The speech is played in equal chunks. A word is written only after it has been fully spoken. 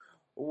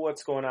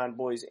What's going on,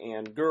 boys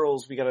and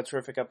girls? We got a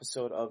terrific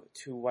episode of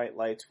Two White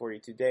Lights for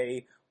you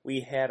today. We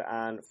had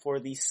on, for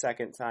the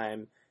second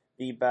time,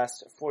 the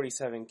best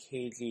 47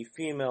 kg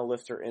female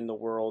lifter in the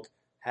world,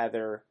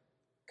 Heather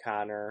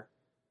Connor.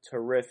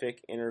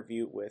 Terrific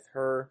interview with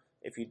her.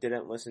 If you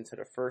didn't listen to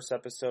the first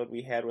episode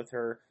we had with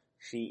her,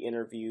 she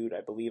interviewed,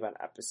 I believe, on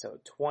episode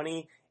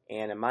 20.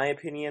 And in my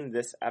opinion,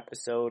 this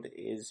episode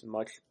is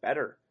much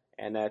better.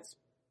 And that's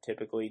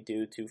typically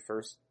due to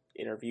first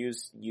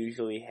interviews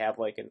usually have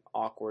like an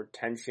awkward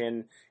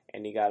tension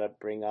and you gotta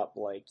bring up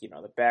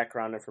the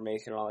background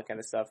information and all that kind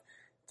of stuff.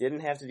 Didn't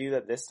have to do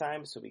that this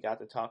time, so we got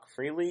to talk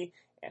freely,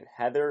 and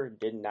Heather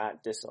did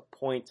not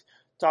disappoint.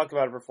 Talked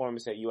about her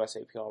performance at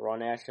USAPL Raw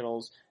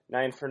Nationals,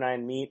 9 for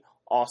 9 meet,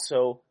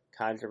 also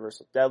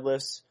controversial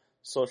deadlifts,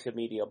 social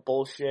media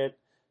bullshit,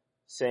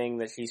 saying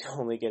that she's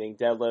only getting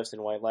deadlifts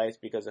and white lights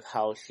because of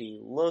how she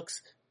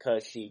looks,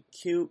 because she's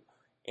cute,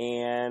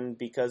 and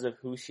because of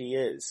who she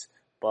is.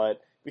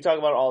 But we talk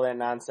about all that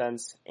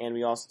nonsense, and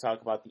we also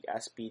talk about the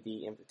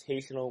SBD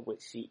Invitational,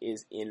 which she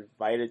is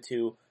invited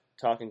to,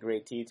 talk in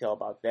great detail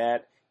about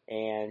that,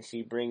 and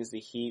she brings the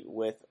heat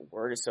with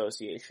word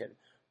association.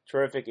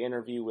 Terrific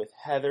interview with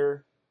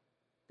Heather.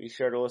 Be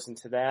sure to listen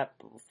to that.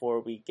 But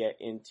before we get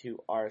into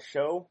our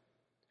show,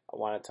 I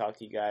want to talk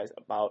to you guys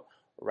about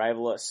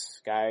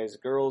Rivalus. Guys,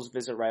 girls,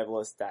 visit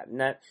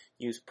rivalus.net.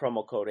 Use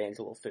promo code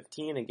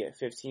Angelo15 and get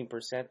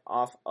 15%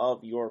 off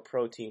of your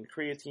protein,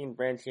 creatine,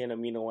 branched-chain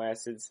amino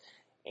acids,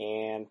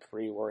 and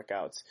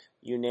pre-workouts.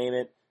 You name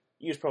it,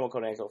 use promo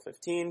code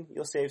Angelo15.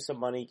 You'll save some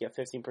money, get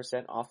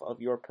 15% off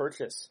of your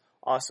purchase.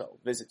 Also,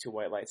 visit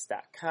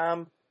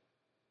twowhitelights.com.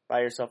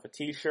 Buy yourself a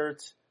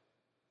t-shirt.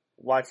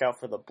 Watch out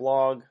for the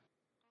blog.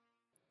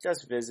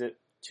 Just visit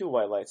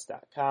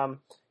twowhitelights.com.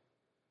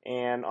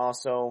 And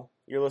also,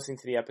 you're listening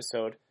to the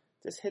episode,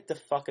 just hit the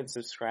fucking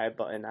subscribe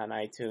button on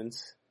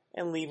iTunes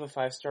and leave a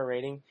 5-star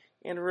rating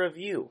and a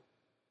review.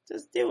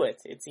 Just do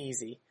it. It's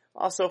easy.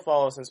 Also,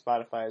 follow us on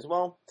Spotify as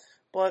well.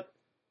 But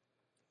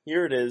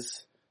here it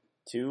is,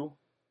 Two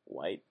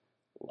White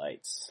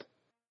Lights.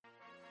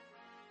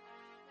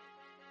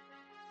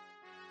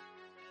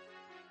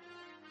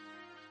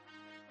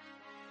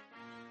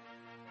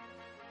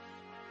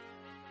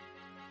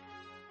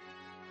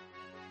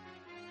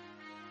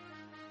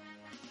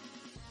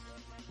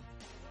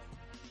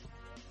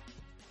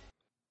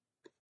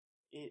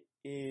 It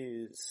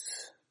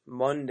is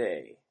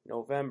Monday,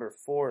 November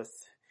 4th,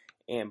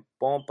 and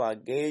Buon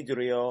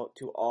Pomeriggio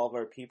to all of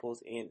our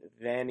peoples in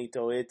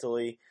Veneto,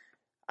 Italy.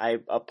 I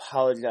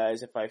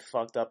apologize if I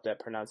fucked up that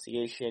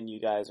pronunciation. You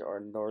guys are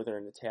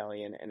Northern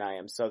Italian, and I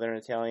am Southern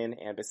Italian,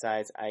 and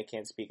besides, I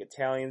can't speak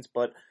Italians,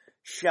 but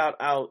shout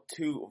out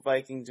to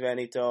Vikings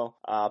Veneto,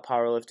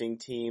 powerlifting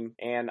team,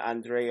 and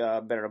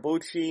Andrea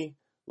Bernabucci.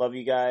 Love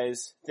you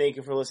guys. Thank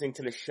you for listening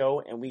to the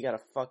show, and we got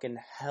a fucking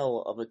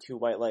hell of a Two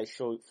White Lights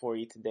show for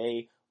you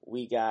today.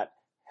 We got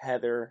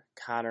Heather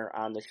Connor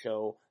on the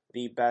show,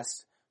 the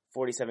best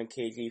 47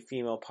 kg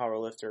female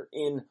powerlifter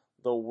in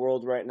the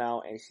world right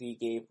now, and she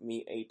gave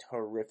me a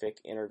terrific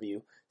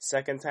interview.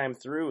 Second time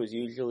through is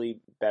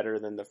usually better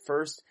than the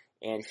first,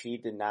 and she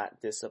did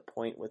not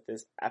disappoint with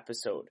this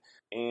episode.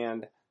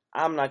 And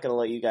I'm not going to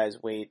let you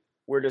guys wait.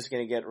 We're just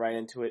going to get right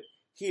into it.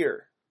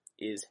 Here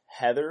is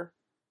Heather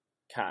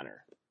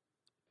Connor.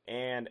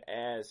 And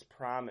as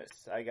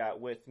promised, I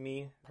got with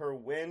me her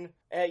win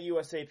at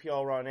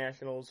USAPL Raw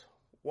Nationals,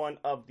 one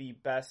of the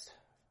best,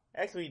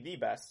 actually the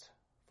best,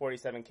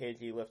 47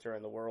 kg lifter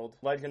in the world.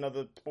 Legend of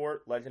the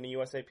sport, legend of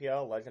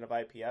USAPL, legend of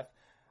IPF.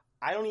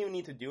 I don't even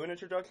need to do an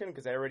introduction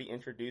because I already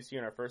introduced you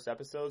in our first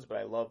episodes, but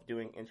I love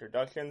doing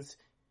introductions.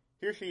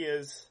 Here she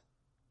is,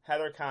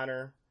 Heather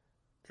Connor,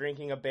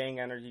 drinking a Bang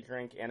energy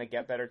drink and a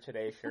Get Better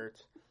Today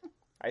shirt.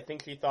 I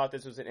think she thought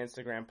this was an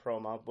Instagram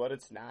promo, but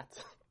it's not.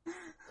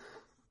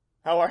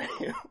 How are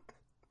you?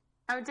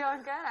 I'm doing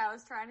good. I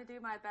was trying to do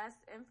my best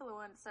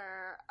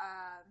influencer,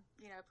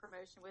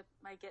 promotion with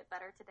my Get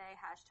Better Today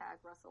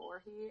 # Russell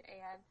Orhe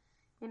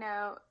and,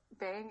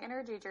 Bang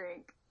energy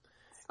drink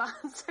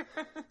sponsor.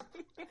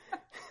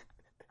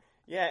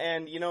 Yeah,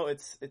 and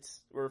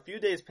we're a few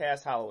days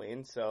past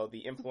Halloween, so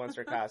the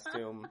influencer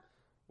costume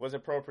was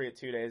appropriate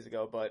 2 days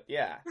ago. But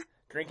yeah,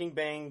 drinking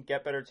Bang,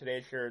 Get Better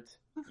Today shirts.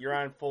 You're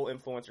on full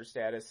influencer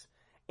status,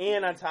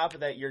 and on top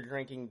of that, you're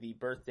drinking the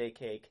birthday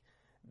cake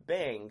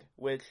Bang,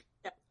 which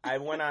I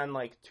went on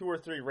 2 or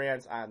 3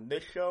 rants on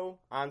this show,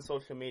 on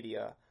social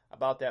media,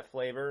 about that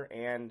flavor,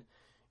 and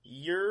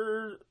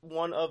you're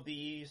one of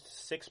the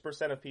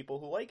 6% of people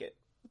who like it.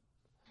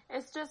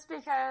 It's just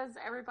because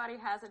everybody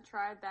hasn't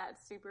tried that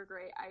super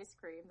great ice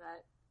cream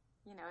that,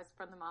 is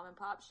from the mom and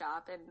pop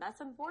shop, and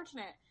that's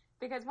unfortunate,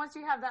 because once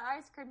you have the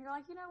ice cream, you're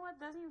like, you know what,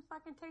 doesn't even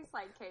fucking taste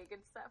like cake,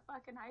 it's that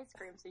fucking ice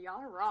cream, so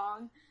y'all are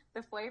wrong,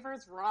 the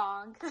flavor's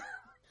wrong.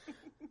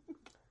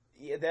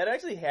 Yeah, that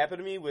actually happened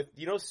to me with,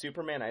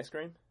 Superman ice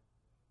cream?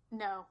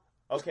 No.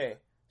 Okay,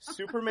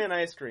 Superman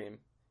ice cream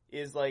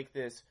is like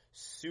this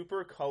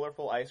super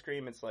colorful ice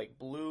cream. It's like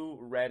blue,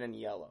 red, and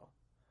yellow.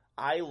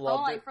 I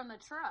loved it. From the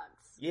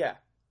trucks. Yeah.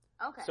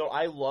 Okay. So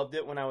I loved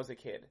it when I was a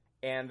kid.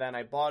 And then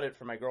I bought it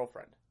for my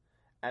girlfriend.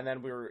 And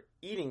then we were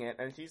eating it,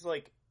 and she's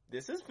like,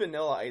 this is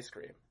vanilla ice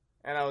cream.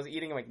 And I was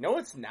eating, I'm like, no,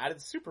 it's not.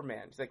 It's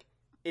Superman. She's like,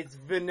 it's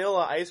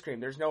vanilla ice cream.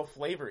 There's no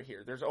flavor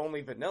here. There's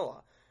only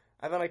vanilla.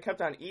 And then I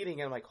kept on eating,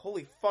 and I'm like,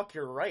 holy fuck,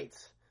 you're right.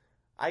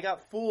 I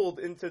got fooled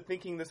into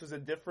thinking this was a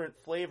different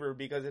flavor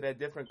because it had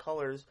different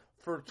colors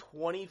for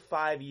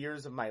 25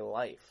 years of my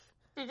life.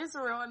 You just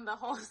ruined the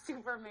whole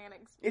Superman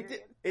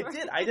experience. It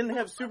did. I didn't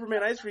have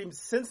Superman ice cream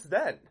since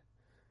then.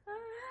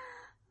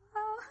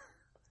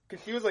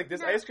 Because she was like,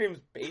 this ice cream's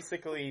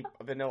basically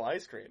a vanilla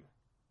ice cream.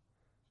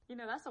 You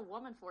know, that's a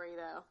woman for you,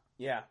 though.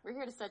 Yeah. We're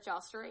here to set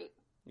y'all straight.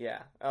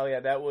 Yeah. Oh, yeah,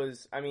 that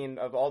was, I mean,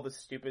 of all the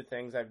stupid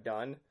things I've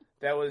done,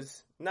 that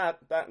was not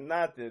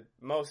the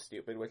most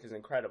stupid, which is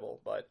incredible,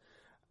 but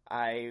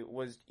I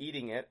was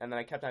eating it, and then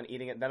I kept on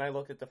eating it, then I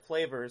looked at the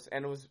flavors,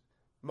 and it was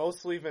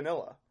mostly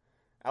vanilla.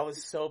 I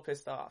was so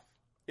pissed off.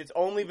 It's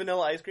only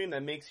vanilla ice cream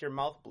that makes your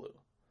mouth blue.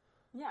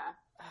 Yeah.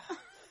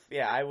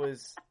 Yeah, I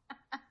was...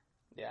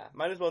 Yeah,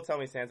 might as well tell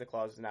me Santa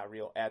Claus is not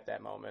real at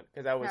that moment,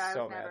 because I was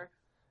so mad.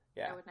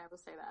 Yeah. I would never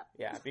say that.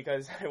 Yeah,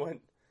 because I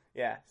went...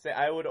 Yeah,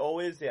 I would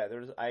always... Yeah,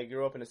 I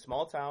grew up in a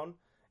small town,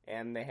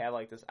 and they had,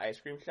 like, this ice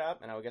cream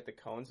shop, and I would get the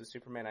cones of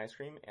Superman ice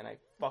cream, and I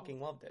fucking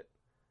loved it.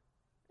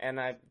 And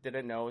I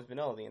didn't know it was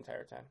vanilla the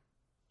entire time.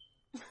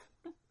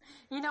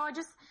 You know,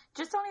 just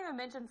don't even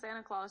mention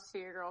Santa Claus to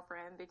your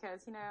girlfriend,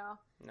 because, you know,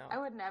 no. I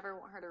would never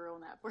want her to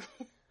ruin that for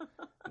you.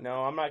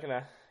 No, I'm not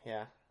gonna...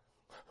 Yeah.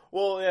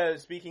 Well, yeah,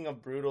 speaking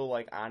of brutal,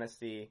 like,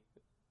 honesty,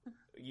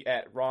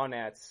 at Raw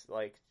Nats,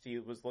 like, she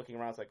was looking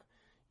around, it's like,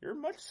 you're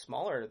much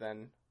smaller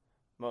than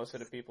most of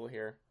the people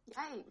here.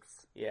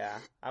 Yikes. Yeah.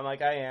 I'm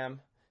like, I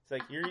am. It's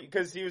like,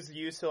 because he was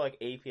used to, like,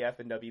 APF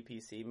and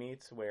WPC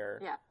meets,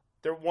 where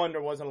there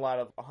wasn't a lot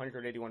of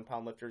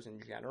 181-pound lifters in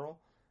general.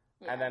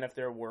 Yeah. And then if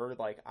there were,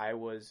 like, I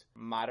was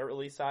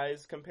moderately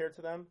sized compared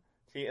to them.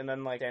 And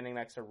then, like, standing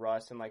next to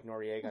Russ and, like,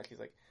 Noriega, she's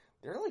like,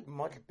 they're, like,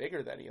 much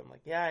bigger than you. I'm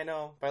like, yeah, I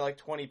know. By, like,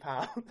 20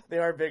 pounds. They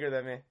are bigger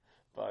than me.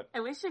 But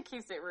at least she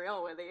keeps it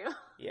real with you.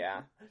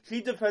 Yeah.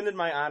 She defended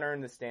my honor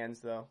in the stands,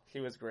 though. She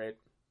was great.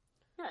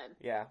 Good.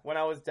 Yeah. When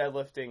I was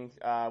deadlifting,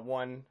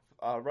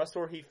 Russ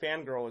Orhe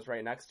fangirl was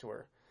right next to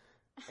her.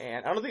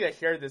 And I don't think I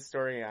shared this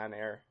story on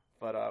air,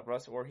 but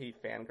Russ Orhe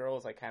fangirl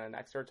was, like, kind of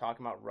next to her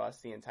talking about Russ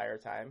the entire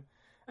time.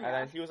 Yeah. And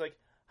then she was like,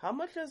 how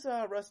much does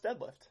Russ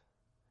deadlift?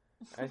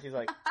 And she's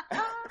like,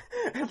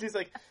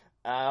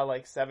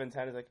 like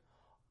 710. Is like,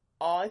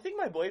 oh, I think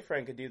my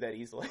boyfriend could do that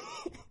easily.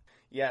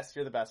 Yes,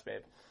 you're the best,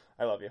 babe.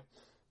 I love you.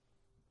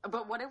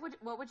 But what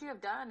would you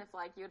have done if,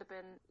 like, you'd have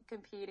been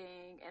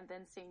competing and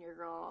then seen your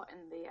girl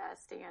in the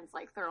stands,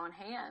 like, throwing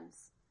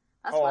hands?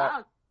 That's what I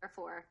was there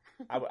for.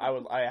 I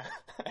would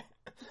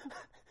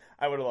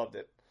have loved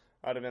it.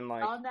 I would have been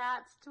like, oh,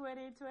 that's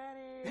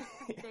 2020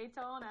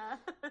 Daytona.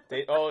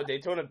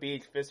 Daytona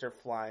Beach, fists are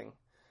flying.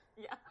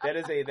 Yeah. That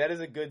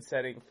is a good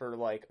setting for,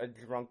 like, a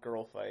drunk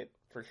girl fight,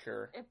 for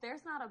sure. If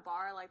there's not a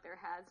bar like there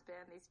has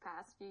been these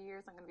past few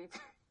years, I'm going to be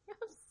very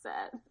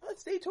upset. Well,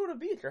 it's Daytona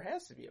Beach. There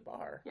has to be a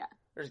bar. Yeah.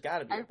 There's got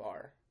to be a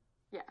bar.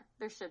 Yeah,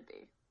 there should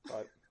be.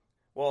 But,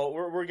 well,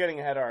 we're getting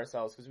ahead of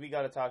ourselves, because we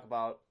got to talk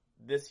about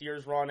this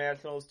year's Raw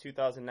Nationals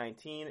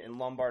 2019 in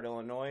Lombard,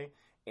 Illinois,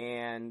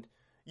 and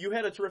you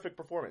had a terrific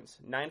performance.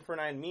 9 for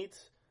 9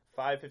 meets,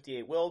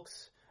 558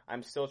 Wilks.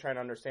 I'm still trying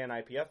to understand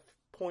IPF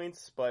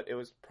points, but it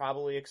was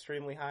probably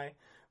extremely high.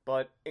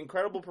 But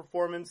incredible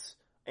performance,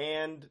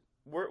 and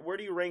where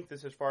do you rank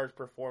this as far as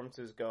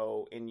performances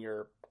go in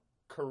your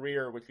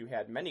career, which you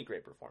had many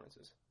great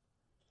performances?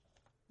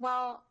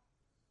 Well,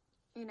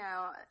 you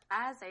know,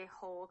 as a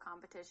whole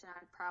competition,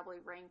 I'd probably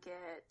rank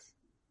it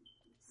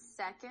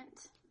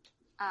second.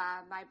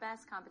 My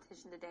best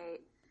competition to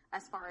date,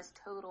 as far as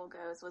total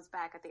goes, was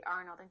back at the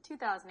Arnold in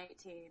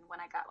 2018 when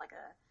I got like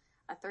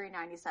a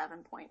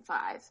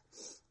 397.5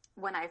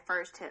 when I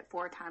first hit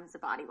 4 times the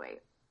body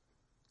weight.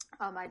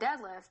 On my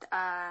deadlift,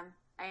 I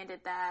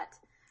ended that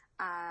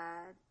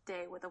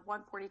day with a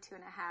 142.5,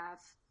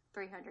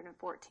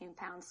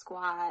 314-pound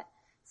squat,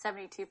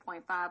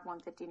 72.5,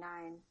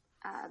 159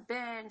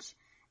 bench,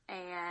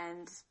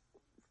 and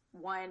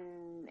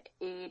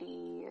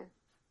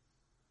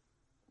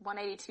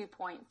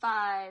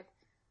 182.5,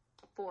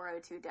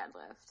 402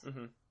 deadlift.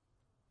 Mm-hmm.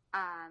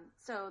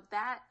 So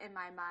that, in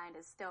my mind,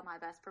 is still my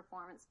best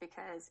performance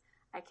because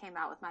I came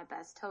out with my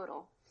best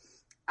total.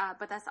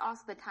 But that's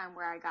also the time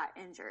where I got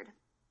injured.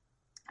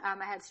 I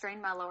had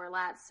strained my lower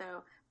lats,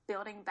 so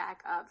building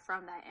back up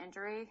from that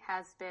injury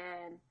has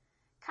been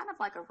kind of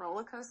like a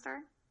roller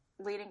coaster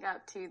leading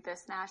up to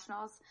this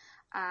Nationals.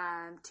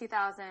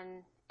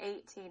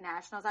 2018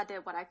 Nationals, I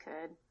did what I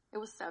could. It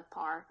was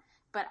subpar,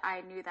 but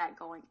I knew that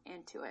going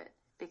into it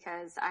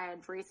because I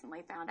had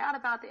recently found out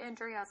about the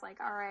injury. I was like,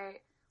 all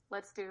right,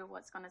 let's do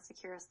what's going to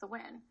secure us the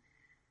win.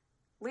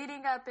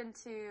 Leading up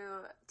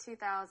into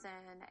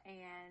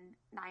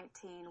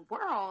 2019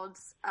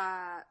 Worlds,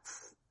 I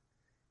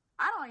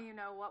don't even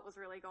know what was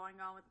really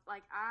going on with,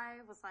 like,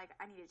 I was like,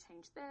 I need to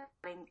change this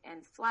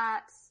in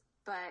flats,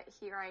 but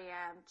here I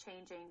am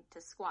changing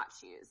to squat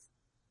shoes.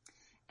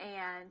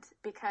 And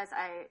because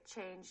I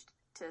changed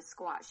to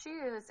squat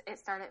shoes, it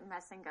started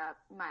messing up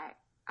my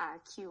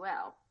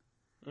QL.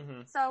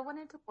 Mm-hmm. So I went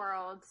into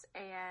Worlds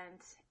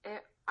and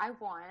I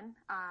won,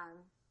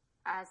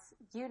 as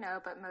you know,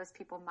 but most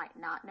people might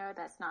not know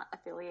that's not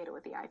affiliated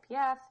with the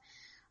IPF.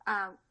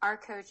 Our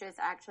coaches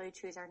actually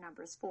choose our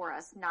numbers for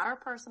us, not our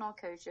personal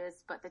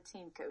coaches, but the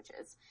team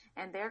coaches.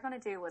 And they're going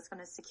to do what's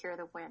going to secure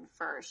the win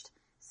first.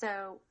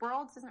 So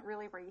Worlds isn't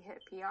really where you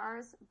hit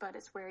PRs, but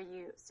it's where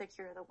you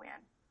secure the win.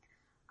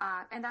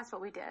 And that's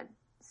what we did.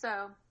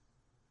 So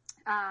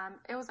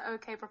it was an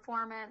okay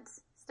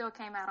performance, still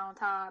came out on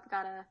top,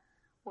 got a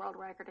world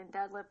record in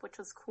deadlift, which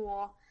was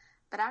cool.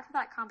 But after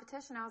that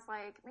competition, I was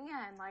like,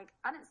 man, like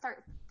I didn't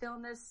start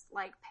feeling this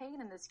like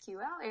pain in this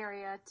QL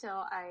area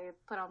till I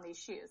put on these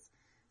shoes.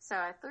 So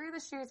I threw the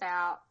shoes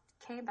out,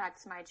 came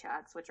back to my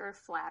chucks, which are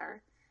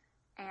flatter,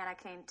 and I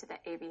came to the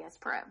ABS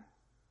Pro.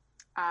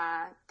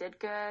 Did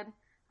good.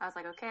 I was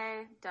like,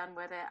 okay, done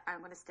with it. I'm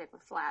going to stick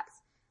with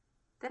flats.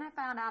 Then I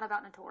found out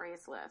about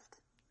Notorious Lift.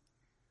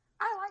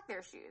 I like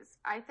their shoes.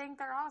 I think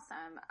they're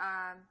awesome.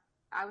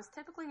 I was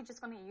typically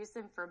just going to use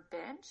them for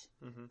bench,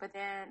 but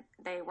then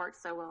they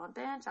worked so well on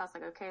bench. I was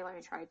like, okay, let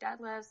me try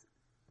deadlifts.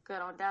 Good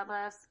on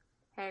deadlifts.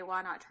 Hey,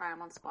 why not try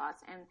them on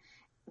squats? And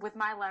with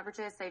my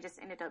leverages, they just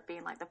ended up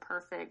being like the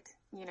perfect,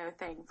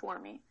 thing for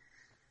me.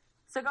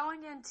 So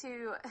going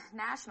into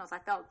nationals, I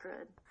felt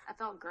good. I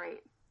felt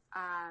great.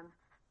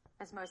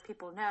 As most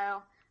people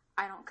know,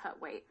 I don't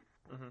cut weight.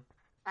 Mm-hmm.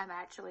 I'm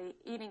actually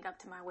eating up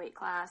to my weight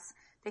class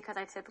because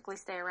I typically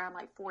stay around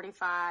like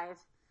 45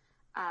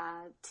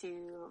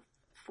 to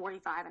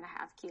 45 and a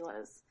half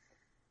kilos.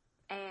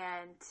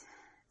 And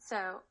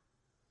so,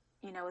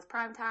 with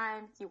prime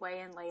time, you weigh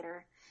in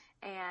later.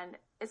 And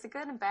it's a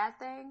good and bad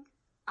thing.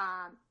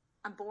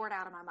 I'm bored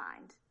out of my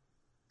mind.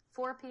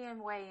 4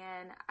 p.m. weigh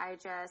in,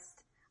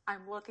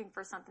 I'm looking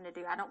for something to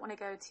do. I don't want to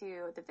go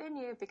to the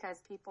venue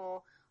because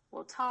people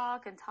will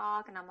talk, and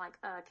I'm like,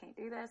 I can't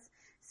do this.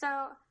 So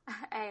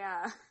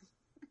I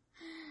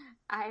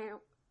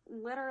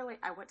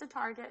went to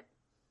Target,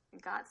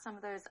 got some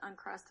of those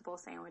Uncrustable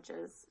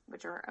sandwiches,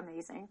 which are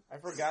amazing. I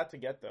forgot to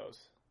get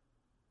those.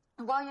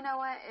 Well, you know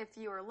what? If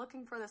you were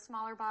looking for the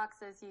smaller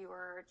boxes, you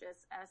were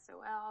just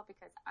SOL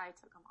because I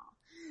took them all.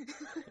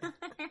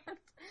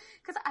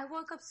 Because I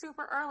woke up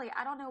super early.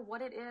 I don't know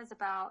what it is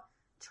about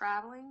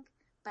traveling,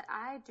 but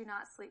I do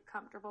not sleep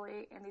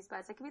comfortably in these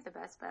beds. It can be the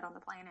best bed on the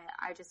planet.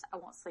 I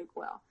won't sleep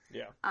well.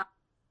 Yeah.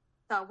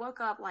 So I woke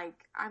up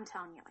I'm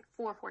telling you,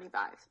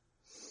 4:45.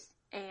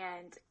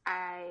 And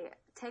I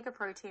take a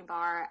protein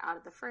bar out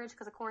of the fridge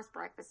because, of course,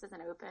 breakfast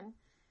isn't open.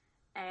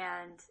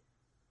 And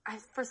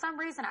for some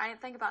reason, I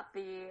didn't think about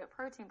the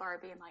protein bar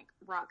being,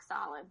 rock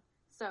solid.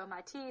 So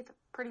my teeth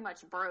pretty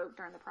much broke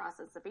during the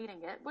process of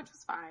eating it, which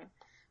was fine.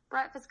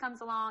 Breakfast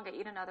comes along, I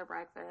eat another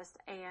breakfast,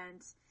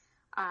 and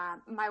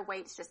my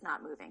weight's just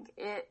not moving.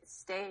 It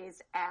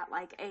stays at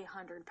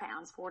 100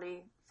 pounds,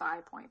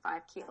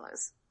 45.5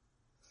 kilos.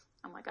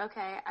 I'm like,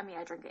 okay.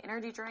 I drink an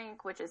energy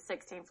drink, which is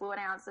 16 fluid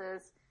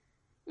ounces.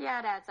 Yeah,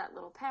 it adds that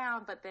little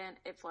pound, but then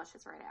it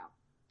flushes right out.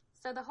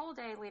 So the whole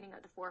day leading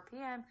up to 4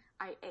 p.m.,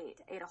 I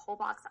ate a whole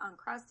box of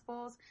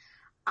Uncrustables.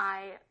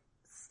 I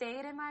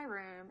stayed in my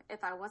room.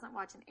 If I wasn't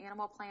watching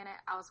Animal Planet,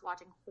 I was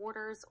watching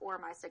Hoarders or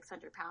My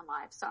 600-Pound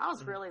Life. So I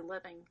was really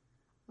living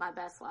my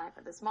best life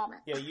at this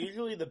moment. Yeah,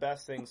 usually the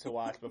best things to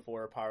watch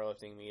before a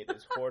powerlifting meet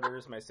is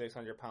Hoarders, My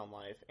 600-Pound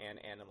Life, and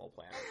Animal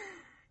Planet.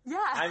 Yeah.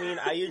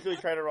 I usually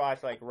try to watch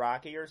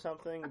Rocky or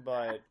something,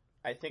 but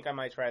I think I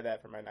might try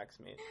that for my next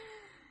meet.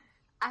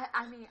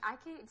 I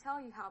can't tell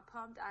you how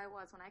pumped I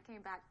was when I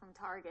came back from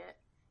Target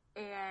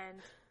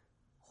and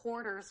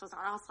Hoarders was on.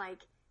 I was like,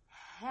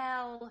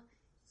 hell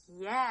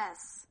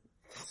yes.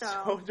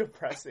 So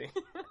depressing.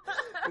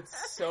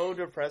 It's so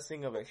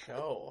depressing of a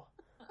show.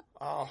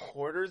 Oh,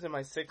 Hoarders and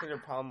My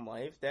 600-Pound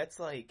Life? That's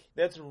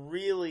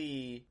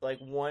really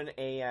 1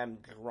 a.m.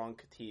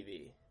 drunk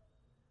TV.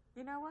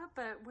 You know what?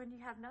 But when you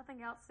have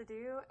nothing else to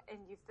do and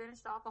you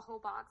finished off a whole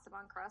box of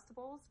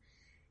Uncrustables,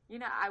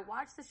 I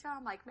watched the show.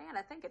 I'm like, man,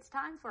 I think it's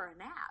time for a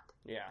nap.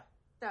 Yeah.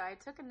 So I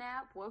took a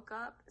nap, woke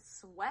up,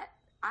 sweat.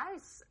 I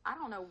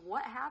don't know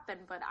what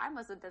happened, but I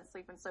must have been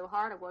sleeping so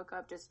hard. I woke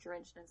up just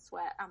drenched in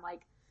sweat. I'm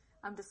like,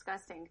 I'm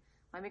disgusting.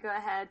 Let me go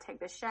ahead, take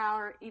the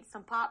shower, eat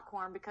some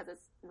popcorn because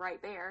it's right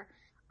there.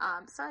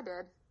 So I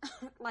did.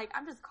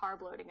 I'm just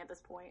carb loading at this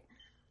point.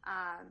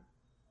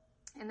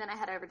 And then I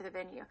head over to the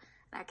venue.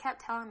 And I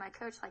kept telling my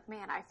coach,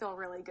 man, I feel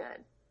really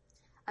good.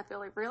 I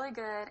feel really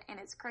good. And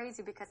it's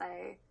crazy because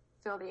I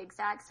feel the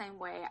exact same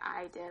way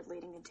I did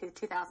leading into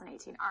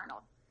 2018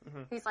 Arnold.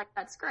 Mm-hmm. He's like,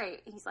 that's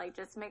great. He's like,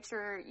 just make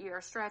sure you're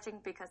stretching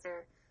because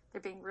they're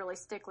being really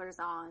sticklers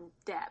on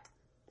depth.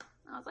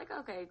 I was like,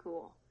 okay,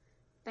 cool.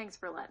 Thanks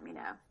for letting me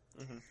know.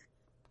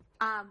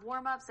 Mm-hmm.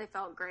 Warm-ups, they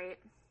felt great.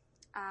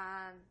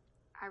 I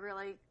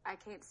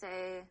can't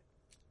say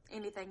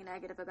anything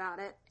negative about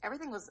it.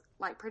 Everything was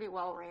pretty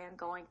well ran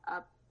going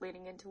up,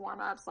 leading into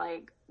warm-ups,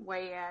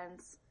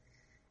 weigh-ins.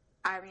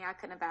 I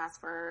couldn't have asked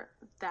for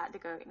that to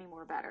go any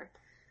more better.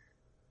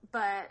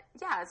 But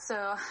yeah,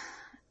 so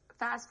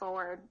fast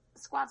forward,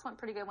 squats went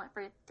pretty good, went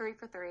for 3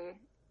 for 3.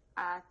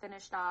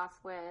 Finished off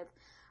with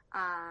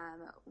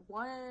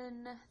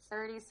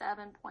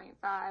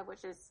 137.5,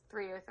 which is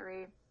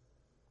 303.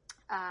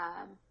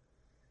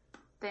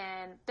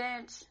 Then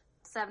bench,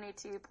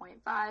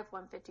 72.5,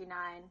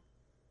 159.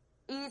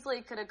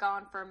 Easily could have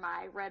gone for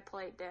my red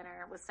plate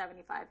dinner with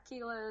 75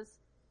 kilos.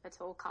 A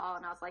tool call,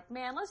 and I was like,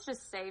 man, let's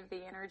just save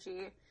the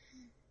energy.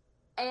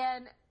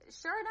 And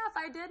sure enough,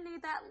 I did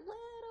need that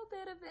little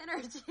bit of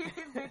energy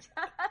because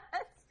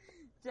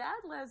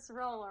deadlifts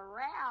roll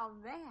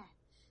around, man.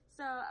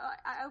 So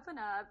I open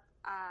up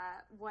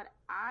what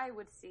I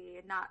would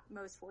see, not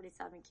most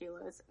 47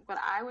 kilos, what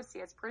I would see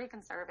is pretty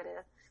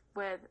conservative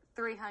with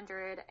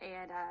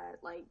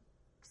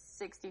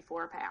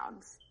 364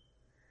 pounds.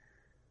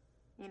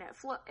 You know,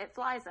 it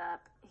flies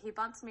up. He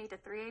bumps me to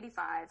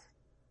 385,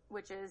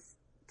 which is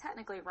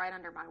technically right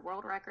under my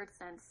world record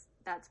since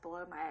that's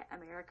below my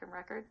American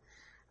record.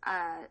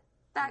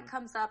 That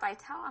comes up. I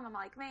tell him, I'm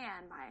like,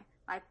 man,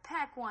 my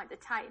pec wanted to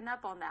tighten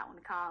up on that one,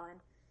 Colin.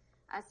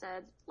 I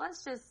said,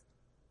 let's just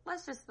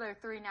throw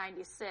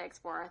 396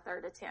 for our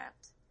third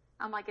attempt.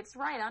 I'm like, it's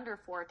right under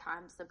 4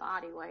 times the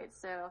body weight.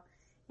 So,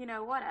 you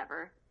know,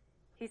 whatever.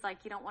 He's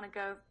like, you don't want to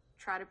go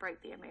try to break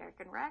the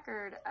American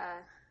record.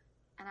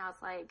 And I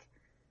was like,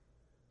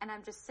 and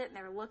I'm just sitting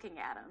there looking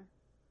at him.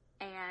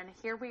 And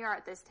here we are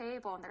at this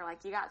table, and they're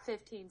like, you got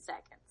 15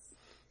 seconds.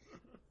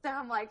 So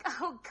I'm like,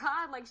 oh,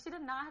 God, like, she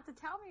did not have to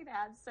tell me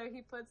that. So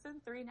he puts in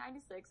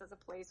 396 as a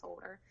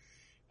placeholder.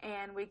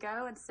 And we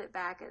go and sit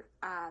back at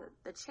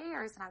the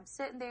chairs, and I'm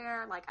sitting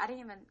there, like, I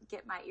didn't even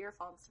get my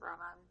earphones from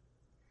him.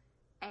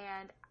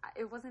 And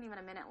it wasn't even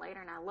a minute later,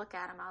 and I look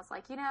at him, I was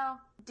like, you know,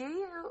 do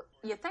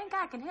you think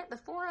I can hit the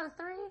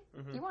 403?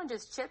 Mm-hmm. You want to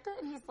just chip it?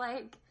 And he's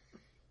like,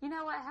 you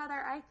know what,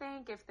 Heather, I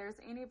think if there's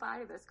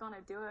anybody that's going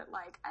to do it,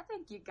 like, I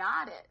think you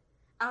got it.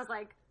 I was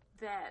like,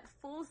 that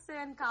full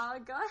send,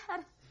 Colin, go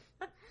ahead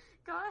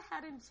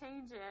and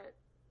change it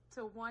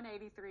to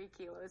 183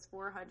 kilos,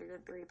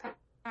 403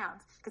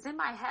 pounds. Because in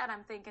my head,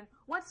 I'm thinking,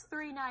 what's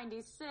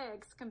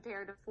 396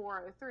 compared to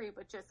 403,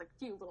 but just a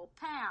few little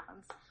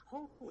pounds?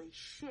 Holy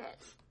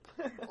shit.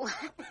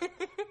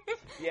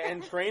 Yeah,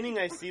 in training,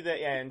 I see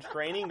that. Yeah, in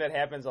training, that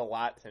happens a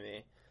lot to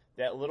me.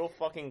 That little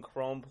fucking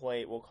chrome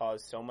plate will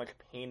cause so much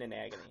pain and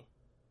agony.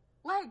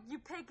 Like, you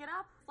pick it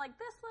up, it's like,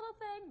 this little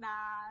thing?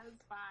 Nah,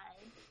 it's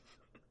fine.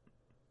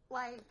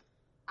 Like,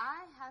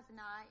 I have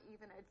not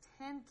even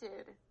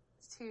attempted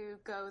to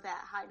go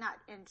that high, not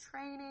in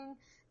training,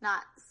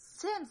 not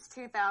since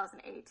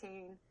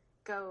 2018,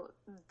 go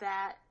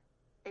that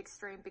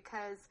extreme,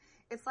 because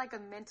it's like a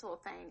mental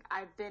thing.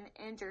 I've been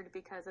injured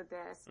because of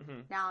this.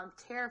 Mm-hmm. Now I'm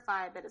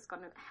terrified that it's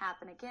going to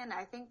happen again.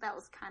 I think that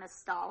was kind of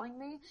stalling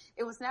me.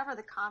 It was never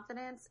the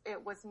confidence.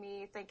 It was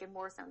me thinking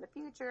more so in the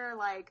future,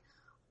 like,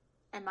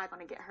 am I going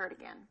to get hurt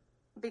again?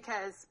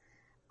 Because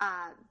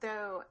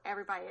though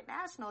everybody at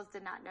Nationals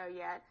did not know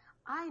yet,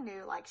 I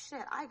knew, like,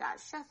 shit, I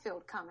got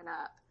Sheffield coming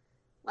up.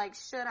 Like,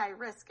 should I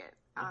risk it?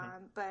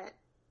 Mm-hmm. But,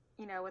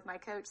 you know, with my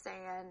coach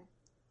saying,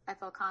 I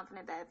feel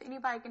confident that if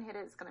anybody can hit it,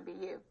 it's going to be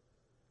you.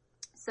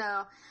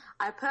 So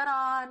I put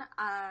on,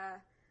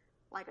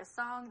 like, a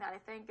song that I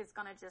think is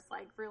going to just,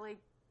 like, really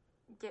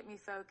get me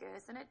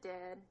focused, and it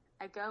did.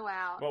 I go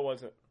out. What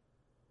was it?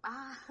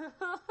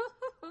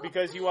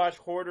 Because you watch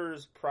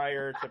Hoarders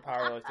prior to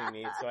powerlifting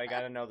meets, so I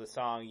got to know the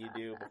song you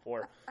do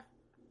before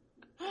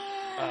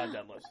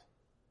deadlifts.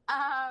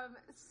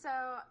 So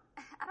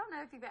I don't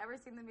know if you've ever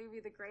seen the movie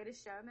The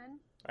Greatest Showman.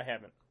 I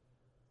haven't.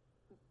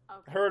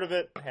 Okay. Heard of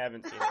it,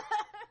 haven't seen it.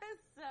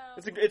 So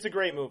it's a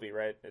great movie,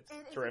 right? It's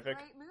terrific.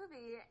 It's a great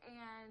movie,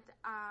 and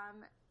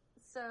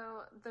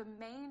so the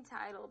main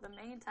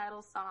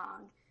title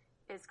song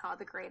is called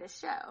The Greatest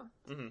Show.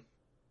 Mm-hmm.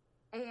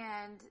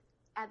 And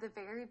at the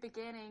very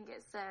beginning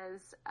it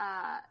says,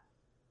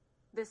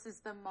 this is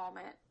the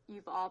moment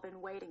you've all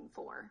been waiting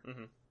for.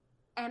 Mm-hmm.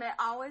 And it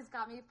always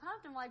got me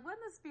pumped. I'm like,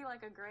 wouldn't this be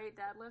like a great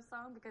deadlift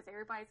song? Because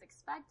everybody's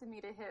expecting me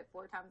to hit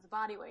 4 times the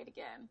body weight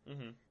again.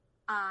 Mm-hmm.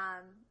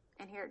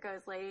 And here it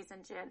goes, ladies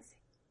and gents.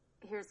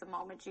 Here's the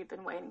moment you've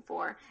been waiting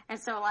for. And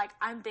so, like,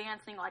 I'm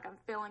dancing, like, I'm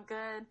feeling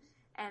good.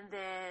 And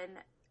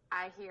then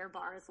I hear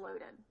bars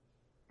loaded.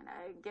 And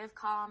I give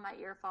Colin my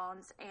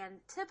earphones.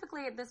 And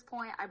typically at this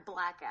point, I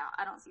black out.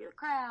 I don't see the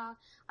crowd.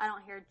 I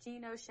don't hear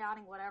Gino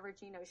shouting whatever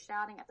Gino's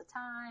shouting at the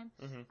time.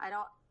 Mm-hmm. I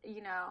don't,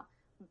 you know,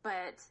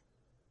 but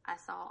I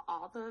saw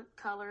all the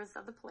colors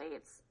of the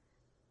plates.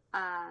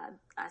 I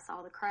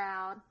saw the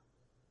crowd.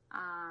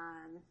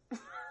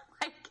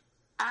 Like,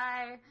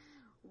 I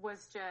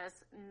was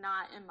just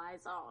not in my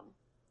zone.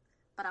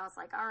 But I was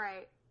like, all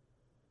right,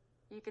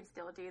 you can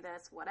still do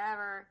this,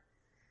 whatever.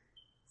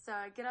 So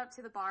I get up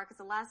to the bar, because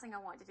the last thing I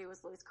wanted to do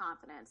was lose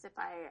confidence. If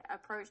I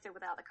approached it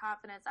without the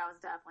confidence, I was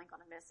definitely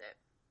going to miss it.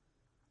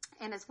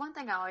 And it's one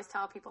thing I always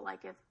tell people,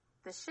 like, if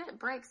the shit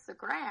breaks the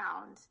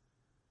ground,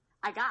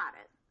 I got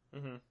it.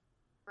 Mm-hmm.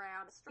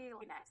 Ground is free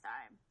next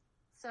time.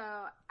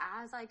 So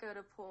as I go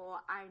to pull,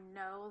 I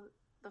know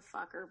the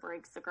fucker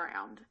breaks the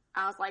ground.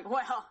 I was like,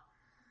 well,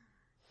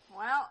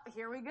 well,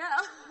 here we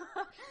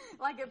go.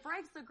 Like, it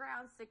breaks the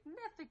ground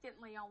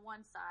significantly on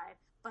one side,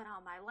 but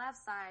on my left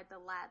side, the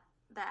lat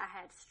that I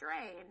had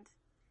strained,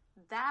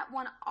 that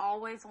one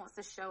always wants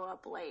to show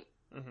up late.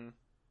 Mm-hmm.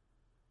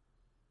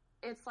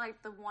 It's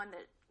like the one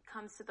that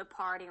comes to the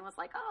party and was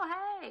like, oh,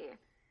 hey.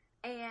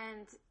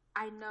 And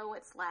I know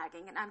it's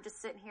lagging, and I'm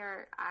just sitting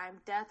here, I'm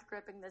death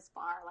gripping this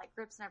bar. Like,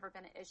 grip's never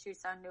been an issue,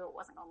 so I knew it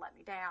wasn't going to let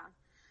me down.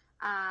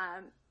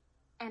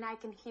 And I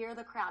can hear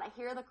the crowd. I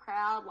hear the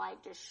crowd,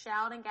 like, just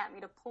shouting at me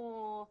to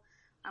pull.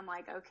 I'm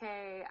like,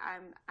 okay,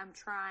 I'm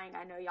trying.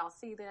 I know y'all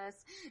see this.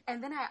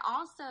 And then I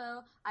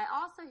also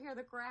hear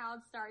the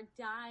crowd start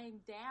dying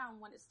down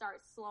when it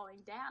starts slowing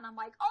down. I'm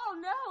like, oh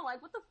no,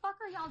 like, what the fuck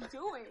are y'all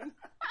doing?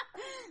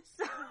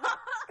 so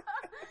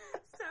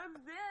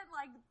then,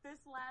 like, this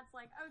lad's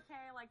like,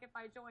 okay, like, if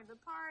I join the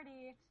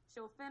party,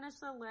 she'll finish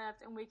the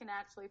lift and we can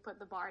actually put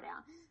the bar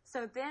down.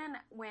 So then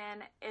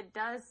when it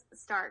does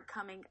start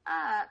coming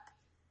up,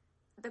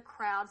 the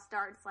crowd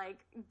starts, like,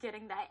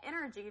 getting that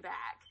energy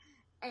back.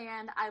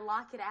 And I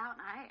lock it out,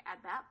 and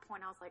at that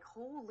point, I was like,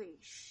 holy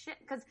shit.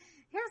 Because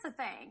here's the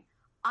thing.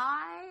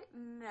 I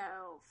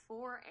know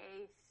for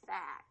a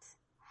fact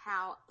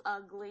how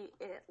ugly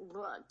it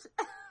looked.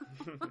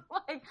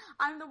 Like,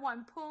 I'm the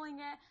one pulling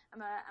it.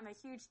 I'm a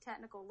huge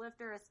technical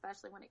lifter,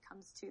 especially when it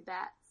comes to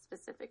that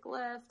specific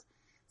lift.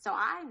 So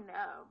I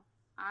know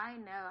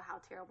how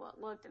terrible it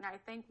looked. And I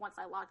think once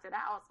I locked it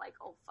out, I was like,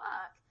 oh,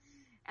 fuck.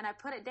 And I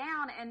put it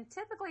down, and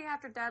typically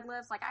after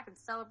deadlifts, like, I can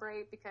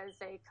celebrate because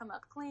they come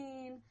up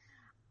clean.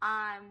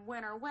 I'm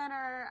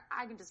winner.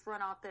 I can just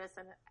run off this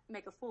and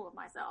make a fool of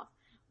myself.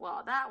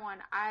 Well, that one,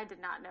 I did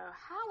not know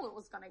how it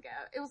was going to go.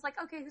 It was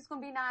like, okay, who's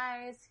going to be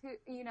nice? Who,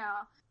 you know?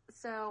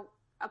 So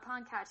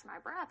upon catching my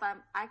breath,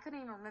 I couldn't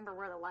even remember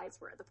where the lights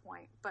were at the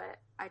point, but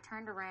I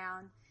turned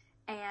around.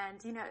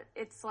 And, you know,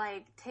 it's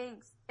like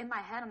in my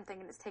head, I'm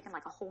thinking it's taking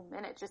like a whole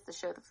minute just to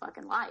show the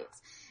fucking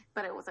lights.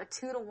 But it was a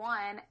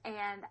 2-to-1.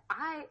 And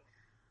I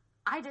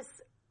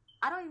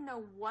don't even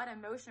know what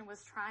emotion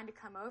was trying to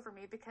come over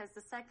me, because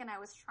the second I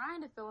was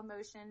trying to feel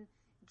emotion,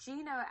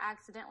 Gino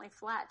accidentally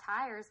flat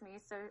tires me.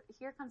 So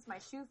here comes my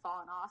shoe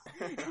falling off.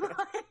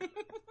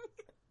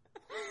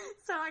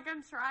 So, like,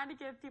 I'm trying to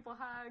give people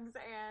hugs,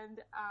 and,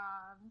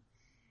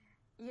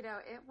 you know,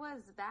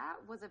 that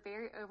was a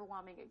very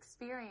overwhelming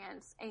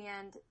experience.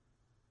 And,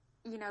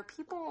 you know,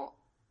 people,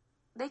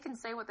 they can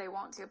say what they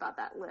want to about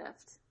that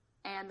lift.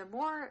 And the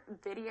more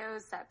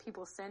videos that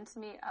people send to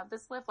me of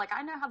this lift, like,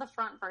 I know how the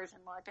front version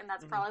looked, and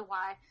that's probably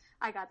why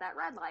I got that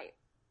red light,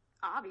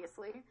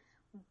 obviously.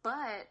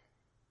 But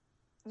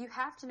you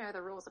have to know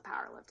the rules of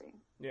powerlifting.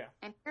 Yeah.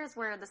 And here's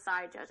where the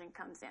side judging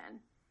comes in.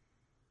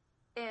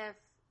 If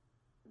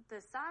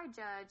the side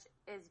judge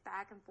is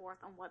back and forth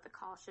on what the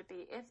call should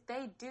be, if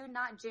they do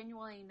not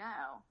genuinely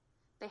know,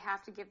 they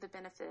have to give the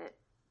benefit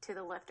to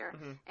the lifter.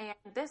 Mm-hmm. And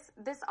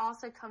this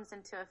also comes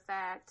into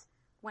effect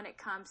when it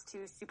comes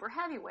to super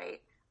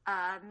heavyweight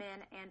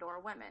men and or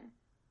women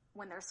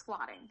when they're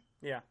squatting.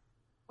 Yeah.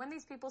 When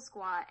these people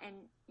squat and,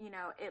 you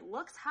know, it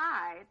looks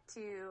high to,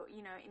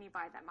 you know,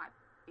 anybody that might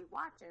be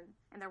watching,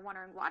 and they're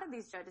wondering, why do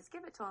these judges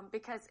give it to them?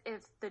 Because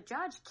if the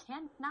judge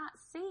cannot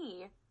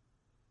see,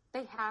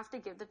 they have to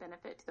give the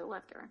benefit to the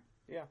lifter.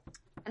 Yeah.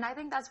 And I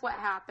think that's what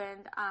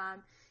happened.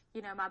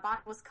 You know, my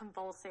body was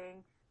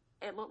convulsing.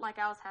 It looked like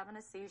I was having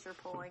a seizure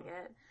pulling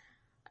it.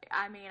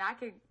 I mean, I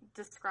could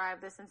describe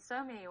this in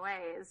so many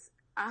ways.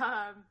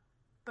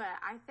 But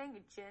I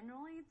think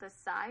generally the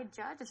side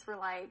judges were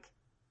like,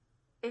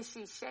 is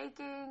she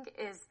shaking?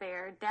 Is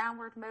there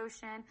downward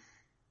motion?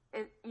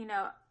 You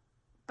know,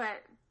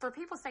 but for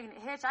people saying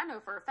it hitched, I know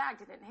for a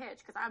fact it didn't hitch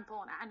because I'm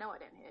pulling it. I know it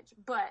didn't hitch.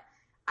 But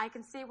I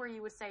can see where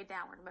you would say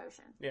downward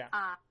motion. Yeah.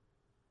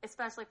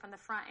 Especially from the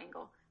front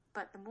angle.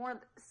 But the more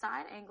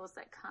side angles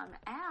that come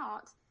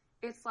out,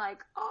 it's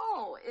like,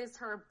 oh, is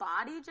her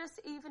body just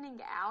evening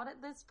out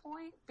at this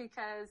point?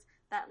 Because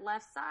that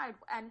left side,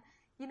 and,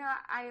 you know,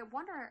 I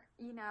wonder,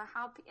 you know,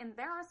 how, and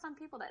there are some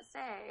people that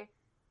say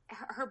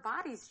her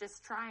body's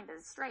just trying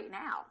to straighten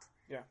out.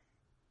 Yeah.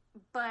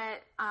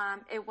 But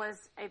it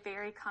was a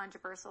very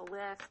controversial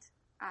lift,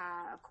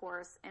 of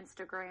course,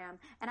 Instagram,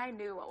 and I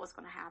knew what was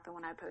going to happen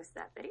when I posted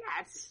that video.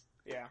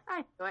 Yeah.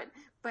 I knew it.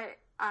 But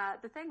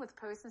the thing with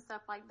posting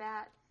stuff like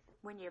that,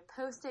 when you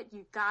post it,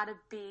 you got to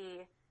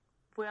be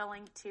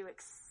willing to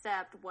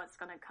accept what's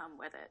going to come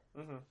with it.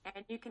 Mm-hmm.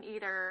 And you can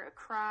either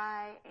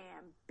cry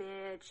and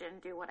bitch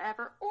and do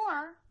whatever,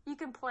 or you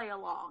can play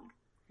along.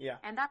 Yeah.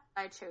 And that's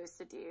what I chose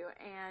to do.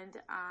 And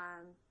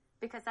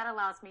because that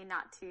allows me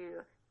not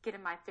to get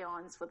in my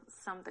feelings with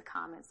some of the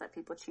comments that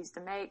people choose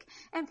to make.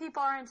 And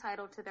people are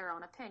entitled to their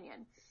own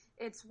opinion.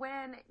 It's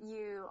when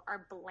you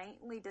are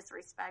blatantly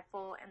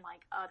disrespectful in,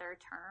 like, other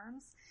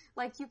terms.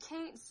 Like, you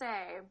can't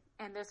say,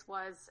 and this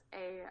was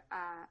a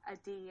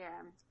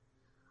DM,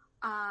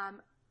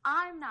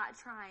 I'm not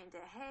trying to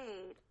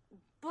hate,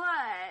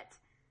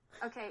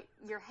 but, okay,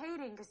 you're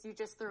hating because you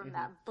just threw him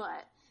that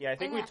but. Yeah, I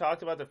think we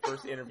talked about the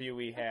first interview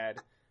we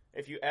had.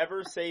 If you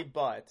ever say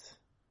but,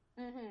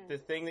 the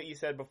thing that you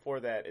said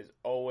before that is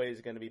always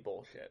going to be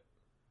bullshit.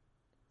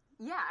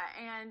 Yeah,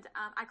 and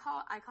I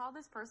called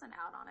this person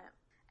out on it,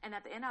 and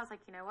at the end I was like,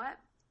 you know what?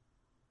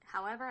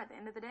 However, at the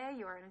end of the day,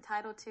 you are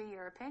entitled to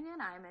your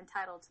opinion. I am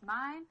entitled to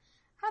mine.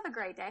 Have a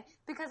great day,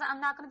 because I'm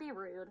not going to be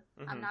rude.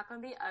 Mm-hmm. I'm not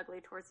going to be ugly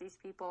towards these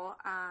people.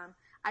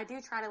 I do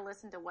try to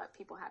listen to what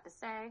people have to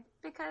say,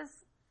 because,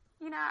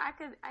 you know, I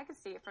could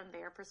see it from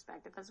their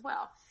perspective as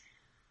well.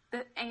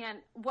 And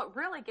what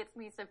really gets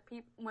me is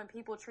when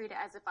people treat it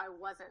as if I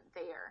wasn't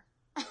there.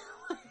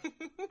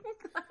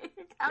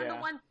 I'm the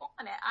one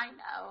pulling it. I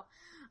know.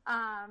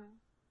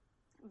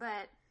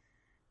 But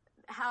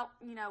how,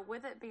 you know,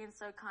 with it being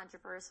so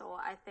controversial,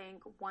 I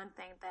think one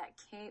thing that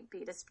can't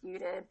be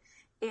disputed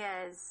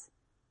is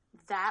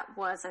that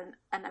was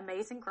an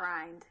amazing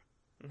grind,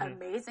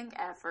 amazing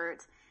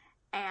effort.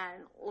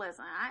 And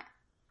listen,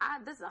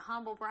 this is a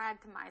humble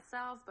brag to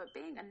myself, but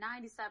being a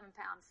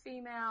 97-pound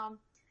female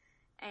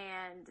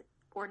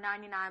or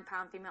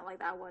 99-pound female like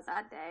that was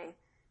that day,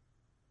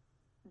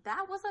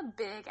 that was a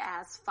big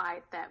ass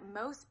fight that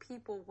most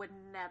people would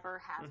never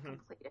have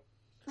completed.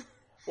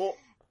 Well,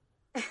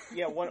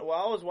 yeah, while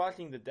I was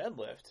watching the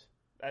deadlift,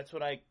 that's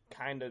what I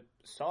kind of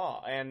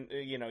saw. And,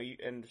 you know,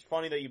 and it's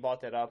funny that you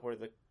brought that up where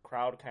the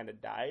crowd kind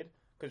of died.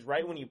 Because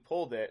right when you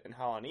pulled it and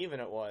how uneven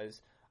it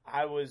was,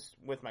 I was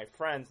with my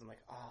friends. I'm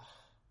like, oh,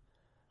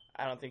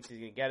 I don't think she's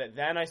going to get it.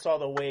 Then I saw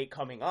the weight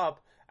coming up.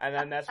 And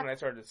then that's when I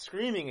started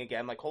screaming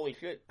again. Like, holy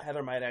shit,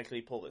 Heather might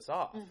actually pull this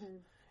off.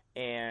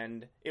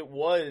 And it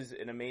was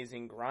an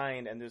amazing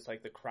grind. And there's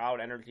like the crowd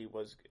energy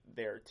was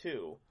there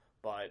too.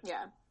 But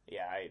yeah,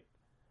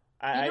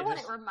 you know what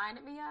it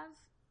reminded me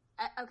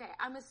of? Okay,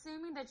 I'm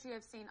assuming that you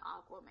have seen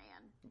Aquaman.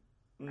 Right?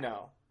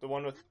 No. The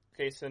one with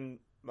Jason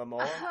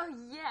Momoa? Oh,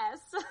 yes.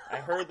 I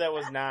heard that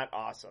was not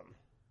awesome.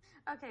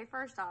 Okay,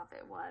 first off,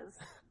 it was.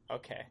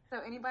 Okay. So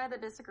anybody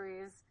that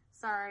disagrees,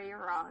 sorry,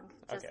 you're wrong.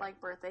 Just like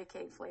birthday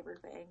cake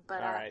flavored bang.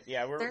 But, all right,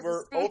 yeah, we're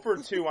 0 for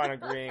 2 on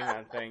agreeing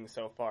on things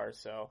so far,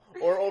 so.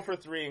 Or 0 for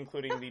 3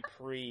 including the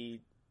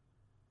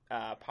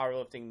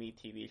powerlifting meet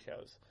TV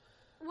shows.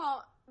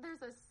 Well,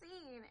 there's a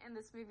scene in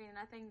this movie, and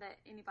I think that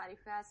anybody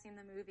who has seen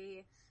the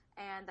movie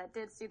and that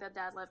did see the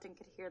deadlift and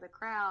could hear the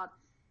crowd,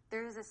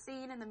 there's a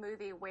scene in the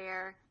movie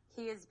where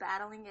he is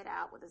battling it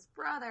out with his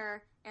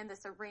brother in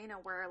this arena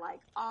where, like,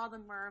 all the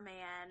mermen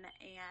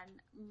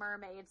and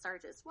mermaids are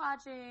just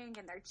watching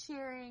and they're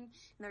cheering.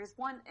 And there's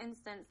one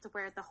instance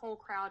where the whole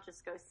crowd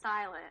just goes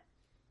silent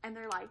and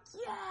they're like,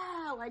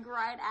 yeah, like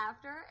right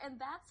after. And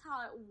that's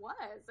how it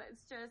was.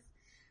 It's just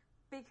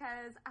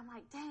because I'm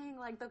like, dang,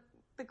 like the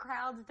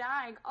crowd's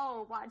dying.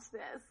 Oh, watch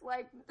this.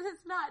 Like,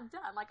 it's not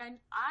done. Like,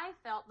 I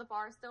felt the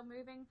bar still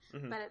moving,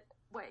 but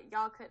what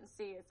y'all couldn't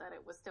see is that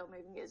it was still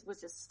moving. It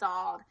was just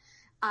stalled.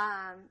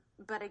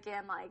 But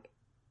again, like,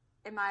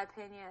 in my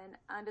opinion,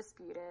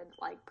 undisputed,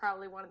 like,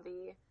 probably one of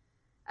the,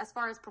 as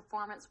far as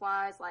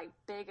performance-wise, like,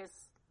 biggest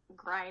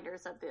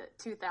grinders of the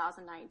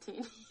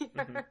 2019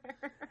 year.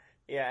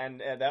 Yeah,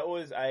 and that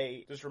was,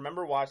 I just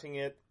remember watching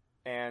it,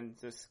 and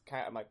just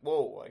kind of, I'm like,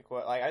 whoa, like,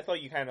 what? Like, I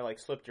thought you kind of, like,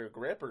 slipped your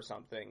grip or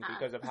something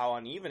because of how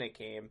uneven it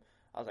came.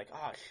 I was like,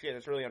 oh, shit,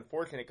 it's really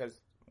unfortunate because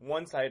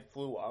one side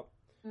flew up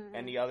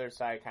and the other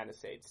side kind of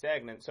stayed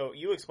stagnant. So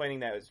you explaining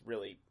that is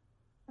really...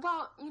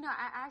 Well, you know,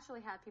 I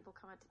actually had people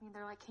come up to me and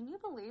they're like, can you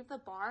believe the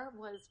bar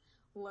was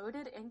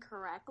loaded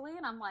incorrectly?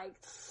 And I'm like,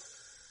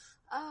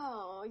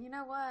 oh, you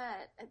know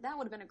what? That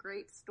would have been a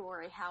great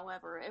story.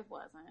 However, it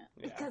wasn't.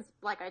 Yeah. Because,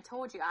 like I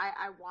told you,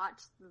 I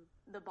watched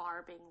the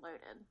bar being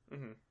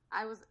loaded.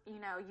 I was, you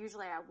know,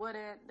 usually I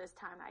wouldn't. This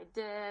time I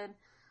did.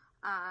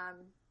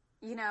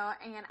 You know,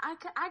 and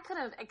I could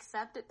have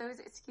accepted those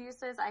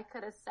excuses. I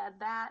could have said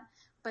that.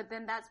 But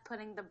then that's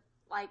putting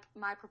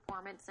my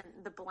performance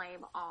and the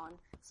blame on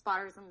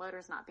spotters and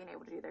loaders not being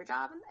able to do their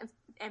job.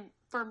 And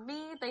for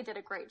me, they did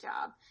a great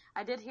job.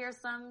 I did hear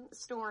some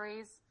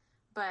stories,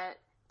 but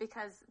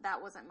because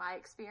that wasn't my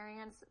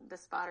experience, the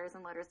spotters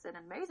and loaders did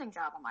an amazing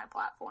job on my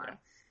platform. Yeah.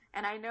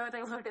 And I know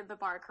they loaded the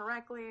bar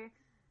correctly.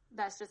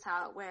 That's just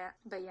how it went.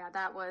 But yeah,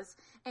 that was,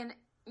 and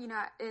you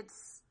know,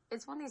 it's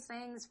one of these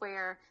things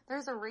where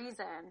there's a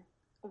reason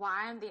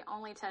why I'm the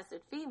only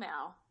tested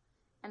female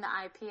in the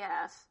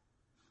IPF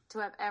to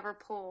have ever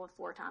pulled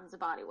 4 times the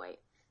body weight.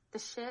 The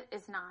shit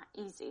is not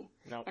easy.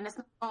 Nope. And it's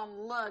not going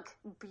to look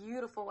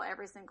beautiful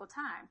every single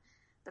time.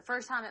 The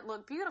first time it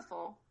looked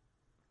beautiful,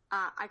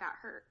 I got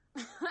hurt.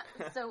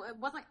 So it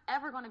wasn't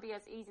ever going to be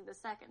as easy the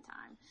second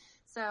time.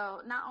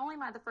 So not only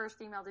am I the first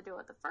female to do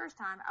it the first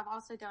time, I've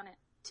also done it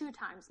 2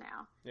 times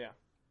now. Yeah.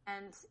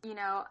 And, you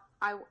know,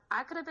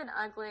 I could have been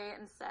ugly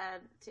and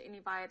said to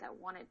anybody that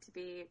wanted to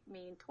be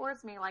mean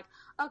towards me, like,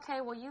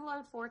 okay, well, you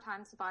load 4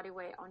 times the body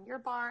weight on your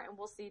bar and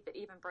we'll see if it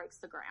even breaks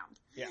the ground.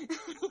 Yeah.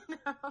 You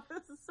know?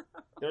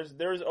 So.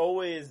 There's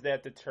always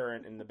that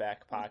deterrent in the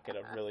back pocket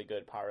of really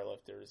good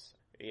powerlifters,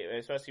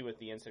 especially with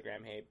the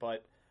Instagram hate.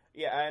 But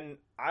yeah, and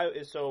I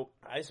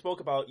spoke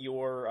about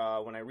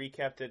your, when I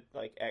recapped it,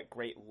 like, at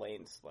great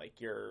lengths,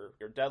 like your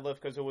deadlift,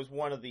 because it was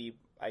one of the,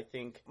 I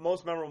think,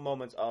 most memorable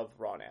moments of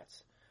Raw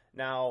Nats.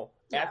 Now,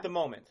 at the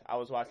moment, I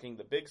was watching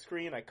the big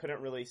screen. I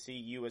couldn't really see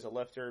you as a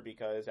lifter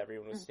because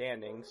everyone was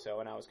standing,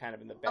 and I was kind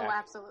of in the back. Oh,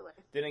 absolutely.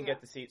 Didn't get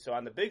the seat. So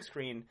on the big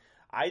screen,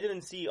 I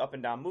didn't see up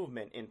and down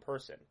movement in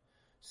person.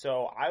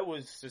 So I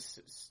was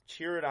just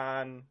cheered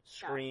on,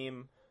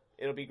 scream.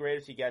 Yeah. It'll be great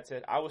if she gets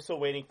it. I was still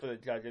waiting for the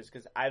judges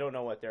because I don't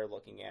know what they're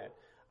looking at.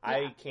 Yeah.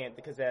 I can't,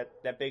 because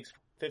that big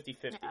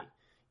 50-50,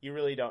 you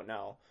really don't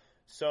know.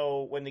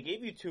 So when they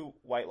gave you 2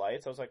 white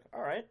lights, I was like,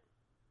 all right,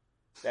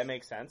 that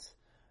makes sense.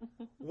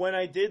 When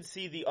I did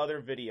see the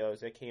other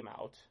videos that came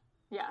out,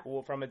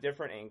 from a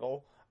different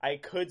angle, I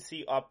could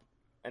see up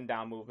and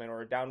down movement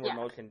or downward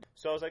motion.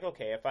 So I was like,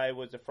 okay, if I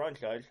was the front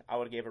judge, I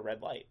would have gave a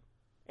red light.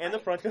 And the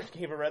front judge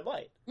gave a red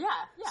light. Yeah.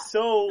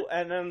 So,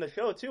 and then the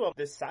show too,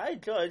 the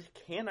side judge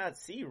cannot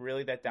see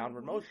really that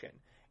downward motion.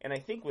 And I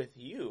think with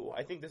you,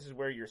 I think this is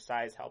where your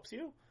size helps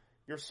you.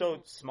 You're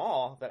so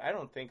small that I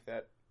don't think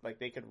that, like,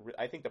 they could,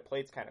 I think the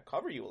plates kind of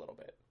cover you a little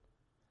bit.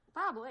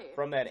 Probably.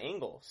 From that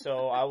angle.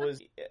 So I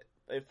was...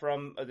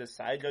 From the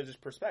side judge's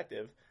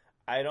perspective,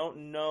 I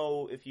don't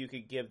know if you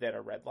could give that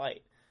a red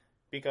light.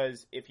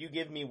 Because if you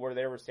give me where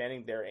they were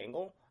standing, their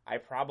angle, I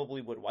probably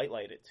would white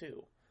light it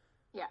too.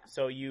 Yeah.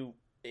 So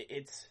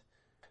it's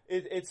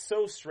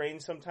so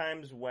strange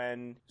sometimes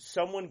when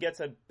someone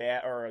gets a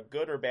bad or a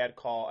good or bad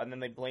call and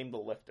then they blame the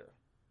lifter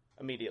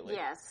immediately.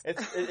 Yes.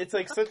 It's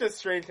like such a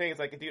strange thing.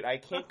 It's like, dude, I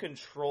can't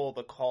control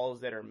the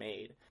calls that are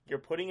made. You're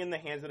putting in the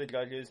hands of the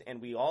judges,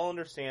 and we all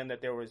understand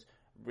that there was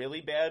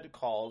really bad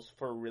calls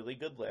for really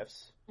good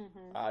lifts.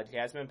 Mm-hmm.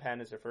 Jasmine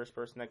Penn is the first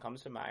person that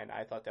comes to mind.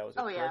 I thought that was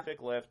a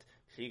terrific lift.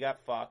 She got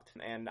fucked,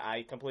 and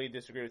I completely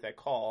disagree with that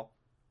call.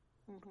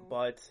 Mm-hmm.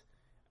 But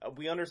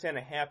we understand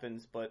it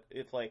happens, but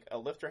if, like, a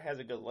lifter has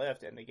a good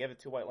lift and they give it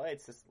 2 white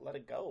lights, just let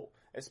it go.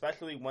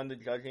 Especially when the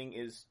judging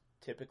is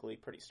typically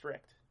pretty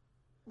strict.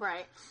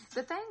 Right.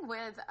 The thing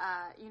with,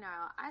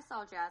 I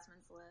saw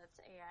Jasmine's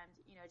lift,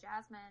 and,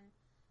 Jasmine...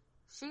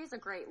 she's a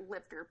great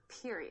lifter,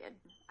 period.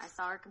 I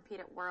saw her compete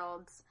at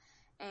Worlds,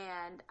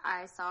 and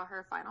I saw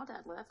her final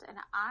deadlift, and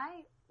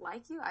I,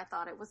 like you, I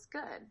thought it was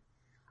good.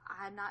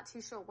 I'm not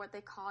too sure what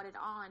they called it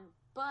on,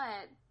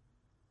 but,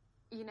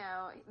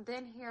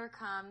 then here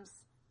comes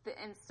the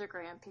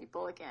Instagram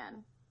people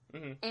again.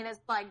 Mm-hmm. And it's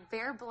like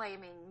they're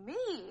blaming me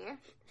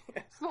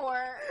for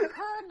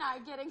her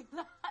not getting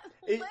that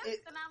lift,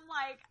 and I'm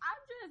like,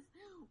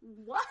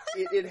 what?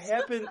 It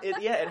happened,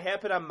 it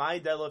happened on my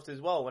deadlift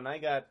as well, when I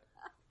got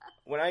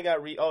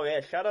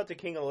shout out to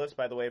King of the Lifts,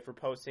 by the way, for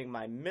posting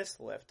my miss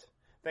lift.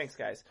 Thanks,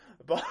 guys.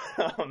 But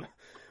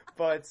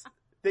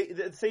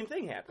the same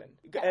thing happened.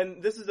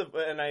 And this is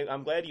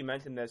I'm glad you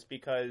mentioned this,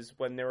 because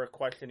when they were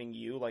questioning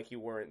you like you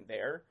weren't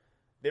there,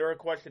 they were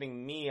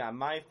questioning me on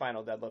my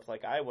final deadlift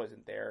like I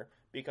wasn't there,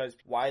 because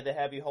why the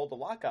hell have you hold the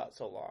lockout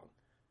so long?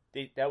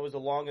 That was the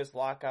longest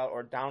lockout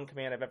or down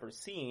command I've ever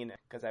seen,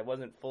 because I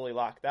wasn't fully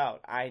locked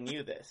out. I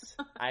knew this.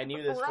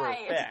 Right. For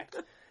a fact.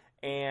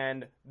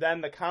 And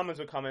then the comments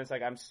would come in, it's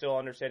like, I'm still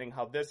understanding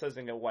how this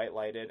doesn't get white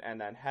lighted, and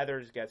then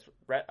Heather's gets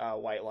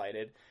white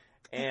lighted.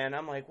 And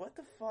I'm like, what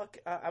the fuck?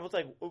 I was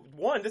like,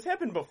 1, this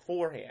happened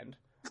beforehand.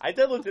 I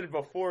deadlifted it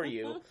before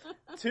you.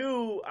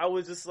 2, I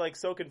was just like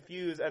so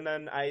confused, and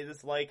then I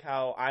just like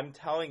how I'm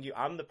telling you,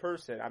 I'm the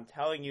person, I'm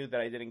telling you that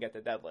I didn't get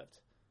the deadlift.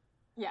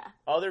 Yeah.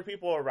 Other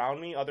people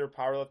around me, other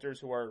powerlifters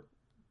who are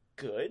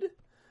good,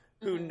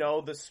 who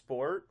know the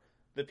sport,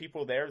 the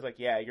people there is like,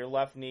 yeah, your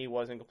left knee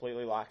wasn't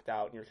completely locked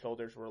out and your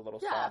shoulders were a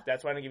little soft.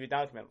 That's why I didn't give you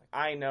down command.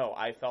 I know,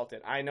 I felt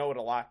it. I know what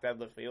a locked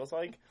deadlift feels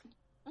like.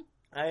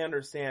 I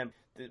understand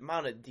the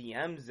amount of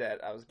DMs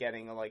that I was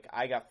getting. Like,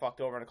 I got fucked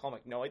over in a call. I'm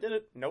like, no, I did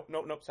it. Nope.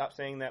 Stop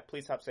saying that.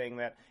 Please stop saying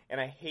that.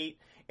 And I hate,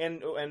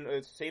 and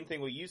same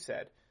thing what you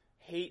said,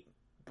 hate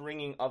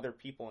bringing other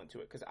people into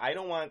it.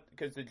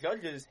 Because the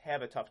judges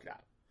have a tough job.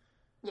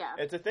 Yeah.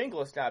 It's a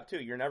thankless job, too.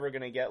 You're never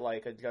going to get,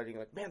 like, a judging,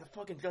 like, man, the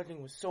fucking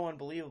judging was so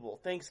unbelievable.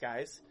 Thanks,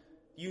 guys.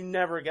 You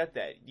never get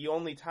that. The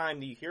only time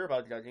that you hear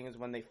about judging is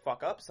when they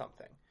fuck up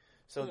something.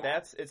 So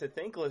it's a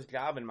thankless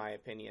job, in my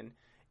opinion.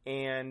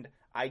 And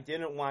I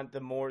didn't want the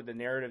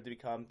narrative to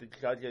become the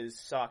judges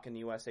suck in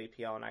the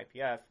USAPL and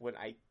IPF, when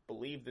I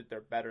believe that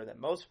they're better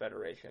than most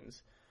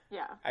federations.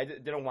 Yeah. I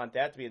didn't want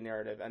that to be a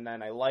narrative. And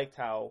then I liked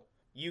how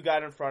you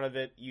got in front of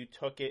it, you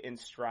took it in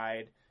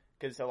stride.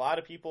 Because a lot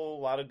of people, a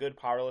lot of good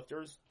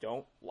powerlifters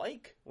don't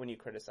like when you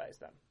criticize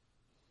them.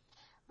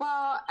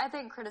 Well, I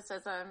think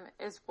criticism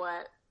is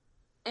what,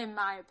 in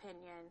my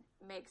opinion,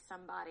 makes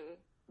somebody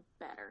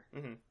better.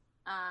 Mm-hmm.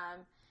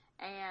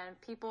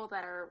 And people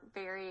that are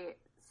very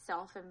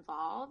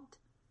self-involved,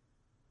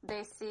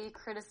 they see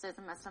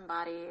criticism as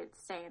somebody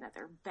saying that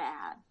they're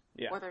bad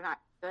or they're not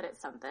good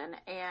at something.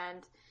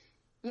 And,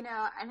 and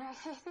I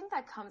think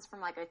that comes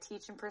from like a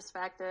teaching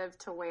perspective,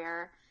 to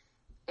where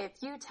if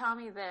you tell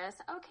me this,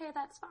 okay,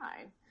 that's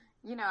fine.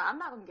 I'm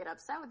not going to get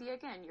upset with you.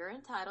 Again, you're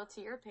entitled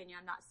to your opinion.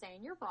 I'm not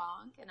saying you're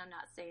wrong, and I'm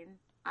not saying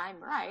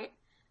I'm right.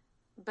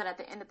 But at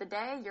the end of the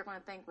day, you're going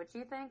to think what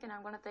you think, and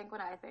I'm going to think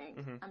what I think.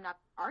 Mm-hmm. I'm not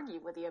going to argue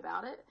with you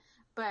about it.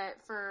 But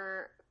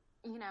for,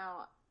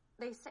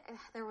 they say,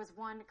 there was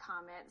one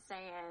comment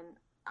saying,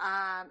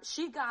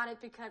 She got it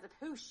because of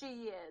who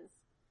she is.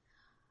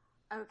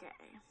 Okay.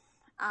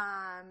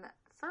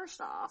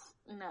 First off,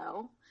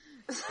 no.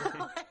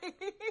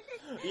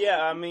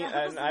 Yeah, I mean,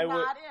 and I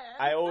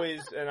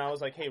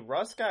was like, hey,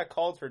 Russ got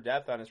called for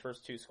death on his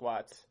first 2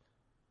 squats.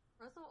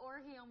 Russell Orr,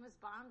 he almost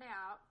bombed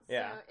out.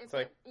 Yeah. So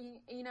if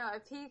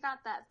if he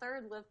got that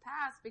third live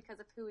pass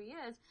because of who he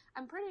is,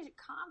 I'm pretty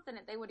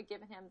confident they would have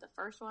given him the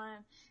first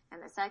one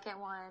and the second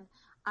one.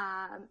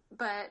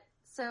 But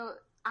so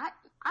I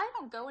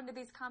don't go into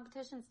these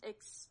competitions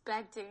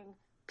expecting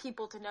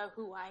people to know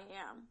who I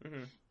am.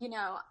 Mm-hmm.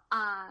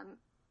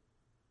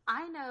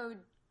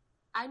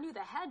 I knew the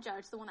head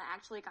judge, the one that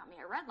actually got me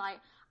a red light.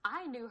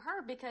 I knew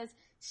her because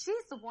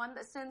she's the one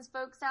that sends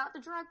folks out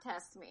to drug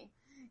test me.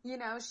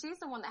 She's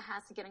the one that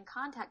has to get in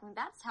contact with me.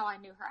 That's how I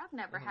knew her. I've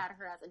never had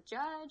her as a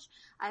judge.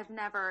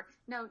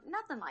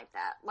 Nothing like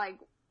that. Like,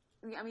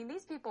 I mean,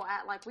 these people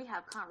act like we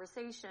have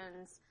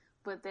conversations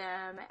with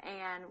them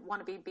and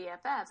want to be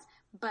BFFs,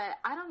 but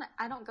I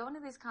don't go into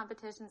these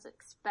competitions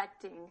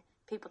expecting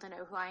people to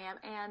know who I am.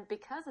 And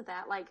because of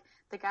that, like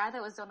the guy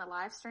that was on the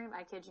live stream,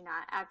 I kid you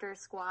not, after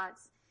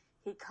squats,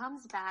 he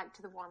comes back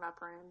to the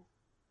warm-up room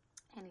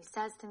and he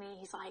says to me,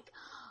 he's like,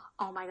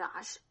 oh my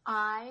gosh,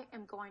 I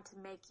am going to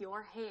make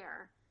your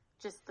hair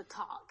just the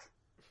talk.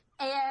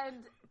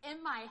 And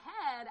in my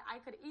head, I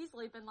could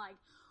easily been like,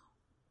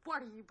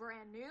 what, are you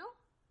brand new?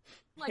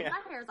 Like,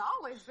 my hair's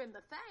always been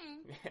the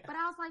thing. Yeah. But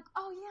I was like,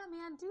 oh yeah,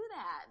 man, do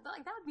that.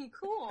 Like, that would be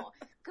cool.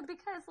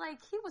 Because, like,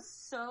 he was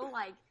so,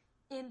 like,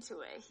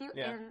 into it.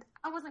 And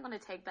I wasn't going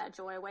to take that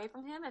joy away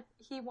from him. If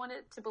he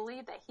wanted to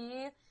believe that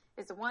he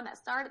is the one that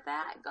started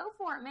that, go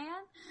for it,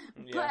 man.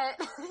 Yeah.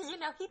 But, he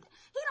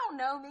don't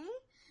know me.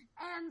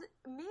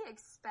 And me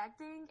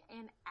expecting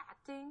and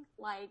acting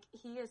like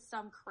he is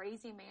some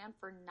crazy man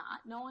for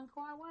not knowing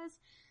who I was,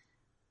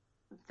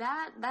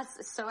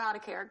 that's so out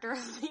of character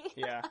of me.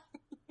 Yeah.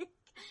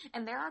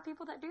 And there are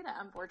people that do that,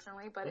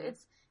 unfortunately, but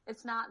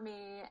it's not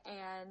me.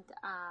 And,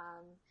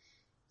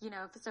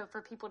 so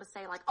for people to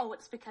say like, oh,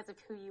 it's because of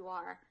who you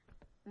are.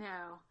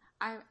 No,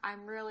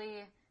 I'm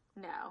really,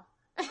 no.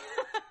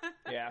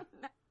 Yeah.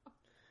 No.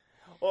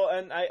 Well,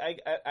 and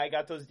I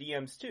got those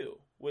DMs too,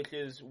 which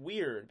is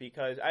weird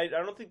because I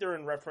don't think they're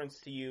in reference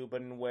to you,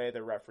 but in a way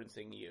they're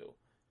referencing you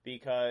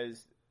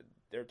because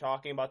they're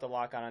talking about the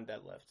lock-on on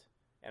deadlift,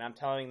 and I'm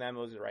telling them it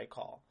was the right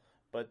call.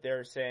 But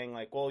they're saying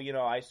like, well,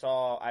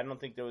 I don't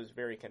think that was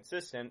very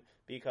consistent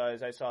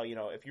because I saw,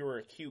 if you were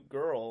a cute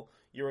girl,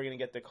 you were going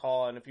to get the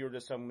call, and if you were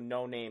just some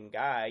no-name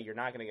guy, you're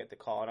not going to get the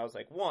call. And I was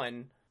like,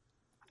 one,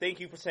 thank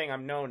you for saying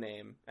I'm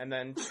no-name, and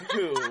then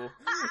two...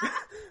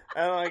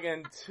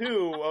 And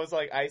two, I was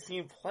like, I've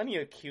seen plenty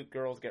of cute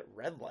girls get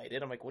red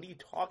lighted. I'm like, what are you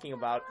talking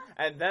about?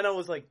 And then I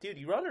was like, dude,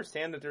 you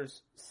understand that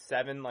there's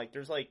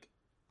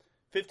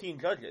 15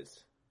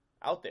 judges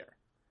out there.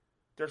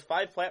 There's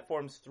 5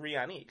 platforms, 3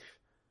 on each.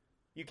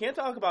 You can't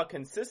talk about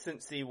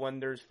consistency when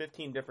there's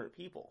 15 different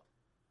people.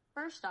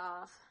 First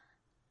off,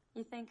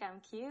 you think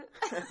I'm cute?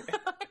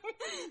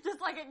 Just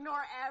like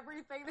ignore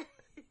everything that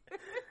you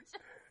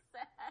just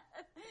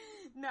said.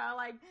 No,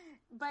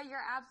 but you're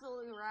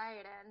absolutely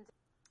right. And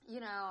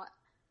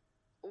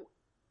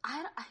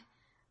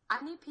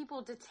I need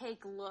people to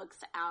take looks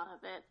out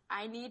of it.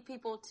 I need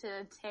people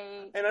to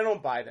take... And I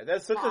don't buy that.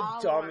 That's such a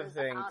dumb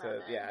thing to...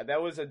 Yeah,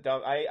 that was a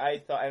dumb...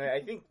 I thought... And I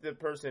think the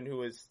person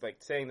who is,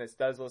 saying this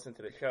does listen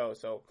to the show,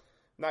 so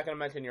I'm not going to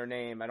mention your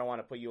name. I don't want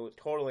to put you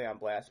totally on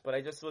blast, but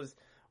I just was...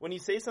 When you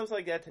say something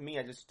like that to me,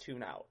 I just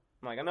tune out.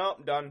 I'm like, no,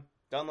 I'm done.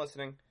 Done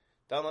listening.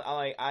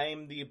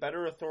 I'm the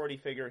better authority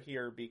figure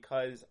here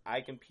because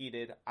I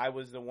competed. I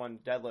was the one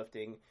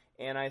deadlifting,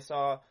 and I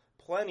saw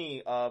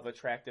plenty of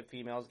attractive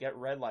females get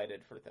red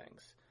lighted for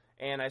things,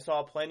 and I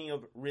saw plenty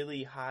of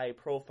really high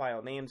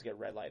profile names get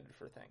red lighted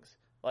for things.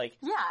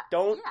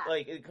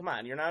 Come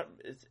on, you're not.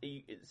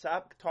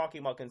 Stop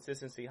talking about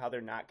consistency. How they're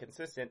not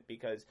consistent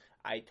because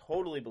I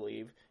totally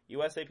believe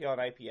USAPL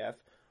and IPF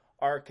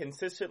are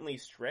consistently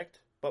strict,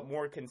 but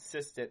more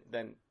consistent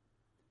than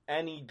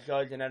any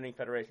judge in any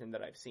federation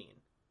that I've seen.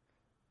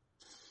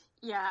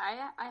 Yeah,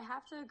 I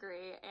have to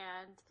agree,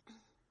 and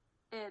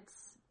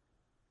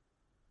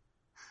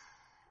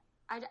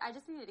I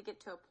just needed to get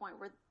to a point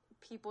where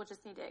people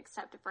just need to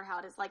accept it for how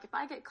it is. Like, if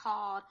I get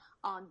called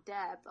on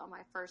depth on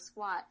my first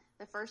squat,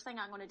 the first thing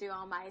I'm going to do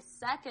on my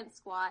second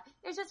squat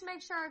is just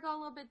make sure I go a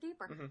little bit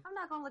deeper. Mm-hmm. I'm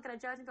not going to look at a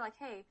judge and be like,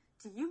 hey,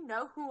 do you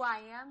know who I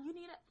am? You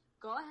need to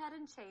go ahead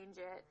and change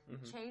it.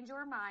 Mm-hmm. Change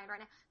your mind right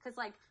now. Because,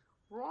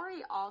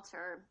 Rory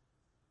Alter,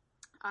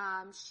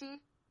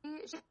 she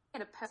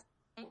made a post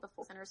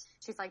before centers.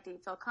 She's like, do you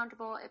feel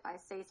comfortable if I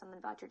say something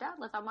about your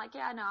deadlift? I'm like,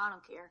 yeah, no, I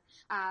don't care.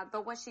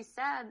 But what she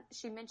said,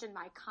 she mentioned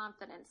my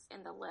confidence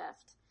in the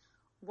lift.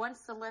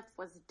 Once the lift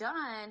was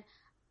done,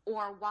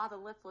 or while the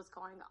lift was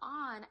going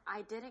on,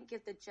 I didn't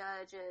give the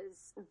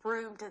judges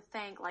room to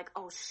think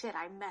oh shit,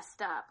 I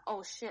messed up.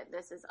 Oh shit,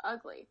 this is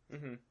ugly.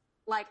 Mm-hmm.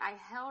 I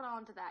held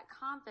on to that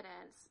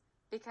confidence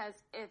because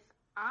if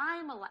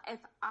I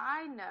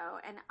know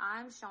and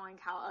I'm showing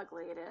how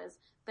ugly it is,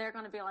 they're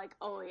going to be like,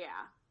 oh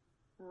yeah,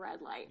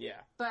 red light.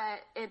 Yeah.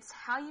 But it's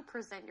how you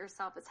present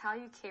yourself. It's how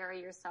you carry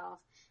yourself.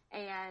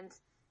 And,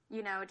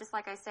 you know, just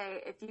like I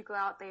say, if you go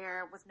out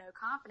there with no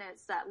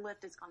confidence, that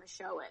lift is going to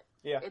show it.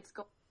 Yeah. It's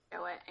going to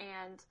show it.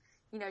 And,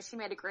 you know, she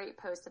made a great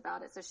post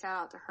about it. So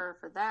shout out to her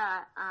for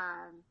that.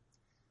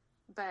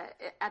 But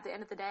at the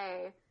end of the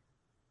day,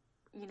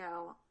 you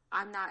know,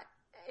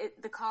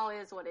 the call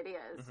is what it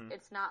is. Mm-hmm.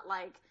 It's not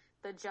like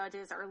the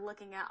judges are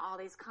looking at all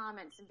these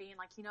comments and being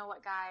like, you know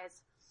what,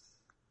 guys,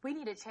 we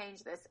need to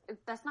change this.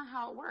 That's not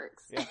how it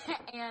works. Yeah.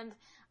 And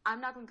I'm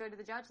not going to go to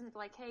the judges and be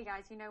like, hey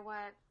guys, you know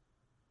what?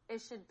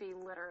 It should be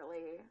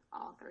literally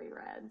all 3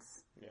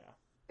 reds. Yeah.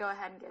 Go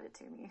ahead and give it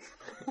to me.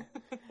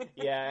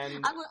 Yeah,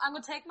 and I'm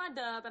gonna take my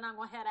dub and I'm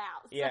gonna head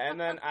out. So. Yeah, and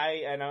then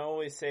I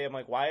always say, I'm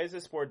like, why is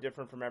this sport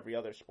different from every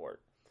other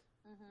sport?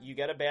 Mm-hmm. You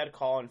get a bad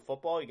call in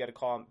football, you get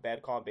a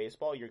bad call in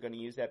baseball, you're going to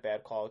use that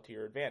bad call to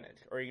your advantage,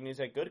 or you're going to use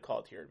that good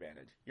call to your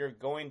advantage. There's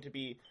not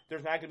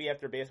going to be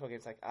after a baseball game,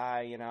 it's like,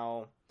 you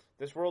know,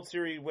 this World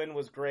Series win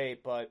was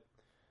great, but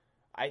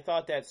I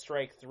thought that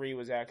strike 3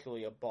 was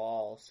actually a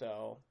ball,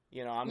 so,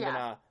 you know, I'm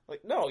gonna,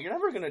 like, no, you're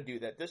never gonna do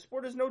that. This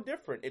sport is no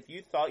different. If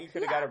you thought you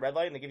could have got a red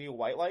light and they give you a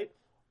white light,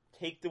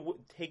 take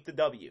the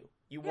W.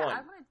 You won.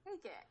 I'm gonna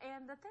take it.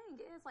 And the thing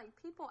is, like,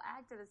 people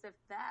acted as if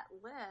that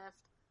lift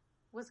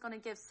was gonna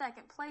give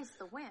second place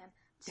the win.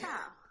 Ciao.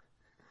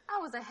 I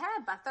was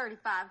ahead by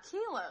 35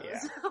 kilos. Yeah.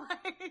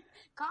 Like,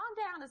 calm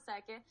down a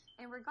second.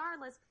 And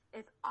regardless,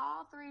 if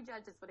all 3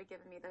 judges would have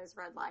given me those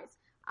red lights,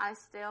 I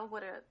still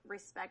would have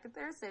respected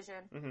their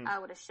decision. Mm-hmm. I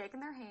would have shaken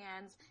their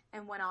hands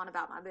and went on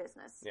about my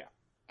business. Yeah.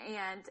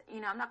 And,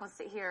 you know, I'm not going to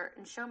sit here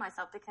and show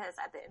myself because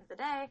at the end of the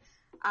day,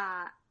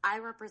 I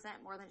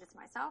represent more than just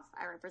myself.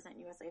 I represent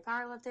USA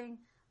Powerlifting,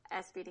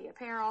 SBD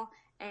Apparel,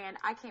 and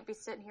I can't be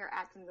sitting here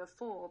acting the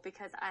fool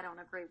because I don't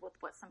agree with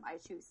what somebody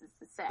chooses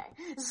to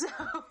say. So.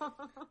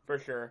 For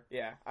sure.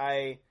 Yeah.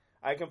 I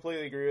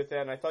completely agree with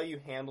that, and I thought you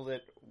handled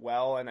it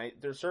well, and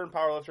there's certain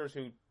powerlifters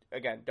who,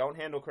 again, don't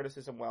handle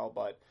criticism well,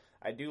 but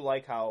I do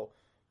like how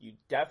you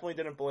definitely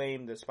didn't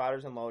blame the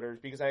spotters and loaders,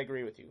 because I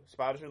agree with you.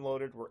 Spotters and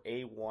loaders were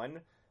A1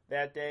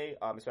 that day,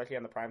 especially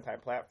on the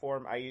Primetime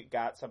platform. I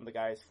got some of the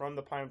guys from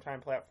the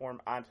Primetime platform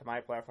onto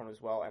my platform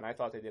as well, and I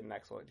thought they did an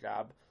excellent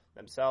job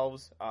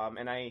themselves.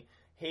 And I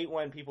hate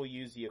when people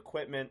use the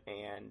equipment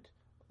and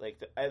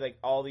like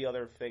all the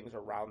other things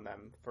around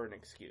them for an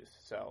excuse.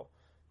 So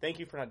thank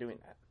you for not doing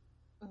that.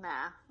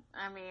 Nah.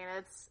 I mean,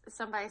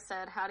 somebody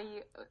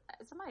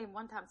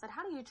one time said,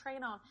 how do you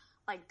train on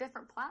like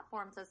different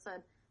platforms? I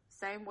said,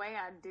 same way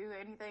I do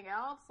anything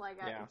else. Like,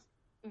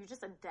 you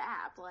just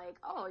adapt. Like,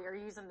 oh, you're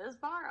using this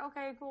bar?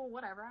 Okay, cool,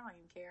 whatever. I don't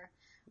even care.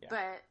 Yeah.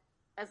 But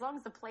as long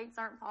as the plates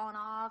aren't falling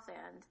off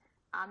and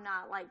I'm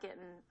not like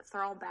getting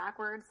thrown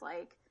backwards,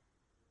 like,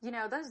 you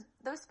know,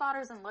 those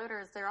spotters and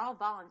loaders, they're all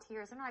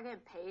volunteers. They're not getting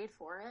paid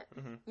for it,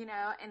 mm-hmm. you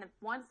know, and the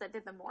ones that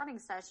did the morning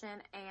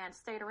session and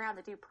stayed around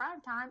to do prime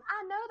time,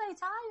 I know they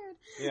tired.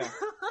 Yeah.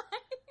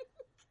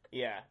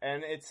 Yeah,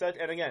 and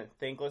and again,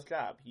 thankless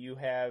job. You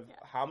have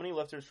how many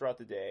lifters throughout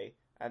the day,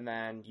 and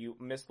then you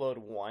misload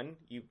one,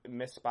 you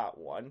miss spot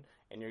one,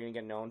 and you're going to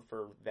get known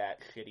for that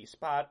shitty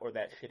spot or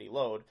that shitty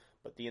load,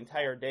 but the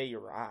entire day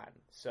you're on.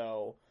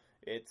 So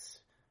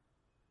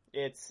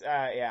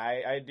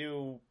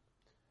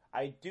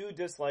I do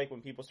dislike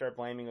when people start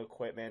blaming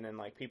equipment and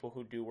like people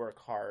who do work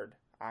hard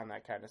on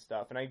that kind of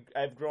stuff. And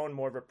I've grown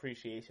more of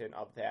appreciation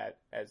of that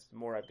as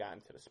more I've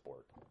gotten to the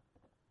sport.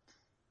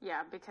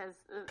 Yeah, because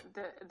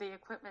the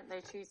equipment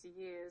they choose to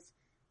use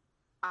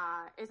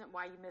isn't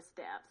why you miss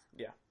depth.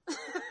 Yeah. So.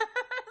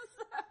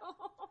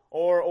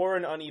 Or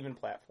an uneven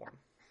platform.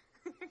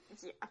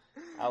 Yeah.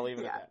 I'll leave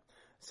it at that.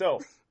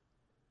 So,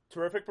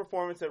 terrific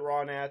performance at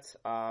Raw Nats.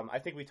 I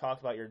think we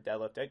talked about your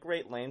deadlift at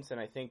great lengths, and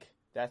I think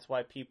that's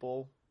why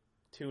people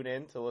tune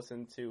in to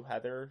listen to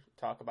Heather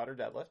talk about her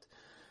deadlift.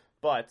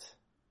 But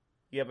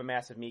you have a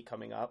massive meet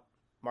coming up,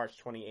 March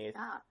 28th,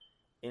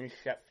 in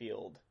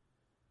Sheffield,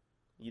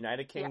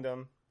 United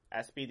Kingdom,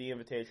 SBD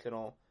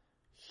Invitational.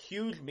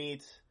 Huge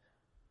meet.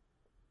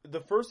 The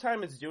first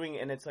time it's doing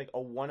it, and it's like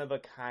a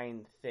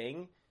one-of-a-kind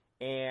thing,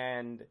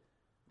 and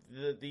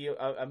the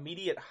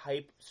immediate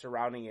hype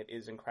surrounding it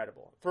is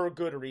incredible. For a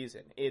good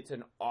reason. It's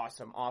an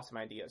awesome, awesome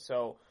idea.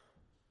 So,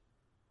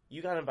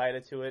 you got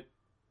invited to it.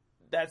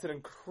 That's an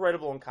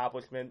incredible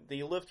accomplishment.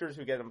 The lifters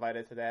who get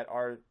invited to that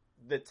are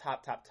the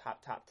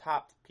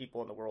top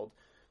people in the world.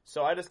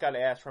 So I just got to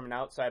ask, from an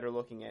outsider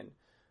looking in,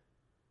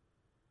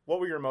 what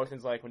were your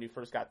emotions like when you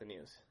first got the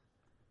news?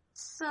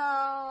 So,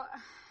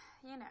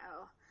 you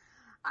know,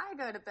 I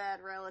go to bed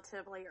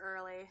relatively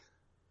early.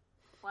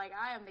 Like,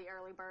 I am the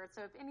early bird,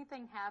 so if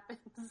anything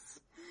happens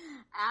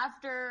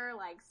after,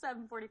 like,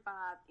 7:45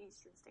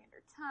 Eastern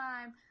Standard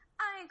Time,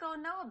 I ain't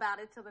gonna know about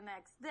it till the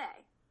next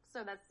day.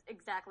 So that's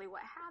exactly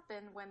what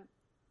happened when,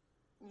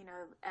 you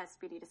know,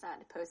 SBD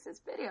decided to post this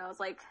video. I was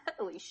like,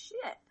 holy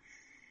shit.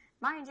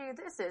 Mind you,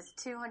 this is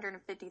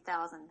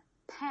 250,000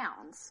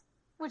 pounds,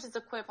 which is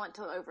equivalent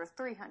to over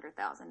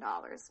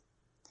 $300,000.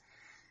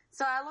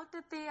 So I looked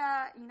at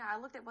I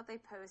looked at what they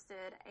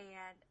posted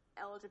and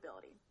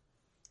eligibility.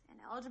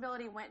 and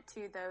eligibility went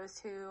to those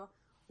who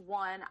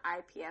won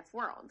IPF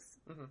Worlds.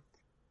 Mm-hmm.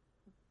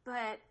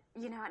 But,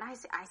 you know, and I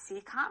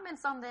see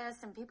comments on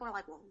this, and people are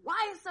like, well,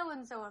 why is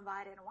so-and-so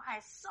invited? And why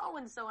is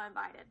so-and-so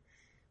invited?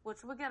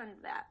 Which we'll get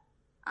into that,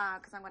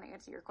 because I'm going to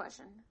answer your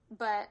question.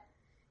 But,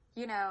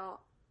 you know,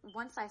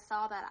 once I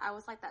saw that, I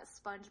was like that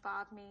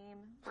SpongeBob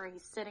meme where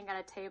he's sitting at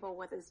a table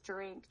with his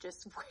drink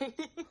just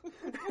waiting.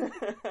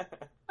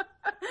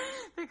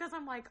 Because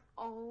I'm like,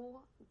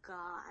 oh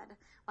God,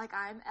 like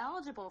I'm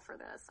eligible for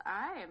this.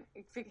 I am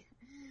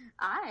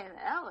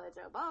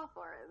eligible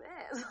for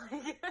this.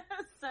 Like,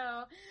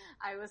 so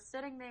I was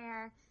sitting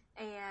there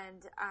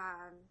and,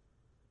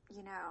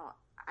 you know,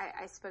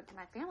 I spoke to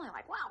my family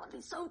like, wow, that'd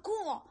be so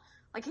cool.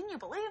 Like, can you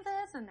believe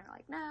this? And they're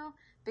like, no,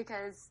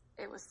 because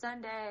it was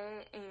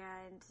Sunday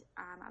and,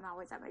 I'm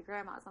always at my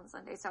grandma's on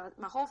Sunday. So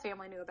my whole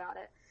family knew about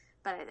it,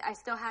 but I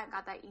still hadn't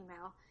got that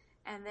email.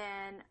 And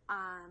then,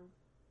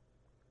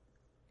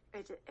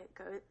 it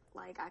goes,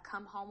 like, I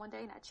come home one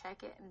day and I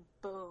check it and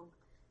boom,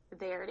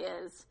 there it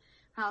is.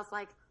 And I was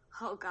like,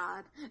 oh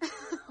God.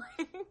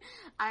 Like,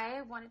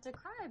 I wanted to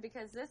cry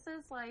because this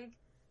is like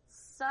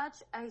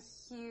such a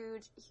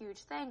huge, huge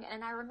thing.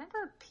 And I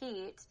remember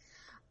Pete,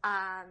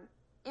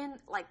 in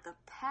like the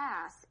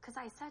past, cause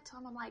I said to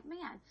him, I'm like,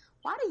 man,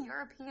 why do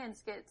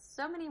Europeans get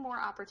so many more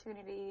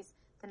opportunities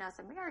than us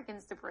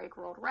Americans to break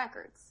world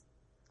records?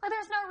 Like,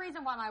 there's no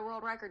reason why my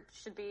world record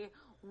should be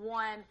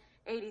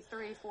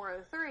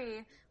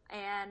 183.403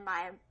 and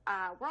my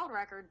world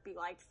record be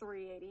like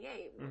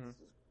 388,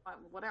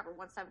 whatever,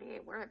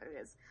 178, whatever it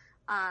is.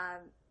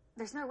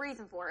 There's no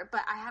reason for it,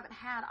 but I haven't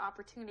had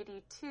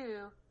opportunity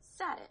to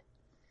set it.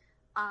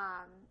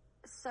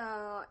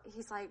 So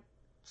he's like,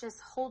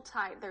 just hold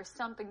tight. There's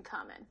something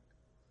coming.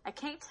 I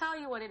can't tell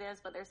you what it is,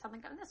 but there's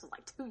something coming. This was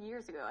like 2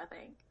 years ago, I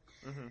think.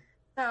 Mm-hmm.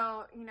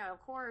 So, you know, of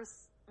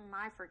course,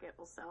 my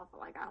forgetful self,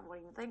 like, I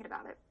wasn't even thinking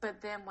about it. But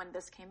then when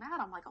this came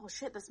out, I'm like, oh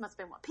shit, this must have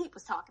been what Pete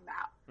was talking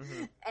about.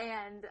 Mm-hmm.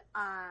 And,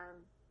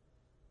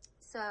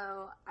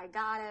 so I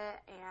got it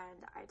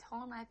and I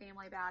told my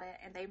family about it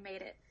and they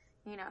made it,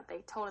 you know,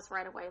 they told us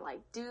right away, like,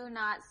 do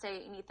not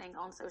say anything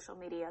on social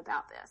media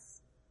about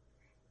this.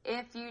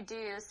 If you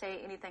do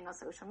say anything on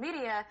social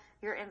media,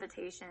 your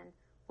invitation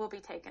will be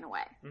taken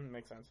away.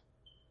 Makes sense.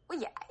 Well,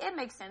 yeah, it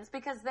makes sense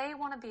because they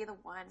want to be the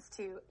ones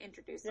to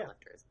introduce the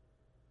lifters.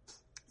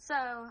 So,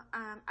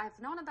 I've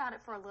known about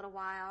it for a little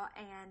while,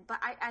 but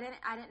I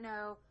didn't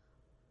know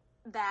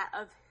that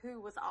of who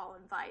was all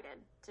invited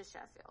to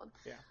Sheffield.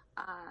 Yeah.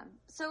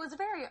 So it was a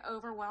very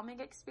overwhelming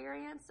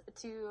experience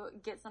to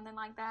get something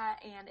like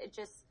that, and it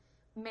just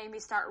made me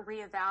start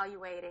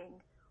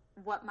reevaluating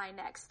what my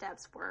next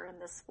steps were in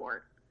this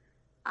sport.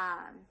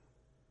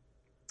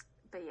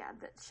 But yeah,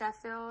 the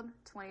Sheffield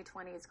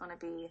 2020 is going to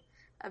be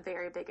a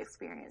very big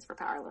experience for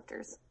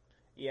powerlifters.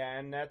 Yeah,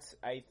 and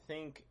I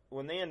think,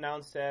 when they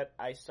announced that,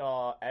 I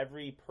saw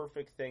every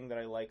perfect thing that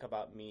I like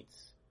about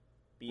meets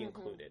be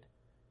included.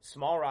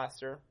 Small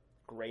roster,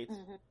 great.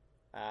 Mm-hmm.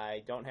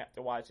 I don't have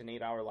to watch an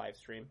 8-hour live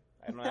stream.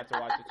 I don't have to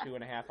watch a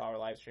 2.5-hour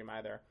live stream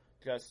either.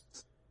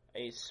 Just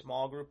a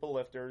small group of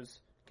lifters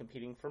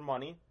competing for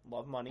money.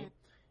 Love money.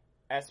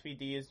 Mm-hmm.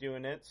 SBD is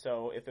doing it,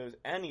 so if it was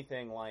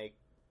anything like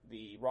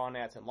the Raw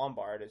Nats and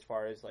Lombard, as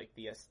far as like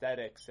the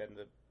aesthetics and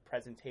the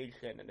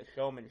presentation and the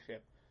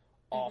showmanship,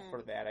 all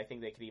for that. I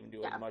think they could even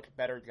do a much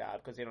better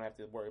job because they don't have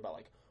to worry about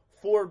like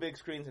 4 big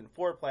screens and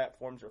 4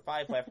 platforms or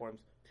 5 platforms,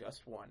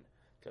 just one.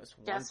 Just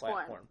one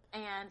platform.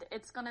 And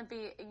it's going to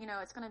be, you know,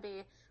 it's going to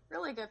be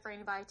really good for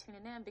anybody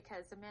tuning in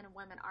because the men and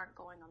women aren't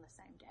going on the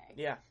same day.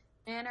 Yeah.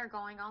 Men are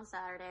going on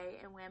Saturday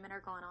and women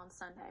are going on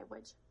Sunday,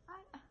 which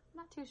I'm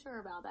not too sure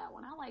about that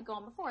one. I like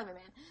going before the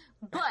men.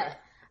 But,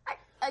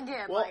 I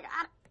don't know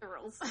the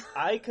rules.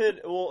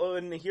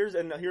 And here's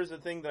the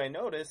thing that I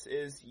notice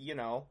is, you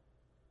know,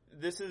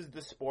 this is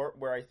the sport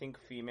where I think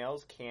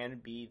females can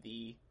be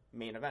the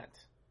main event.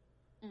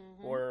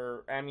 Mm-hmm.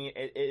 Or, I mean,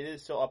 it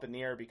is still up in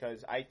the air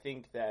because I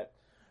think that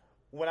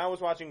when I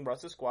was watching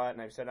Russell Squat,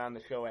 and I've said on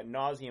the show ad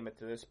nauseum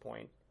to this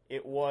point,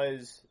 it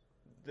was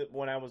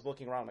when I was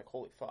looking around like,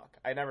 holy fuck,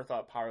 I never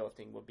thought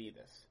powerlifting would be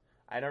this.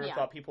 I never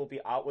thought people would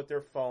be out with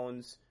their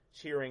phones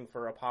cheering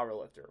for a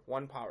powerlifter,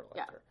 one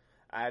powerlifter,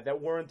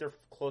 that weren't their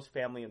close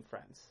family and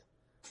friends.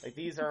 Like,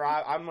 these are,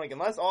 I'm like,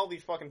 unless all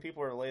these fucking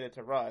people are related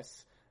to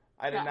Russ,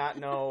 I did not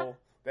know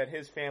that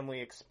his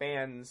family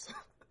expands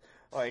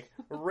like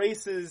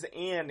races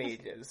and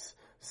ages.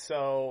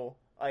 So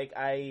like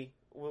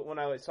when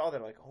I saw that,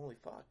 I'm like, holy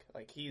fuck,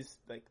 like he's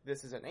like,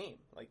 this is a name,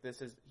 like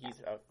he's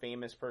a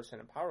famous person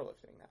in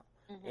powerlifting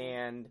now. Mm-hmm.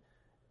 And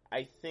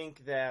I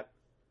think that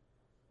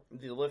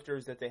the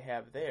lifters that they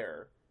have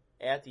there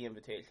at the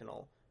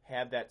Invitational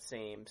have that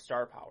same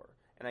star power.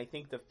 And I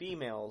think the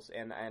females,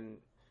 and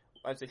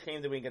it's a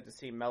shame that we didn't get to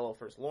see Mello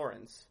versus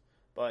Lawrence,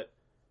 but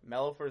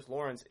Mello versus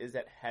Lawrence is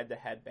that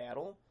head-to-head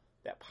battle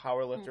that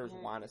powerlifters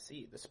want to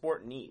see. The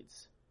sport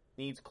needs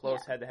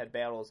close head-to-head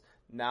battles.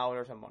 Now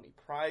there's a money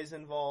prize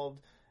involved,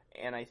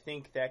 and I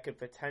think that could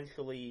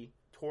potentially,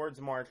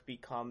 towards March,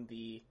 become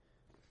the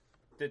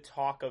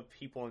talk of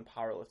people in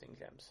powerlifting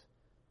gyms.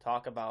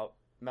 talk about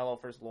Mello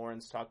versus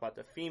Lawrence, talk about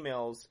the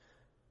females,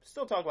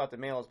 still talk about the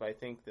males, but I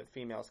think the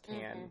females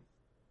can,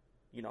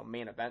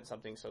 main event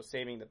something, so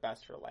saving the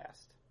best for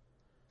last.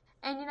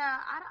 And,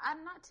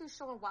 I'm not too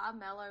sure why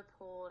Mello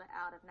pulled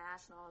out of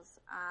Nationals,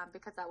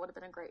 because that would have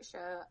been a great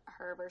show,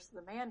 her versus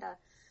Amanda.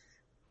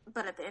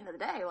 But at the end of the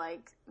day,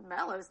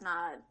 Mello's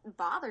not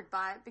bothered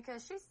by it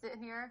because she's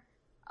sitting here,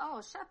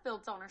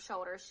 Sheffield's on her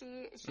shoulder.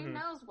 She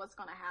knows what's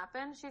going to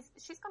happen.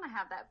 She's going to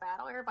have that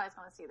battle. Everybody's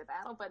going to see the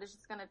battle, but it's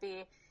just going to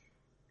be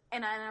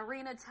in an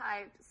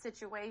arena-type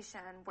situation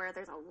where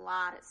there's a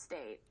lot at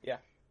stake. Yeah.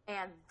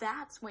 And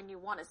that's when you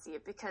want to see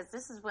it because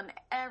this is when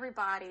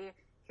everybody...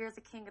 Here's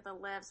the king of the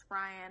lifts,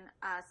 Ryan,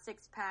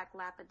 six-pack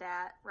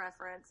Lapidat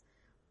reference.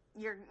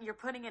 You're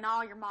putting in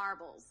all your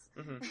marbles.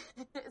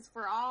 It's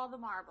for all the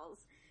marbles.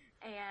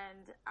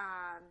 And,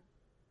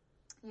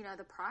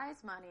 the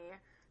prize money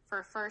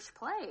for first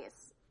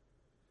place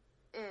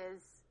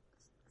is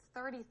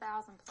 $30,000+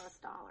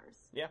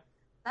 plus. Yeah.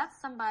 That's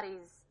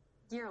somebody's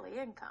yearly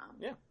income.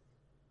 Yeah.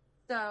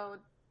 So,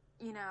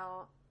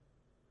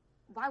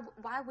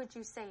 why would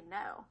you say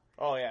no?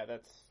 Oh, yeah,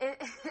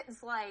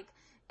 It's like...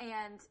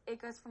 And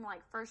it goes from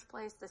first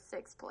place to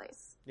sixth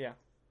place. Yeah.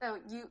 So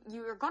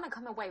you are going to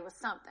come away with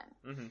something.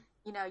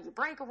 Mm-hmm. You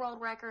break a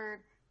world record,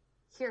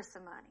 here's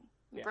some money.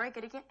 You break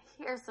it again,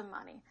 here's some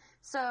money.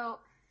 So,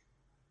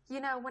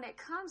 when it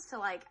comes to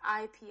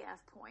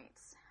IPF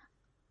points,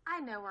 I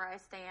know where I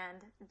stand,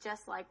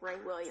 just like Ray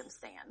Williams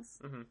stands.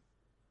 Mm-hmm.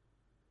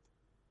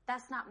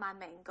 That's not my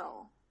main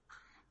goal.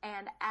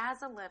 And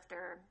as a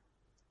lifter,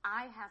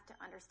 I have to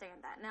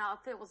understand that. Now,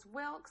 if it was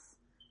Wilkes,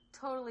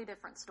 totally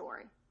different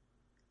story.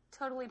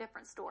 Totally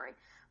different story.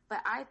 But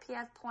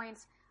IPF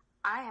points,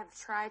 I have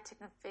tried to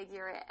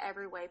configure it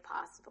every way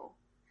possible.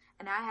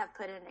 And I have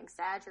put in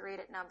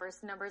exaggerated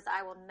numbers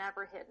I will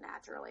never hit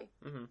naturally.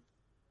 Mm-hmm.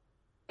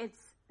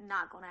 It's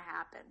not going to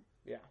happen.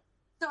 Yeah.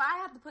 So I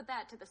have to put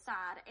that to the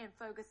side and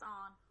focus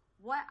on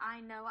what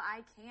I know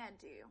I can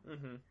do.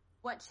 Mm-hmm.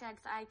 What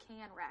checks I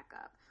can rack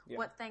up. Yeah.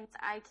 What things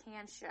I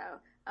can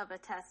show of a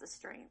test of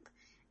strength.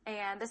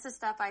 And this is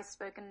stuff I've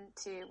spoken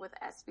to with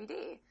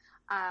SBD.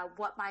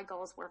 What my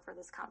goals were for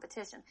this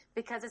competition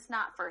because it's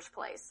not first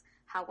place.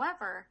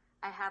 However,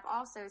 I have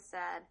also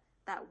said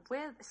that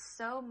with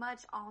so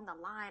much on the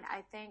line,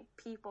 I think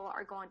people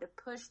are going to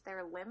push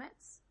their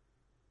limits.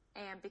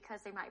 And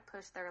because they might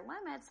push their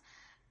limits,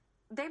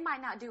 they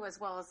might not do as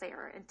well as they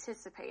are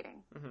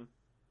anticipating. Mm-hmm.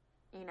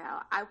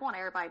 I want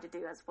everybody to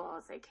do as well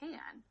as they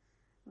can.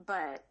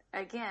 But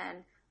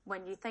again,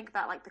 when you think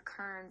about the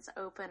Kearns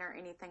Open or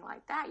anything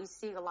like that, you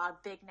see a lot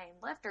of big name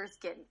lifters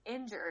getting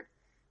injured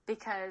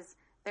because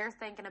they're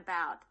thinking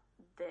about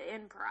the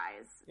end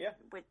prize,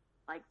 with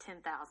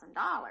 $10,000.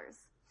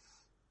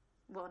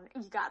 Well,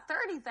 you got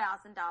 $30,000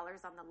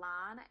 on the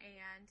line,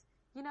 and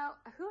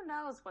who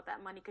knows what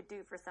that money could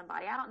do for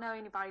somebody. I don't know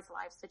anybody's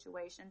life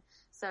situation,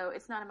 so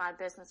it's none of my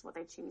business what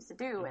they choose to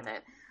do with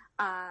it.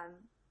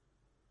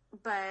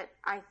 But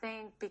I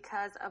think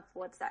because of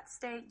what's at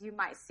stake, you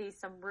might see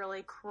some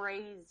really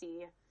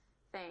crazy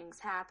things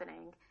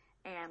happening.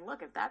 And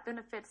look, if that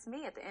benefits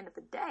me at the end of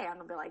the day, I'm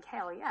going to be like,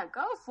 hell yeah,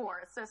 go for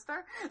it,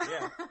 sister.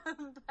 Yeah.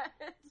 But,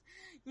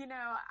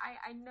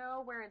 I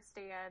know where it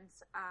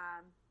stands.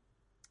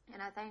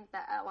 And I think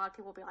that a lot of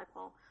people will be like,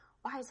 well,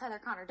 why is Heather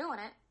Connor doing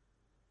it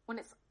when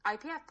it's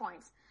IPF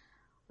points?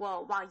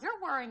 Well, while you're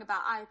worrying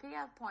about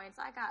IPF points,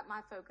 I got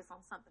my focus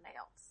on something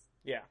else.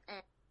 Yeah.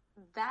 And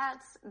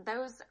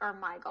those are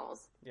my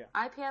goals. Yeah.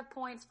 IPF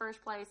points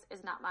first place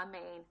is not my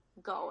main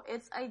goal.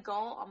 It's a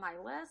goal on my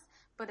list,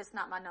 but it's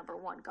not my number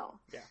one goal.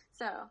 Yeah.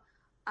 So,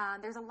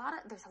 there's a lot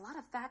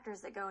of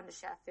factors that go into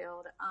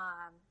Sheffield.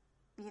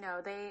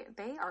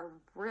 They are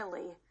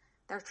really,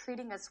 they're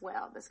treating us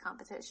well, this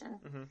competition.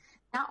 Mm-hmm.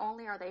 Not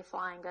only are they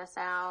flying us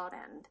out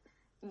and,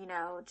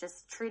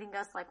 just treating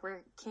us like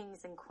we're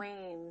kings and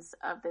queens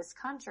of this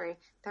country,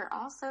 they're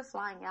also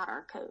flying out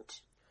our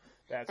coach.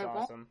 That's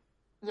awesome.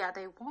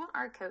 They want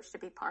our coach to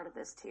be part of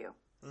this too.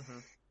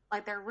 Mm-hmm.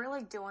 They're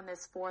really doing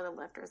this for the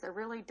lifters. They're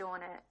really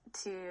doing it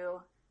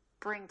to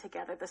bring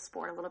together the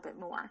sport a little bit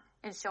more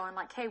and showing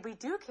hey, we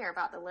do care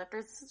about the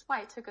lifters. This is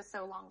why it took us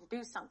so long to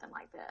do something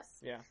like this.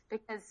 Yeah.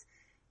 Because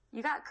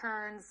you got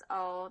Kearns,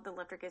 the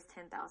lifter gets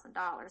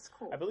 $10,000.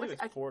 Cool. I believe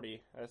it's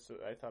 40. That's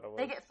what I thought it was.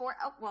 They get 4.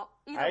 Oh, well,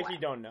 either I way. actually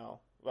don't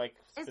know,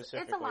 specifically.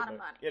 It's a lot of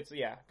money. It's,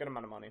 good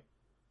amount of money.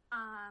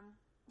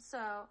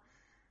 So,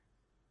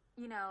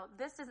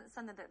 this isn't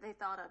something that they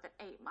thought of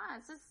in 8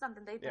 months. This is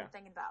something they've been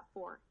thinking about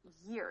for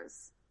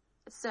years.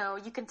 So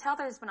you can tell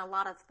there's been a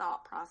lot of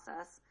thought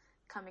process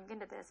coming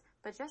into this.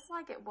 But just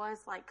like it was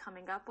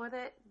coming up with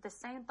it, the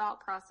same thought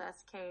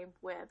process came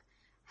with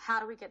how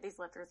do we get these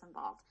lifters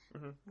involved?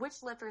 Mm-hmm.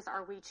 Which lifters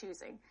are we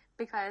choosing?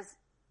 Because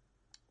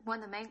one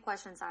of the main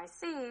questions I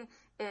see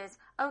is,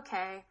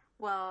 okay,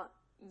 well,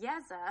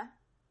 Yeza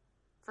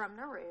from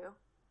Nauru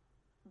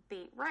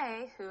beat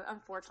Ray, who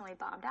unfortunately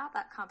bombed out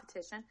that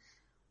competition.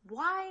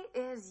 Why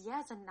is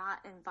Yeza not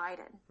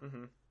invited?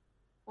 Mm-hmm.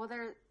 Well,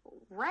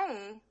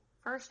 Ray,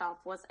 first off,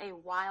 was a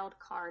wild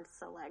card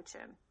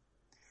selection.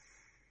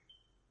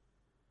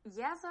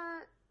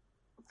 Yeza,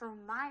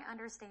 from my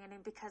understanding,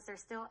 because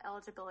there's still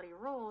eligibility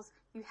rules,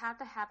 you have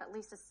to have at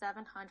least a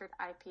 700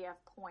 IPF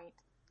point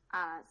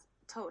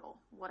total,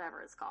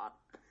 whatever it's called.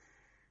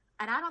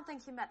 And I don't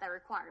think he met that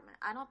requirement.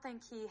 I don't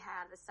think he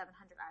had the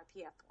 700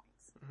 IPF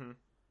points. Mm-hmm.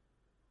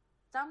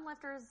 Some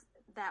lifters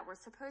that were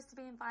supposed to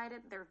be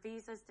invited, their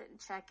visas didn't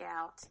check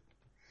out,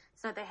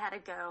 so they had to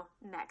go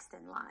next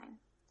in line.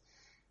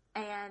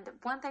 And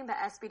one thing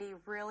that SBD and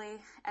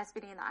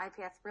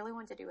the IPF really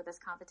wanted to do with this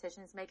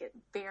competition is make it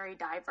very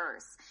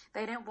diverse.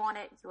 They didn't want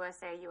it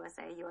USA.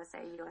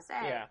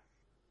 Yeah.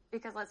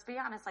 Because let's be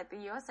honest, like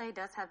the USA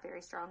does have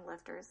very strong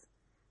lifters,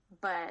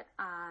 but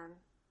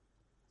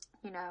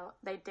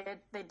they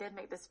did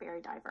make this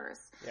very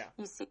diverse. Yeah.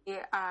 You see,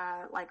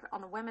 like on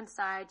the women's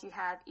side, you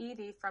have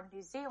Evie from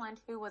New Zealand,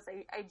 who was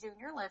a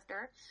junior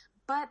lifter,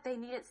 but they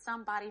needed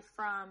somebody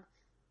from,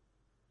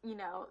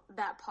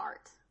 that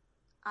part,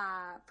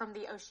 from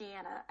the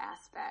Oceania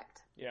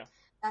aspect. Yeah.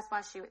 That's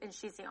why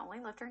she's the only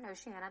lifter in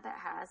Oceania that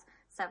has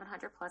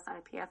 700 plus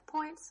IPF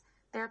points.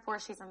 Therefore,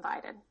 she's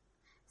invited.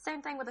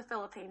 Same thing with the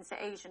Philippines,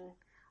 the Asian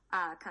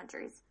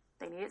countries.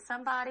 They needed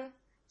somebody.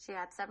 She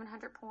had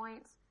 700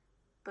 points.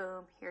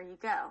 Boom, here you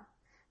go.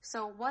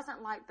 So it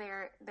wasn't like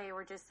they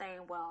were just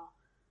saying, well,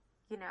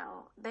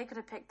 they could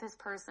have picked this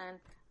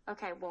person.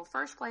 Okay, well,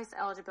 first place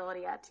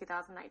eligibility at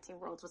 2019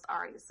 Worlds was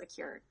already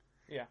secured.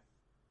 Yeah.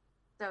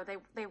 So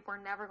they were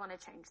never going to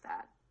change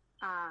that.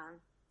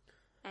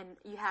 And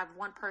you have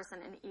one person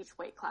in each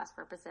weight class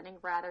representing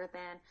rather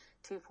than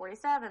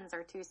 247s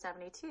or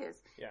 272s.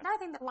 Yeah. And I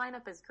think the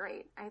lineup is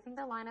great.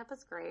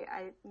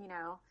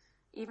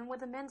 Even with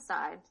the men's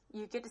side,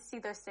 you get to see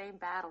those same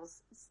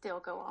battles still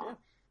go on.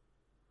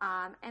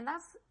 Yeah. And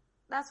that's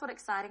what's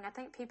exciting. I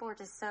think people are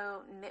just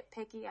so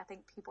nitpicky. I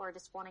think people are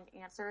just wanting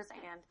answers,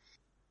 and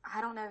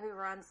I don't know who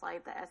runs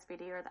like the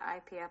SBD or the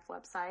IPF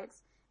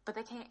websites, but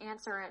they can't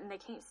answer it and they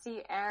can't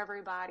see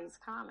everybody's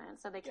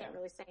comments, so they can't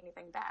really say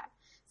anything back.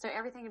 So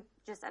everything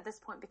just at this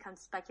point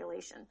becomes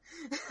speculation.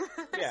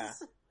 Yeah.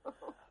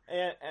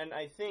 And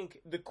I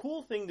think the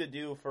cool thing to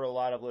do for a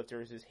lot of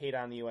lifters is hate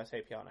on the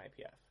USAPL and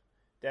IPF.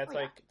 That's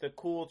the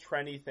cool,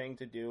 trendy thing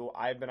to do.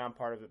 I've been on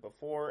part of it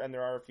before, and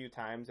there are a few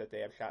times that they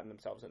have shot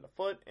themselves in the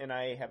foot, and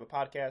I have a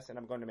podcast, and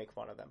I'm going to make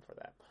fun of them for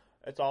that.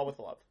 It's all with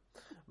love.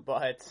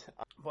 But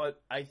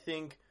I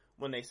think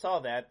when they saw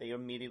that, they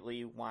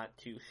immediately want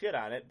to shit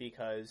on it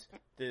because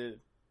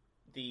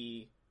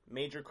the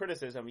major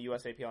criticism of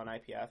USAPL and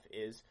IPF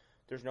is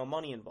there's no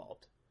money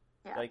involved.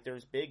 Yeah. Like,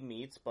 there's big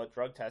meets, but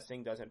drug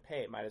testing doesn't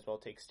pay. Might as well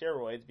take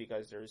steroids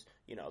because there's,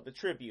 the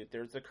Tribute,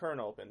 there's the Kern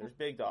Open, there's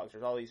Big Dogs,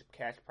 there's all these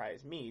cash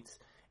prize meets,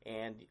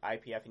 and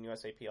IPF and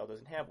USAPL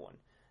doesn't have one.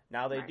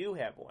 Now they do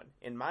have one.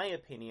 In my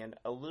opinion,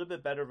 a little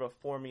bit better of a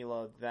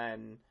formula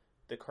than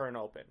the Kern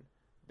Open.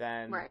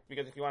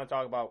 Because if you want to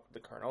talk about the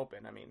Kern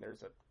Open, I mean,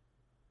 there's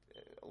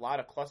a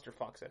lot of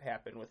clusterfucks that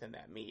happen within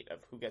that meet of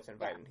who gets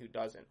invited and who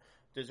doesn't.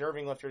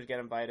 Deserving lifters get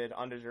invited,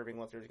 undeserving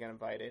lifters get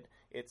invited.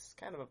 It's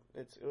kind of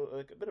it's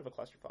a bit of a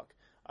clusterfuck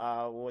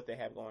what they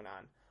have going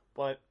on.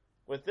 But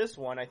with this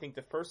one, I think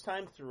the first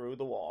time through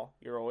the wall,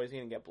 you're always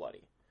going to get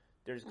bloody.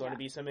 There's going to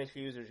be some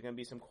issues. There's going to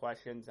be some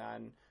questions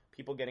on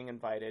people getting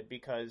invited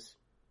because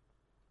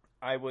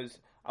I was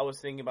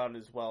thinking about it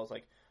as well. It's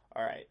like,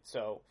 all right,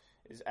 so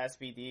is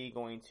SBD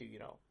going to,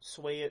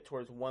 sway it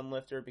towards one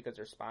lifter because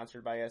they're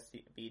sponsored by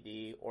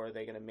SBD, or are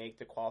they going to make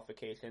the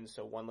qualifications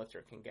so one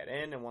lifter can get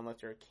in and one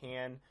lifter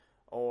can,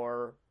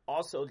 or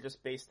also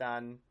just based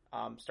on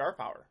star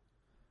power?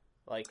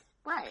 Like,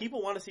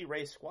 people want to see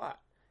Ray squat.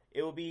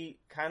 It will be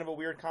kind of a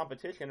weird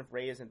competition if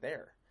Ray isn't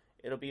there.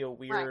 It'll be a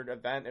weird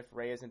event if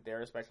Ray isn't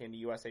there, especially in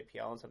the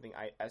USAPL and something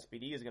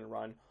SBD is going to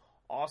run.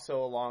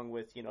 Also, along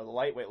with, the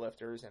lightweight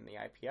lifters and the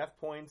IPF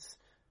points.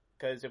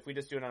 Because if we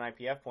just do it on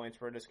IPF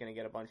points, we're just going to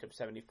get a bunch of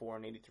 74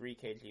 and 83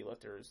 kg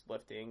lifters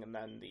lifting, and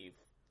then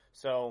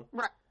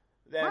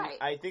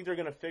I think they're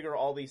going to figure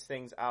all these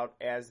things out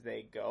as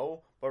they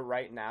go. But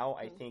right now,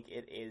 I think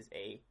it is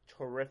a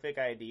terrific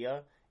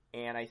idea,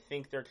 and I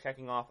think they're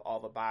checking off all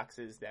the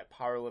boxes that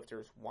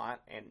powerlifters want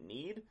and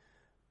need.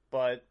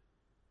 But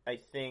I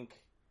think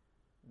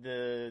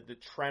the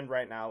trend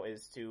right now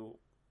is to,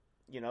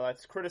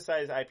 let's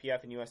criticize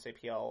IPF and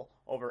USAPL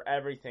over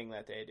everything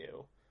that they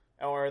do.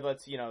 Or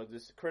let's,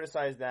 just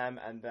criticize them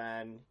and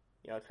then,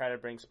 try to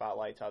bring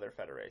spotlight to other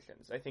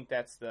federations. I think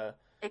that's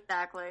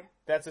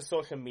that's a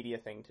social media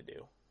thing to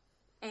do.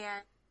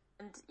 And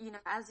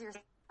as you're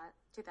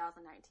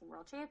 2019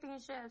 World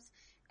Championships,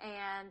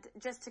 and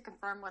just to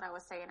confirm what I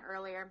was saying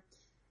earlier,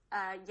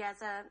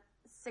 Yeza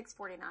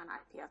 649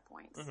 IPF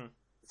points. Mm-hmm.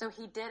 So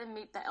he didn't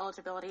meet the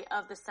eligibility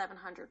of the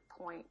 700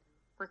 point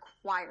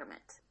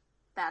requirement.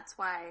 That's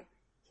why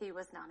he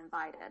was not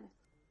invited.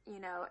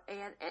 And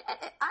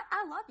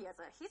I love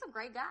Yeza. He's a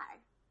great guy,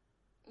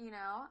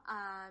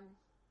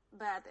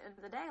 but at the end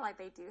of the day, like,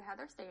 they do have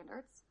their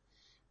standards,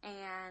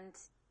 and,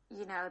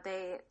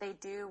 they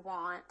do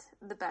want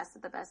the best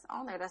of the best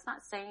on there. That's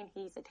not saying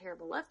he's a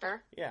terrible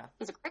lifter. Yeah.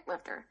 He's a great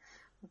lifter,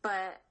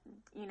 But,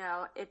 you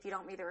know, if you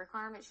don't meet the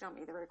requirements, you don't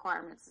meet the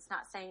requirements. It's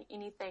not saying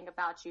anything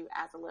about you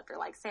as a lifter.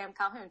 Like Sam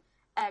Calhoun,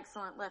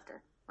 excellent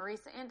lifter.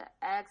 Marisa Inda,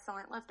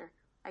 excellent lifter.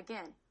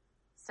 Again,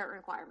 certain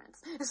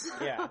requirements.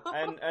 Yeah,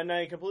 and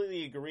I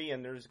completely agree,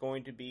 and there's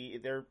going to be,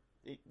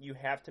 you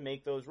have to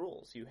make those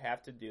rules. You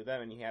have to do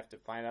them, and you have to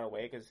find out a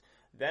way, because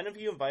then if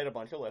you invite a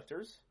bunch of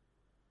lifters,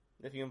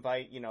 if you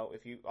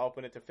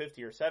open it to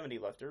 50 or 70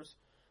 lifters,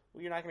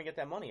 well, you're not going to get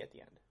that money at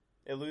the end.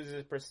 It loses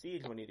its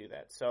prestige when you do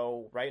that.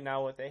 So right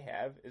now what they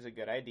have is a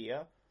good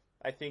idea.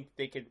 I think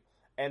they could,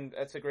 and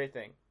that's a great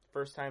thing.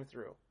 First time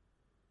through.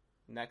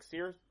 Next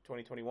year,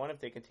 2021,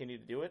 if they continue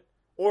to do it,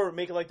 or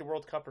make it like the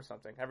World Cup or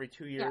something. Every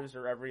 2 years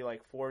or every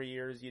 4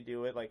 years you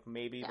do it, like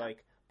maybe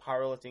like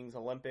powerlifting's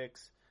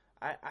Olympics.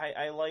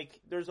 I like,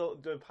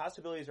 the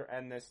possibilities are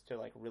endless to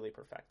really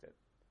perfect it.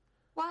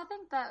 Well, I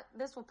think that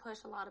this will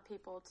push a lot of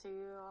people to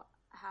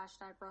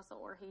 #Russell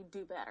or he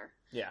do better.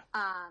 Yeah.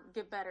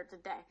 Get better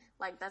today.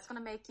 Like, that's going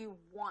to make you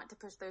want to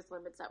push those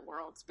limits at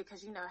Worlds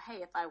because, you know,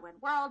 hey, if I win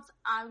Worlds,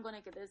 I'm going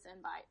to get this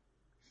invite.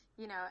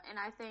 You know, and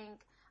I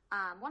think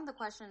one of the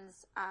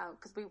questions,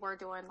 because we were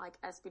doing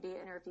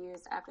SBD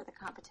interviews after the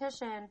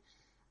competition,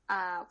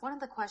 one of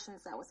the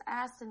questions that was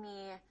asked to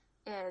me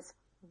is,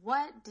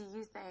 what do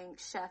you think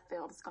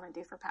Sheffield is going to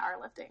do for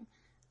powerlifting?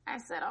 I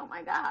said, oh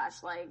my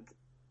gosh,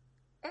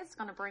 it's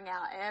going to bring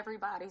out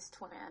everybody's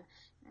twin.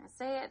 And I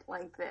say it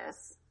like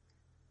this.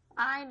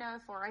 I know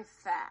for a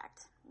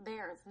fact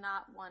there is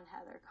not one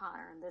Heather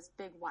Connor in this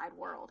big wide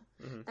world.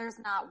 Mm-hmm. There's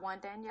not one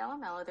Daniela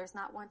Mello. There's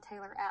not one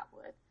Taylor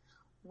Atwood.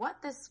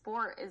 What this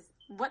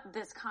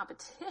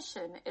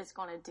competition is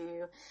going to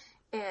do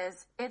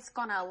is it's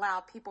going to allow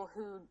people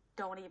who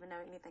don't even know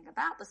anything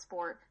about the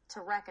sport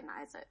to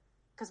recognize it.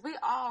 Because we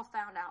all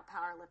found out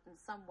powerlifting in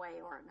some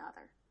way or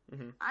another.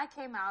 Mm-hmm. I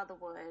came out of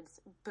the woods,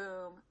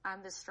 boom,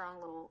 I'm this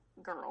strong little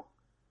girl.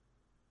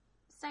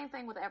 Same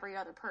thing with every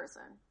other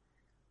person.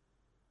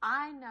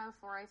 I know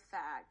for a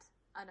fact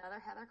another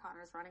Heather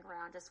Connor is running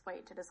around just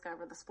waiting to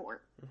discover the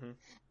sport. Mm-hmm.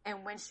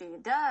 And when she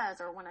does,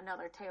 or when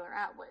another Taylor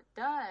Atwood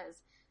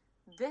does,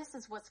 this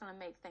is what's going to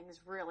make things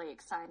really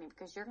exciting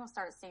because you're going to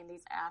start seeing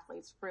these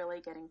athletes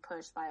really getting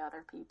pushed by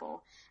other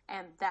people.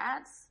 And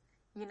that's,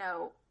 you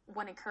know,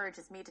 what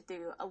encourages me to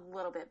do a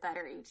little bit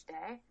better each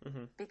day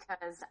mm-hmm.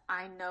 because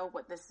I know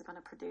what this is going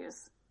to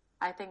produce.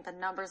 I think the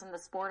numbers in the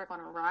sport are going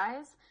to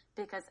rise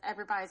because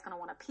everybody's going to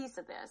want a piece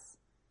of this.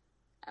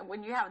 And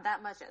when you have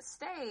that much at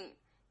stake,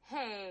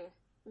 hey,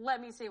 let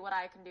me see what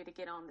I can do to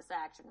get on this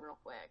action real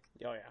quick.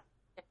 Oh,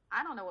 yeah.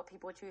 I don't know what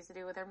people would choose to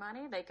do with their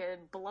money. They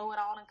could blow it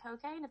all in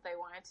cocaine if they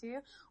wanted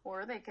to,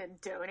 or they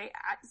could donate.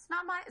 It's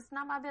not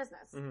my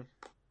business. Mm-hmm.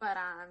 But,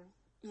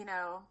 you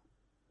know,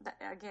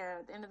 again,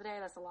 at the end of the day,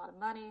 that's a lot of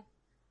money.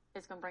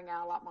 It's going to bring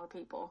out a lot more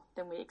people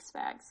than we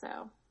expect.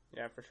 So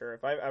yeah, for sure.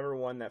 If I've ever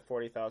won that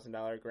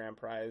 $40,000 grand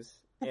prize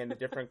in a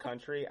different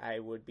country, I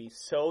would be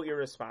so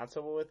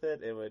irresponsible with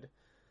it. It would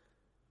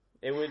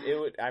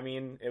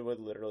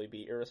literally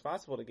be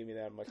irresponsible to give me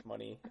that much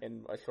money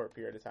in a short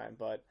period of time.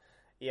 But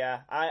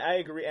yeah, I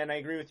agree. And I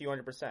agree with you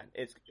 100%.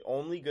 It's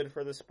only good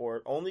for the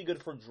sport, only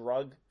good for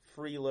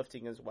drug-free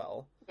lifting as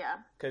well. Yeah.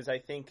 Because I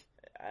think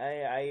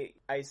I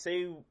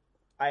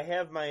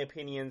have my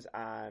opinions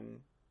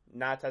on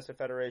not tested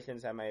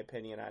federations, I have my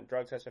opinion on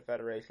drug tested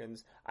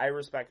federations. I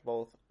respect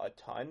both a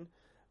ton,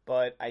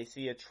 but I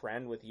see a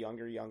trend with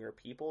younger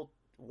people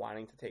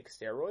wanting to take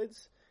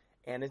steroids,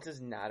 and it's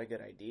just not a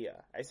good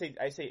idea. I say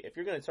if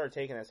you're going to start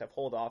taking that stuff,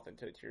 hold off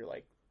until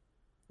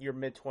your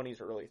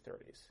mid-20s or early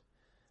 30s.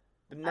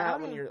 But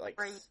not when you're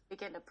where you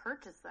begin to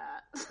purchase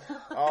that.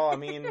 Oh, I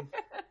mean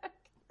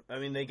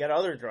they get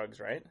other drugs,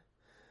 right?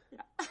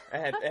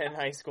 Yeah. in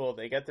high school,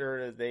 they get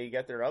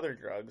their other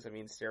drugs. I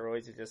mean,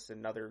 steroids is just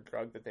another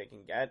drug that they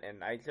can get,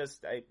 and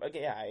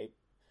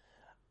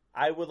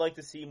I would like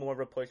to see more of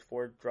a push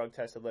for drug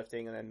tested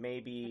lifting, and then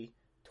maybe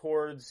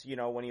towards, you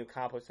know, when you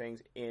accomplish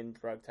things in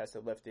drug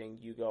tested lifting,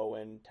 you go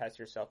and test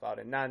yourself out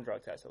in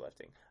non-drug tested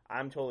lifting.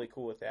 I'm totally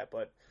cool with that,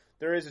 but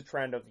there is a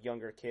trend of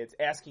younger kids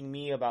asking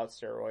me about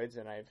steroids,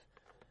 and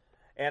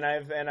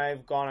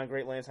I've gone on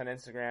great lengths on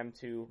Instagram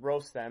to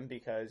roast them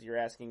because you're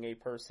asking a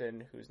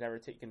person who's never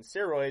taken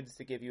steroids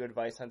to give you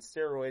advice on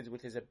steroids,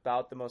 which is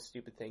about the most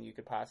stupid thing you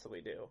could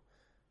possibly do.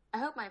 I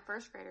hope my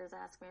first graders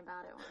ask me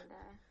about it one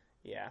day.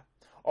 Yeah.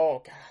 Oh,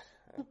 God.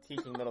 I'm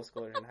teaching middle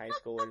schoolers and high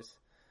schoolers.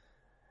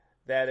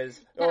 That is...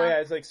 Yeah. Oh,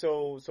 yeah, it's like,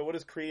 so what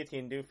does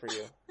creatine do for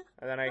you?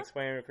 And then I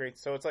explain to creatine.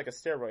 So it's like a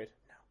steroid.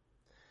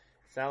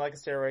 It's not like a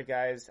steroid,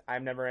 guys.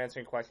 I'm never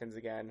answering questions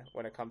again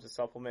when it comes to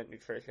supplement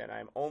nutrition.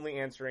 I'm only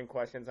answering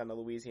questions on the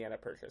Louisiana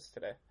Purchase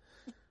today.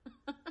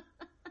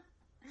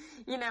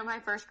 You know,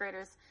 my first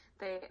graders,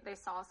 they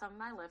saw some of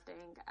my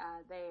lifting.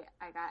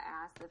 I got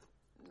asked if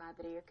my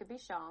video could be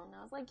shown. And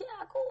I was like,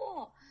 yeah,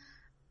 cool.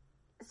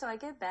 So I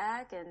get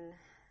back and,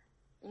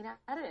 you know,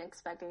 I didn't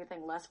expect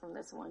anything less from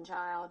this one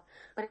child.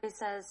 But he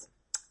says,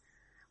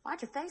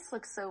 why'd your face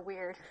look so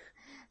weird?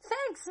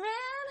 Thanks, man.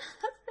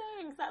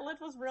 thanks. That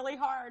lift was really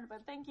hard,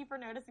 but thank you for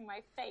noticing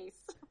my face.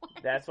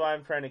 That's why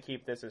I'm trying to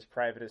keep this as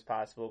private as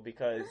possible,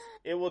 because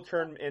it will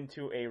turn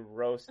into a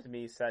roast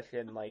me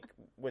session, like,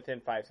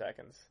 within 5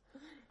 seconds.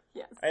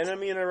 Yes. And I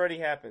mean, it already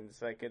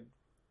happens. I could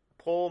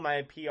pull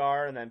my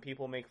PR and then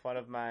people make fun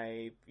of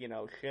my,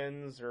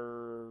 shins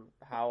or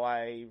how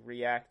I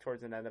react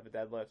towards the end of a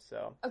deadlift,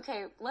 so.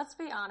 Okay, let's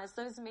be honest.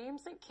 Those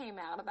memes that came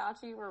out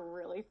about you were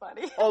really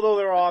funny. Although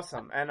they're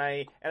awesome. And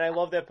I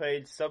love that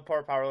page,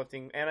 Subpar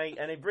Powerlifting, and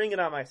I bring it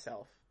on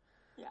myself.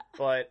 Yeah.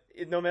 But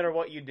no matter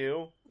what you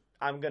do,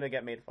 I'm gonna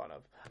get made fun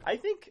of. I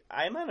think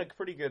I'm on a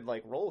pretty good,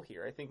 roll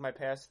here. I think my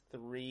past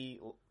 3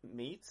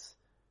 meets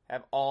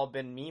have all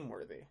been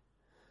meme-worthy.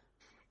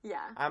 Yeah.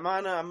 I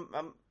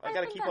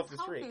gotta keep up the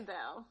streak. Healthy,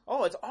 though.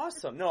 Oh, it's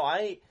awesome. No,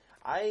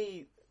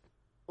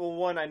 well,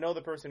 one, I know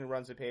the person who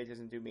runs the page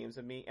doesn't do memes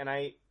of me, and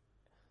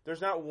there's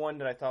not one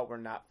that I thought were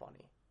not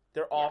funny.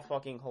 They're all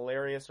fucking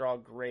hilarious. They're all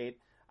great.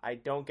 I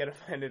don't get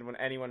offended when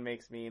anyone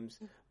makes memes,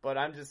 but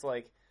I'm just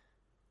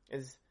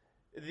is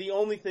the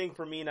only thing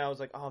for me now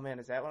is oh man,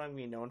 is that what I'm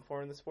gonna be known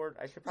for in the sport?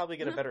 I should probably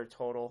get a better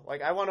total.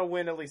 I want to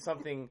win at least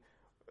something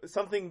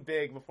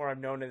big before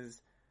I'm known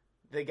as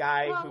the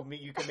guy who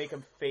you can make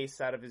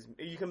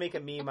you can make a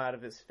meme out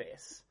of his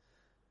face.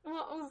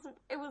 Well,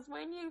 it was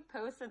when you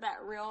posted that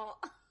real,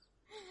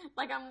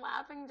 I'm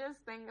laughing just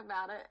thinking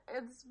about it.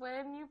 It's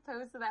when you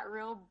posted that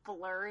real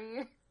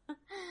blurry,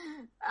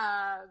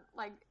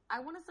 I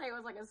want to say it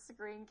was a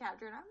screen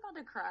capture, and I'm about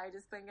to cry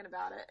just thinking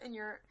about it. And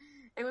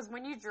it was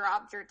when you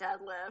dropped your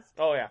deadlift.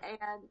 Oh yeah.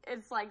 And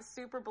it's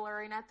super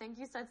blurry, and I think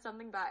you said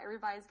something about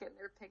everybody's getting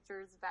their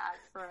pictures back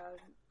from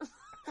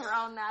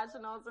World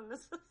Nationals, and this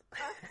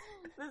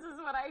is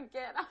what I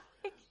get.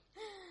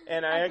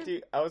 And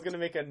I was gonna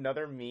make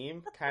another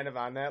meme kind of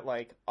on that,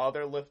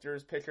 other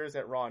lifters' pictures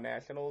at Raw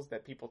Nationals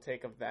that people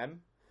take of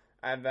them,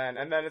 and then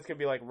it's gonna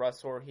be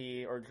Russ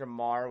Orhee or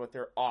Jamar with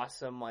their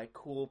awesome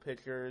cool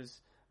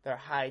pictures, their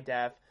high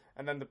def,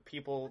 and then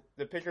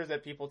the pictures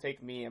that people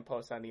take me and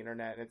post on the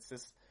internet, and it's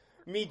just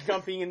me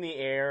jumping in the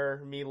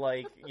air, me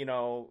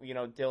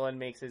Dylan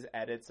makes his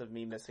edits of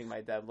me missing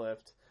my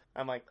deadlift.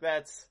 I'm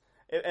that's.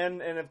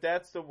 And if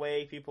that's the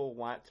way people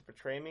want to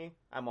portray me,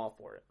 I'm all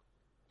for it.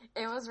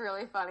 It was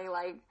really funny.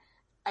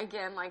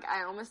 Again,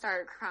 I almost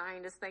started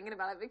crying just thinking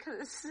about it because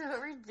it's so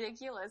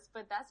ridiculous.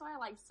 But that's why I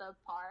like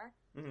Subpar.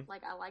 Mm-hmm.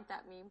 I like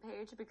that meme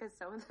page because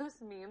some of those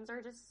memes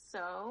are just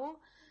so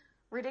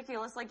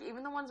ridiculous.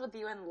 Even the ones with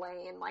you and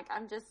Lane.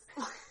 I'm just...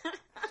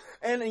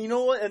 And you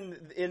know what?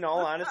 And in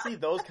all honesty,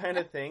 those kind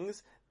of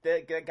things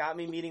that got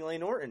me meeting Lane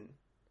Norton.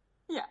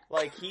 Yeah.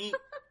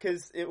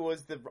 Because it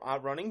was the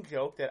running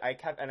joke that I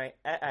kept, and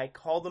I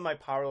called him my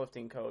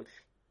powerlifting coach,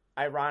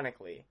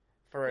 ironically,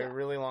 for a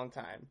really long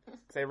time.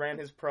 Because I ran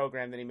his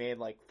program that he made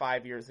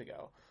 5 years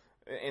ago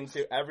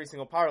into every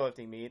single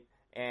powerlifting meet,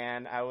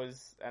 and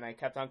I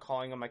kept on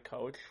calling him my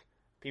coach.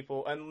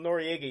 People, and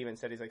Noriega even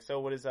said, he's so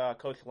what does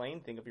Coach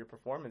Lane think of your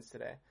performance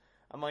today?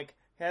 I'm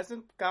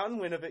hasn't gotten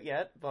wind of it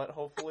yet, but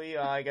hopefully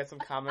I get some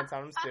comments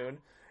on him soon.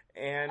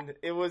 And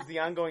it was the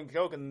ongoing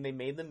joke, and then they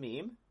made the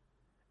meme.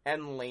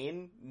 And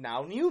Lane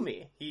now knew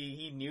me.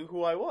 He knew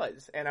who I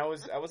was, and I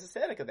was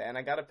ecstatic of that, and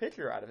I got a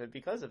picture out of it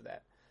because of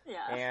that.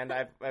 Yeah. And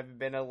I've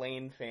been a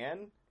Lane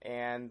fan,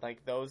 and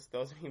those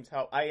memes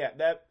help.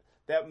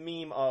 That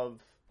meme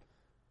of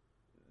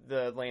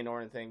the Lane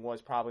Norton thing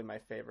was probably my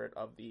favorite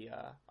of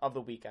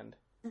the weekend.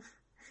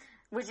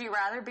 Would you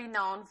rather be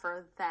known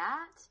for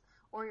that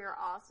or your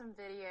awesome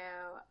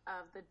video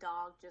of the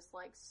dog just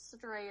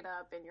straight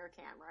up in your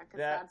camera? Because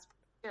that's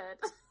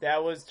good.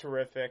 That was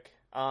terrific.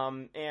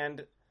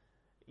 And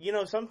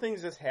some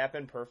things just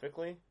happen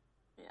perfectly.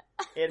 Yeah.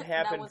 It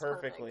happened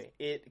perfectly.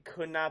 Perfect. It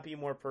could not be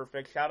more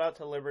perfect. Shout out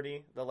to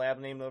Liberty, the lab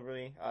named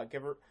Liberty.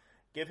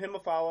 Give him a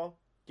follow.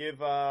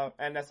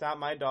 And that's not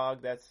my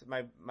dog. That's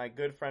my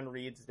good friend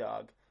Reed's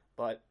dog.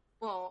 But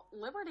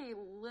Liberty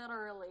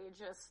literally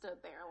just stood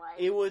there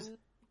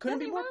couldn't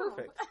be more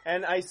perfect.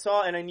 And I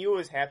saw, and I knew it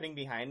was happening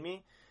behind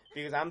me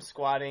because I'm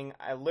squatting.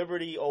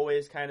 Liberty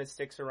always kind of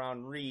sticks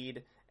around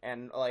Reed,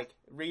 and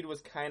Reed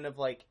was kind of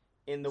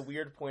in the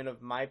weird point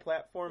of my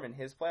platform and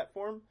his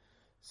platform.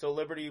 So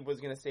Liberty was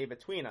going to stay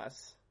between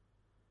us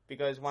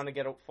because I want to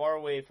get far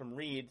away from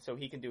Reed so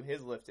he can do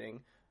his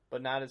lifting,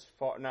 but not as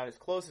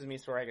close as me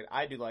so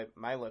I do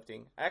my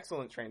lifting.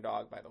 Excellent trained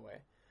dog, by the way.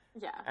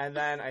 Yeah. And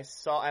then I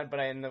saw, but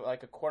in a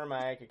quarter of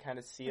my eye, I could kind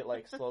of see it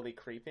slowly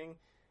creeping.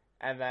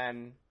 And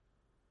then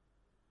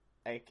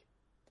I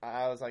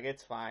was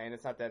it's fine.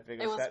 It's not that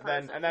big of a set.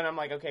 And then I'm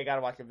okay,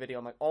 gotta watch a video.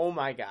 I'm oh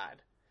my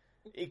god.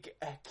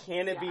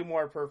 Can it be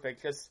more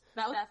perfect? Just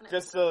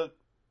the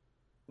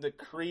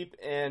creep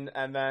in,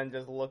 and then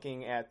just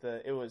looking at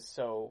it was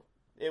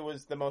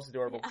the most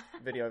adorable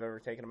video I've ever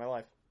taken in my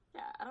life.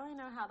 Yeah, I don't even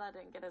know how that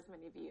didn't get as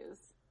many views.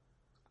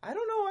 I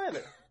don't know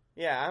either.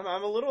 Yeah,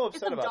 I'm a little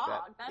upset about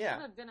that. That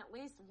should have been at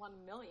least 1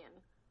 million.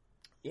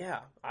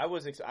 Yeah, I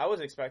was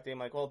expecting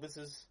this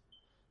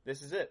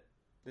is it.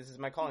 This is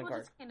my calling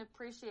card. People just can't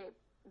appreciate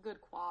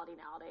good quality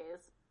nowadays.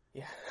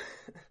 Yeah.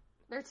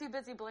 They're too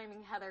busy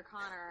blaming Heather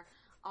Connor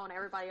on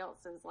everybody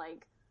else's,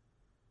 like,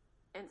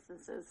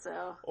 instances,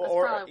 so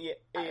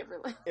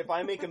if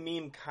I make a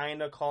meme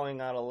kind of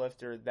calling out a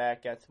lifter,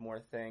 that gets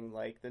more thing.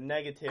 Like, the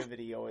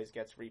negativity always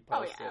gets reposted.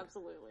 Oh, yeah,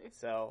 absolutely.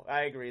 So,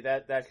 I agree.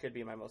 That should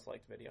be my most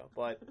liked video.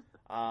 But,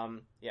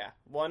 yeah.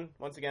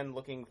 Once again,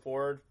 looking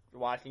forward to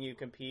watching you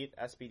compete,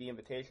 SBD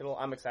Invitational.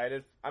 I'm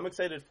excited. I'm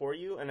excited for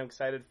you, and I'm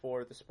excited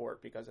for the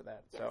sport because of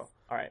that. Yes. So,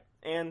 alright.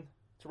 And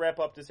to wrap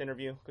up this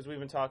interview, because we've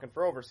been talking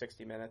for over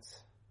 60 minutes,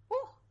 Woo.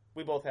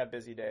 we both have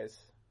busy days.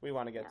 We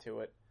want to get to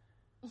it.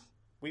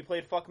 We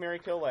played Fuck, Marry,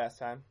 Kill last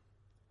time.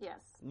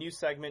 Yes. New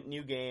segment,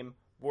 new game,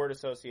 word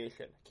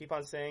association. Keep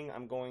on saying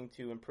I'm going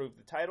to improve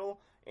the title,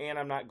 and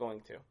I'm not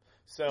going to.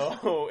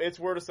 So it's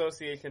word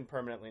association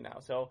permanently now.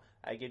 So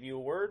I give you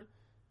a word.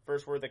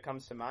 First word that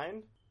comes to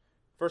mind.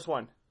 First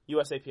one,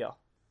 USAPL.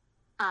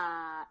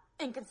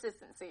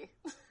 Inconsistency.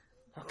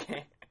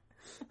 Okay.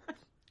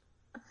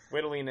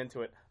 Way to lean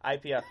into it.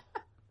 IPF.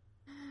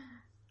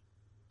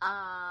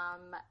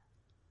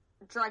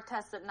 Drug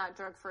tested, not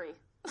drug free.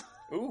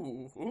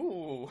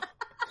 Ooh.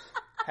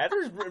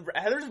 Heather's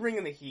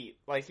bringing the heat.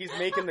 Like, he's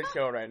making the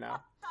show right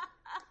now.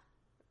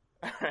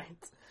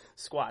 Alright.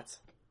 Squats.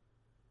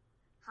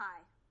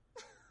 High.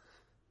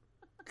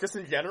 Just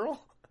in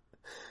general?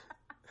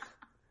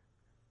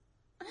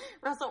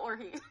 Russell or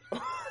he.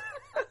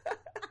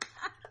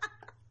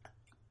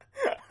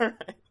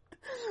 Alright.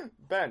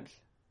 Bench.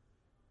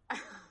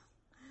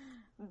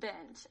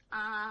 Bench.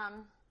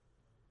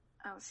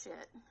 Oh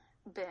shit.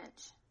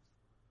 Bench.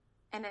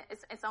 And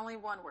it's only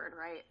one word,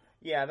 right?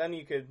 Yeah, then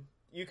you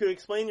could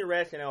explain your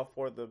rationale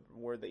for the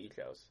word that you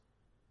chose.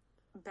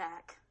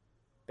 Back.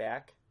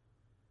 Back?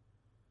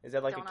 Is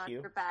that like Don't a cue?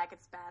 Don't your back,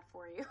 it's bad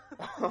for you.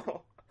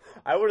 Oh,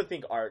 I would have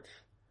think arch.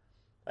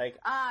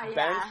 Like,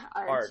 bench,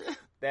 arch.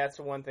 That's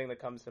the one thing that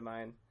comes to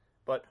mind.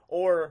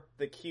 Or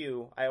the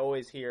cue, I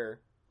always hear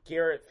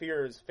Garrett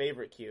Fear's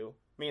favorite cue.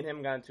 Me and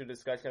him got into a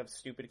discussion of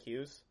stupid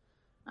cues.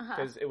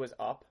 Because it was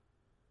up.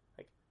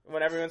 Like,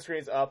 when everyone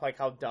screams up, like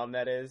how dumb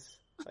that is.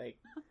 Like,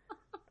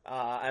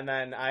 and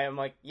then I am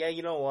like, yeah,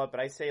 you know what? But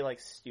I say like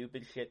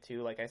stupid shit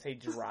too. Like I say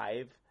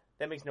drive.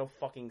 That makes no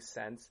fucking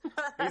sense.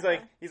 He's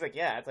like,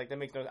 yeah, it's like that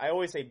makes no. I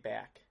always say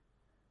back.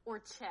 Or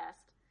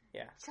chest.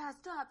 Yeah.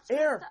 Chest up.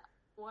 Air. Up.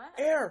 What?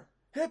 Air.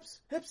 Hips.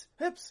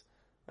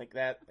 Like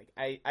that.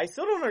 Like I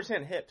still don't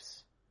understand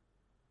hips.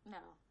 No.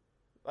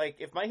 Like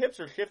if my hips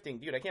are shifting,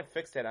 dude, I can't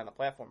fix that on the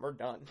platform. We're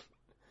done.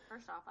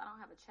 First off, I don't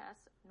have a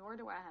chest, nor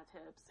do I have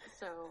hips.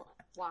 So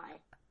why?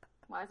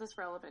 Why is this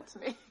relevant to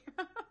me?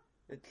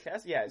 The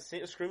chest, yeah,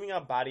 screaming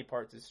out body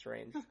parts is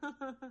strange.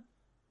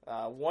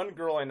 One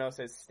girl I know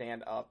says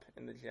stand up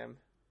in the gym.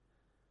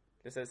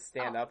 Just says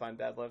stand up on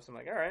deadlifts. I'm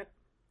like, all right,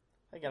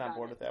 I get on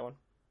board with that one.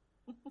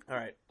 All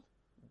right,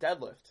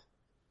 deadlift.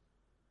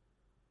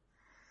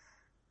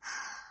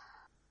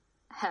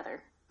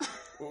 Heather.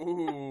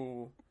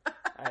 Ooh,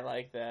 I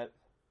like that.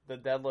 The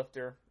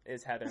deadlifter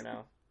is Heather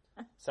now.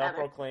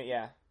 Self-proclaimed,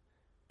 yeah.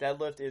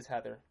 Deadlift is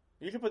Heather.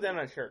 You should put that on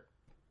a shirt.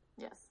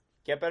 Yes.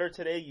 Get better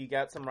today. You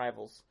got some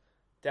rivals.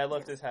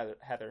 Deadlift is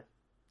Heather.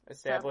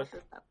 Established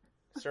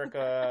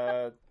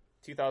circa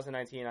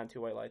 2019 on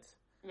Two White Lights.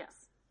 Yes.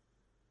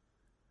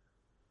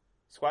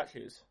 Squat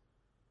shoes.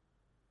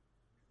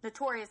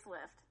 Notorious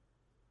Lift.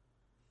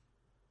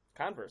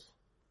 Converse.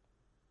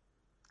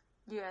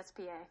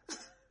 USPA.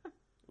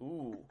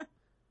 Ooh,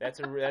 that's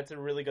a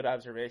really good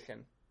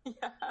observation.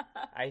 Yeah.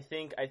 I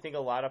think a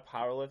lot of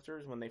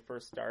powerlifters when they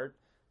first start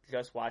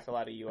just watch a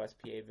lot of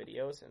USPA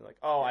videos and like,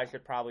 oh, I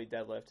should probably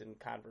deadlift in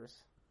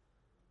Converse.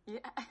 Yeah.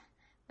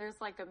 There's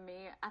like a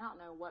meme, I don't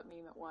know what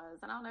meme it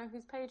was, and I don't know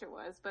whose page it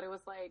was, but it was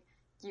like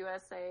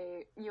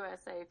USPA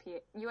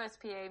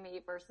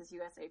meet versus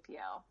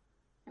USAPL.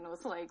 And it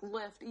was like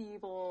Lift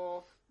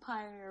Evil,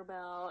 Pioneer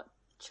Belt,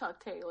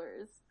 Chuck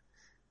Taylor's.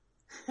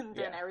 And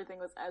then everything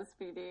was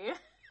SBD.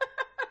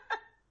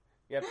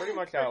 Yeah, pretty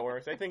much how it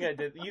works. I think I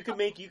did. You could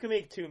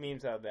make two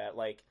memes out of that.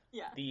 Like,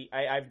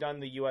 I've done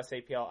the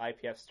USAPL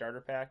IPF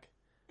starter pack,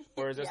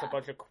 where it's just a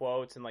bunch of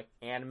quotes and like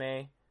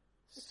anime.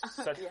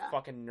 Such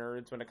fucking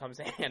nerds when it comes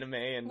to anime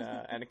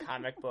and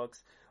comic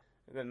books.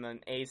 And then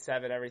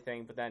A7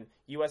 everything. But then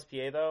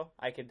USPA though,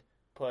 I could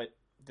put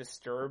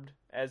Disturbed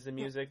as the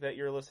music that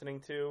you're listening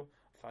to.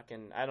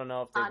 Fucking, I don't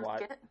know if they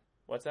watch.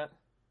 What's that?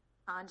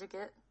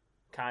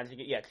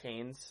 Conjugate, yeah,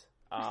 chains.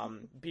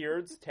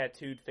 Beards,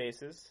 tattooed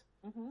faces.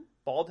 Mm-hmm.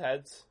 Bald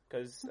heads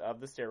because of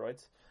the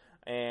steroids,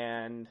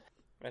 and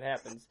it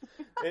happens.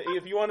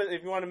 if you want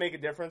to make a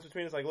difference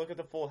between, it's like look at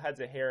the full heads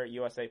of hair at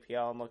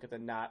USAPL and look at the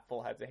not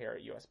full heads of hair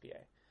at USPA.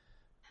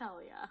 Hell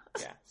yeah.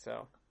 Yeah,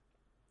 so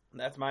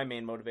that's my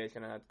main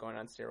motivation. I'm not going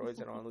on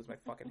steroids. I don't want to lose my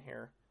fucking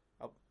hair.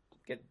 I'll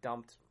get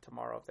dumped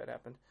tomorrow if that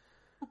happened.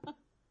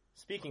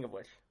 Speaking of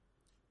which,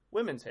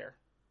 women's hair.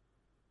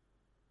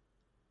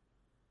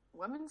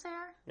 Women's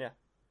hair? Yeah.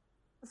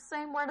 The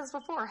same word as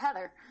before,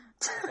 Heather.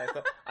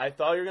 I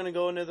thought you were going to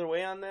go another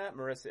way on that.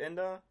 Marissa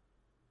Inda.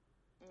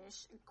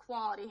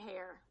 Quality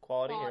hair.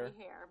 Quality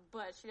hair.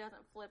 But she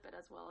doesn't flip it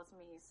as well as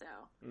me, so.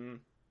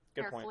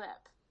 Good hair point.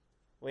 Flip.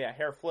 Well, yeah,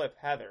 hair flip,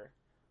 Heather.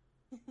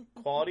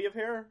 Quality of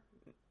hair?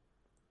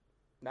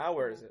 Now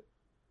where is it?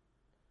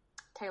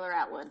 Taylor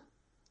Atwood.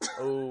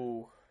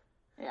 Oh.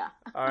 Yeah.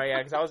 All right,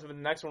 yeah, because the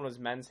next one was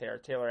men's hair.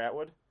 Taylor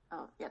Atwood.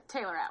 Oh, yeah,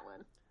 Taylor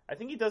Atwood. I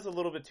think he does a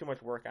little bit too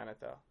much work on it,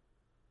 though.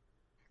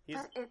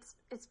 But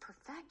it's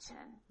perfection.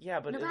 Yeah,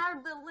 but no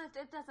matter the lift,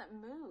 it doesn't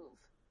move.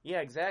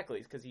 Yeah, exactly.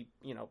 It's because he,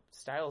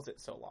 styles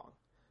it so long.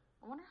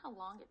 I wonder how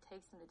long it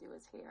takes him to do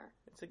his hair.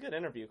 It's a good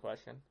interview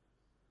question.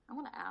 I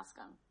want to ask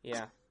him.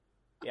 Yeah.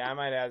 Yeah, I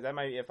might ask.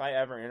 If I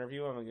ever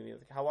interview him, I'm going to be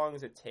like, how long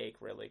does it take,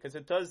 really?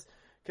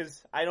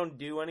 Because I don't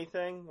do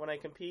anything when I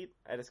compete.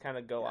 I just kind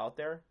of go out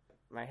there.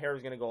 My hair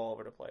is going to go all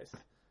over the place.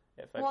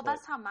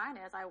 That's how mine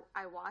is.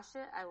 I wash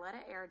it, I let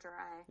it air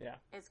dry. Yeah.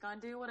 It's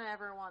going to do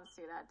whatever it wants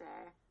to that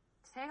day.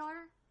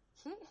 Taylor,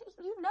 he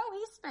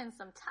spends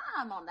some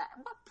time on that.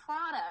 What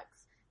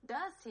products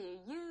does he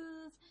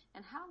use,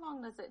 and how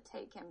long does it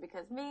take him?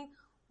 Because me,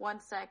 1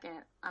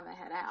 second, I'm a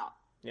head out.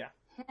 Yeah.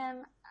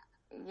 Him,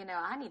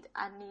 I need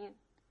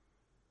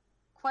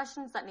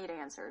questions that need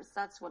answers.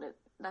 That's what it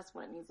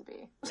needs to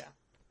be. Yeah.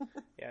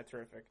 Yeah,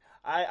 terrific.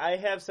 I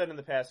have said in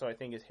the past, though, I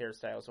think his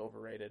hairstyle is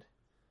overrated.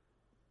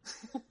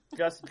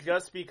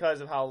 just because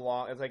of how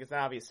long, it's an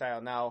obvious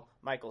style. Now,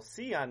 Michael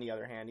C, on the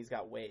other hand, he's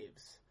got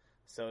waves.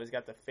 So he's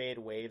got the fade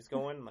waves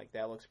going,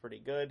 that looks pretty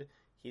good.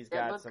 He's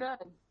got good.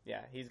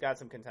 Yeah, he's got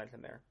some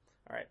contention there.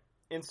 All right,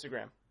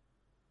 Instagram.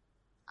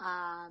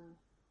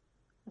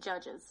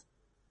 Judges.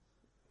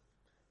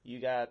 You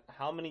got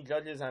how many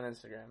judges on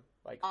Instagram?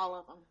 All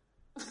of them.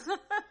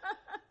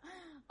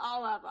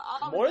 All of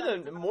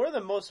them. More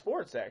than most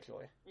sports,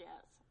 actually. Yes.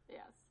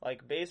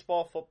 Like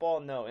baseball, football,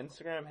 no.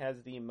 Instagram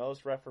has the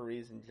most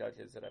referees and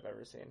judges that I've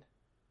ever seen.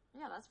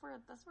 Yeah, that's where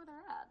they're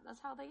at.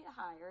 That's how they get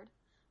hired,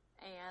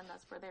 and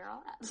that's where they're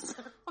all at.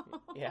 So.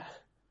 Yeah.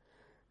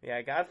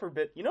 God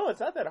forbid. It's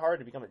not that hard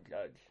to become a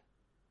judge.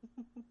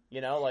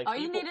 All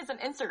you need is an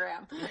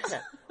Instagram.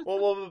 Yeah.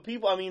 Well,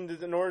 people. I mean,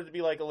 in order to be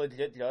a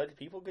legit judge,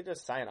 people could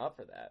just sign up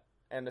for that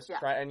and just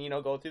try and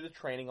go through the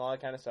training, all that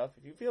kind of stuff.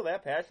 If you feel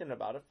that passionate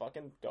about it,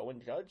 fucking go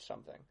and judge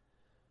something,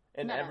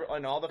 and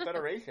in all the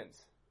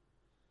federations.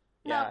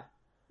 Yeah. No,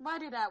 why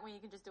do that when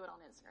you can just do it on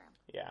Instagram?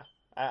 Yeah.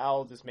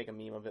 I'll just make a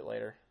meme of it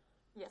later.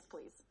 Yes,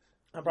 please.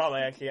 I'll probably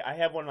I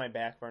have one on my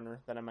back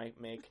burner that I might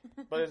make.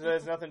 But it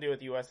has nothing to do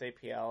with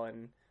USAPL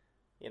and,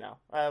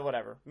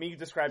 whatever. Me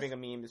describing a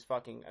meme is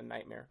fucking a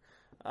nightmare.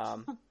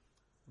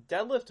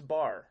 Deadlift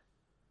bar.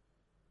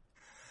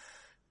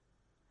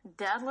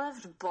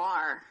 Deadlift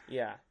bar.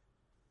 Yeah.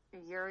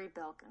 Yuri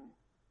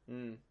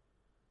Belkin.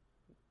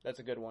 That's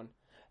a good one.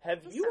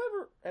 Have you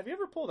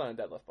ever pulled on a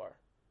deadlift bar?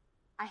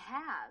 I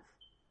have.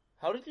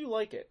 How did you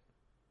like it?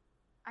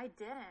 I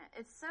didn't.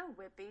 It's so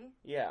whippy.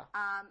 Yeah.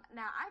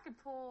 Now I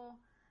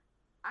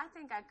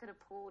think I could have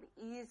pulled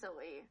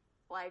easily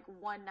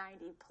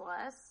 190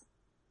 plus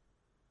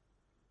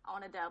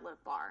on a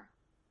deadlift bar,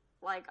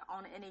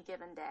 on any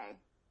given day.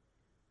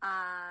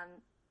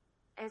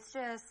 It's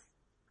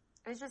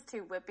just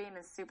too whippy and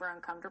it's super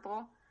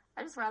uncomfortable.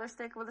 I just rather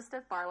stick with a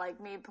stiff bar. Like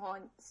me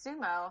pulling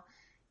sumo,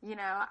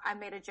 I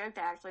made a joke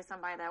to actually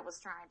somebody that was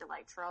trying to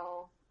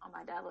troll on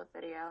my deadlift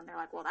video, and they're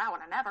like, well, that would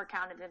have never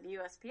counted in the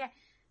USPA.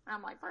 And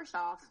I'm like, first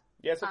off.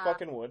 Yes, it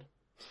fucking would.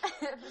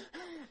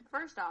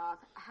 First off,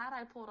 had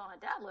I pulled on a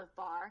deadlift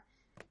bar,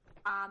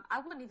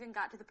 I wouldn't even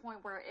got to the point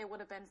where it would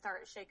have been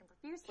started shaking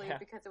profusely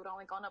because it would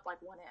only gone up 1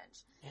 inch.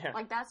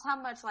 Yeah. That's how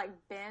much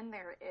bend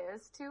there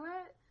is to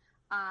it.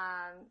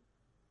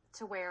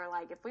 To where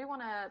if we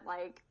want to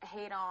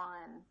hate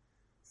on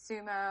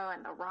sumo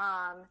and the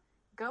ROM,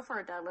 go for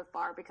a deadlift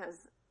bar because,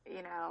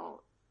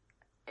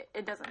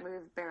 it doesn't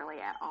move barely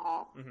at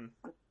all. Mm-hmm.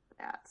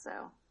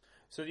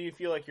 So do you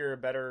feel like you're a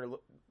better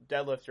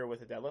deadlifter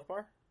with a deadlift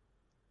bar?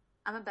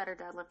 I'm a better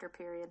deadlifter,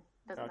 period.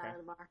 Doesn't matter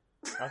the bar.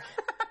 Okay.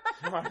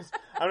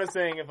 I'm just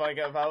saying if I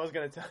was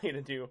going to tell you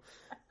to do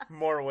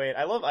more weight.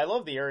 I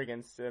love the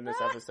arrogance in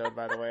this episode,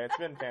 by the way. It's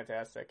been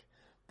fantastic.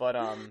 But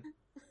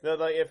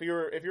if you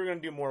were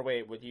going to do more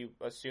weight, would you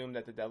assume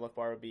that the deadlift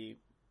bar would be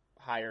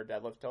higher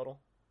deadlift total?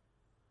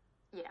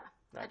 Yeah.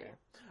 Okay. I do.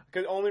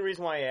 Because the only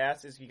reason why I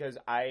asked is because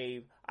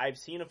I've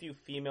seen a few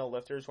female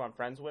lifters who I'm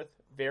friends with,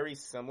 very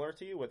similar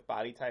to you with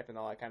body type and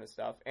all that kind of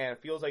stuff, and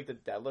it feels like the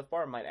deadlift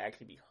bar might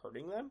actually be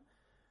hurting them.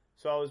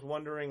 So I was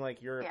wondering,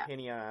 your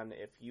opinion on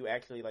if you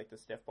actually like the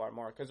stiff bar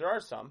more, because there are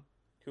some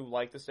who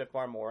like the stiff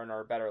bar more and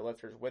are better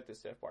lifters with the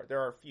stiff bar. There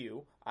are a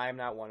few. I am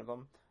not one of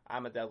them.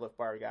 I'm a deadlift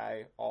bar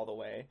guy all the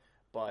way,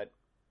 but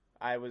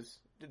I was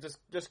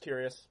just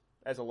curious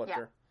as a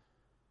lifter.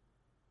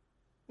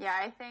 Yeah,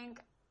 I think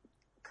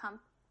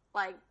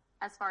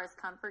as far as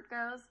comfort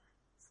goes,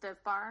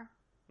 stiff bar.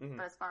 Mm-hmm.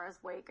 But as far as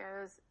weight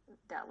goes,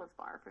 deadlift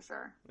bar for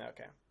sure.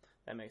 Okay,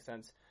 that makes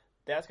sense.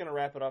 That's going to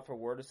wrap it up for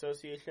Word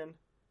Association.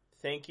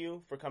 Thank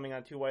you for coming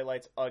on Two White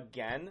Lights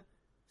again.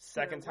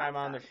 Second time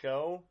on the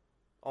show.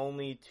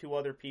 Only 2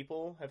 other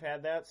people have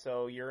had that,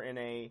 so you're in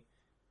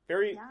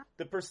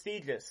the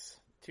prestigious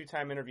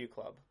 2-time interview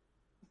club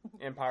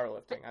in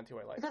powerlifting on Two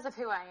White Lights. Because of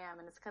who I am,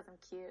 and it's because I'm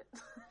cute.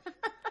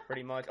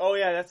 Pretty much. Oh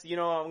yeah, that's, I'm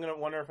gonna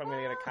wonder if I'm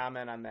gonna get a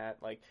comment on that.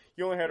 Like,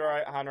 you only had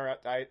her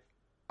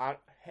on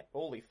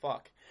holy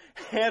fuck,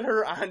 had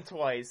her on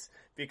twice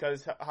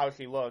because how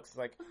she looks.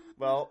 Like,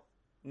 well,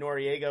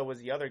 Noriega was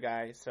the other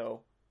guy,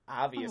 so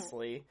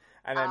obviously,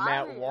 and then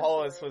Matt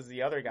Wallace was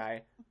the other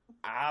guy,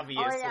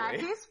 obviously. Oh yeah,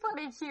 he's a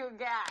pretty cute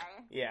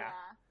guy. Yeah.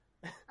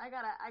 I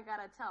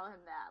gotta tell him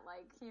that.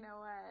 Like, you know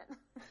what?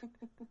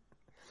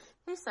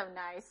 He's so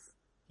nice.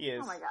 He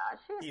is. Oh my gosh,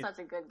 he's such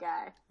a good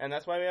guy. And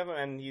that's why we have him,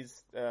 and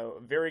he's a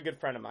very good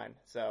friend of mine.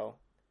 So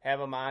have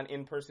him on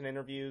in-person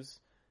interviews.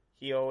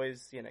 He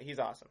always, he's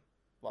awesome.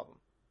 Love him.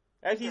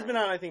 And he's been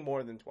on, I think,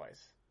 more than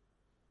twice.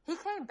 He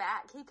came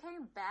back. He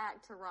came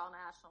back to Raw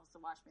Nationals to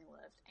watch me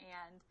lift,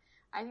 and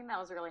I think that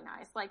was really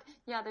nice. Like,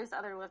 yeah, there's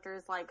other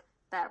lifters like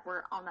that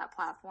were on that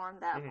platform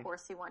that, of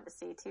course, he wanted to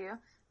see too.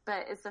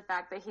 But it's the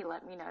fact that he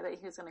let me know that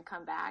he was going to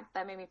come back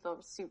that made me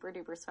feel super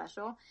duper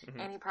special.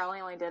 And he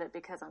probably only did it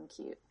because I'm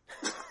cute.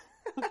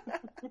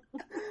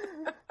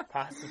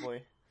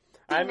 Possibly.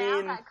 Now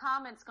that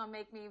comment's going to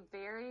make me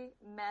very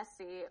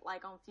messy,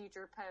 like on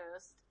future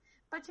posts.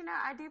 But,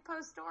 I do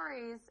post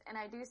stories, and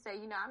I do say,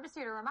 I'm just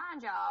here to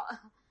remind y'all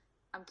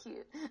I'm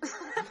cute.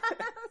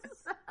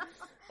 So,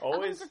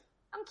 always.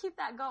 I'm keep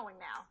that going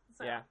now.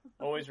 So. Yeah,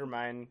 always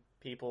remind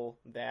people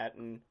that.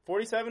 And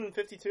 47 and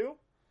 52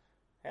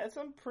 had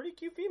some pretty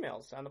cute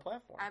females on the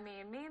platform. I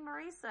mean, me and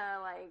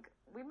Marisa, like,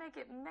 we make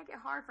it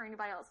hard for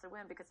anybody else to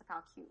win because of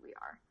how cute we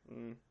are.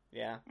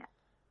 Yeah.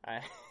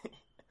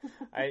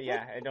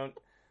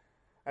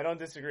 I don't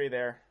disagree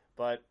there.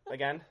 But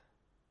again,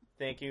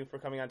 thank you for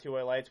coming on Two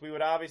White Lights. We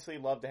would obviously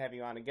love to have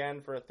you on again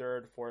for a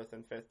third, fourth,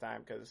 and fifth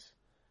time because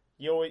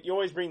you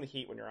always bring the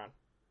heat when you're on.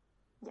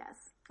 Yes.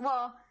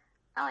 Well,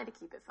 I like to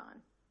keep it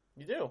fun.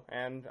 You do,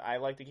 and I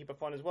like to keep it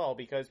fun as well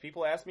because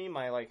people ask me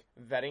my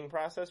vetting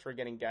process for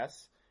getting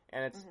guests,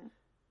 and it's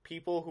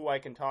people who I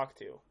can talk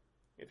to.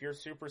 If you're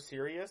super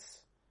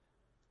serious,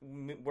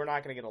 we're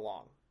not going to get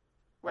along.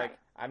 Right. Like,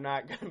 I'm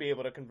not going to be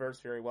able to converse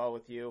very well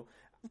with you.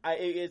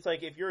 It's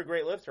like, if you're a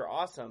great lifter,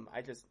 awesome.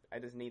 I just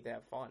need to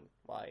have fun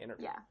while I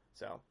interview. Yeah.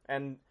 So,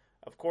 and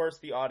of course,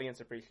 the audience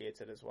appreciates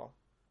it as well.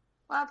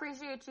 Well, I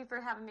appreciate you for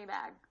having me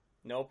back.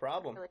 No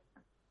problem. Really.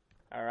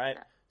 All right.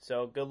 Yeah.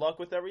 So good luck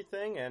with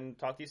everything, and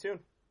talk to you soon.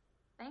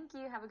 Thank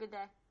you. Have a good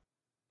day.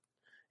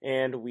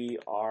 And we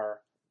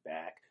are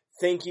back.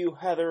 Thank you,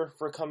 Heather,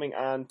 for coming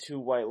on Two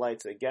White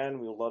Lights again.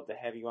 We would love to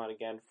have you on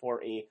again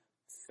for a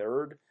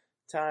third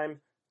time.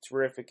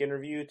 Terrific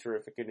interview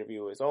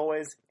as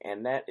always.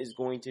 And that is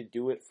going to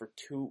do it for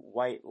Two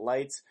White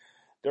Lights.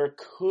 There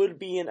could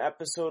be an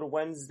episode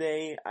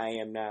Wednesday. I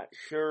am not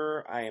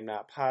sure. I am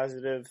not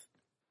positive.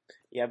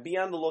 Yeah, be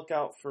on the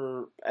lookout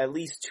for at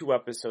least 2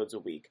 episodes a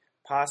week.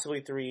 Possibly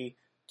 3.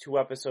 2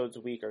 episodes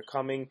a week are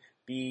coming.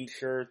 Be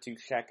sure to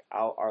check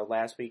out our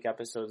last week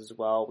episodes as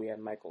well. We had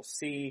Michael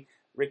C.,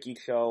 Ricky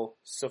Cho,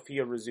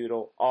 Sophia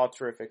Rizzuto, all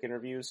terrific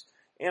interviews.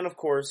 And of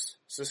course,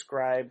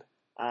 subscribe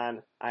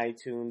on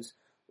iTunes.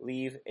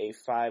 Leave a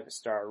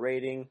 5-star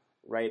rating.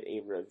 Write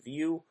a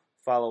review.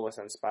 Follow us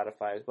on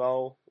Spotify as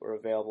well. We're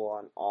available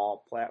on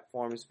all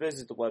platforms.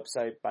 Visit the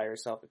website, buy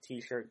yourself a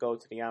t-shirt, go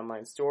to the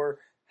online store.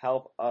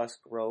 Help us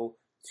grow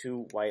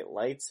Two White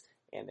Lights.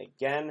 And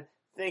again,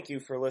 thank you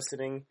for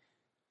listening.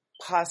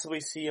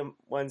 Possibly see you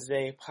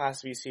Wednesday,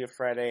 possibly see you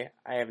Friday.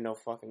 I have no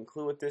fucking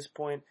clue at this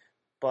point.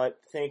 But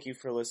thank you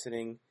for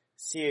listening.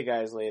 See you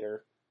guys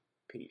later.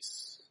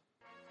 Peace.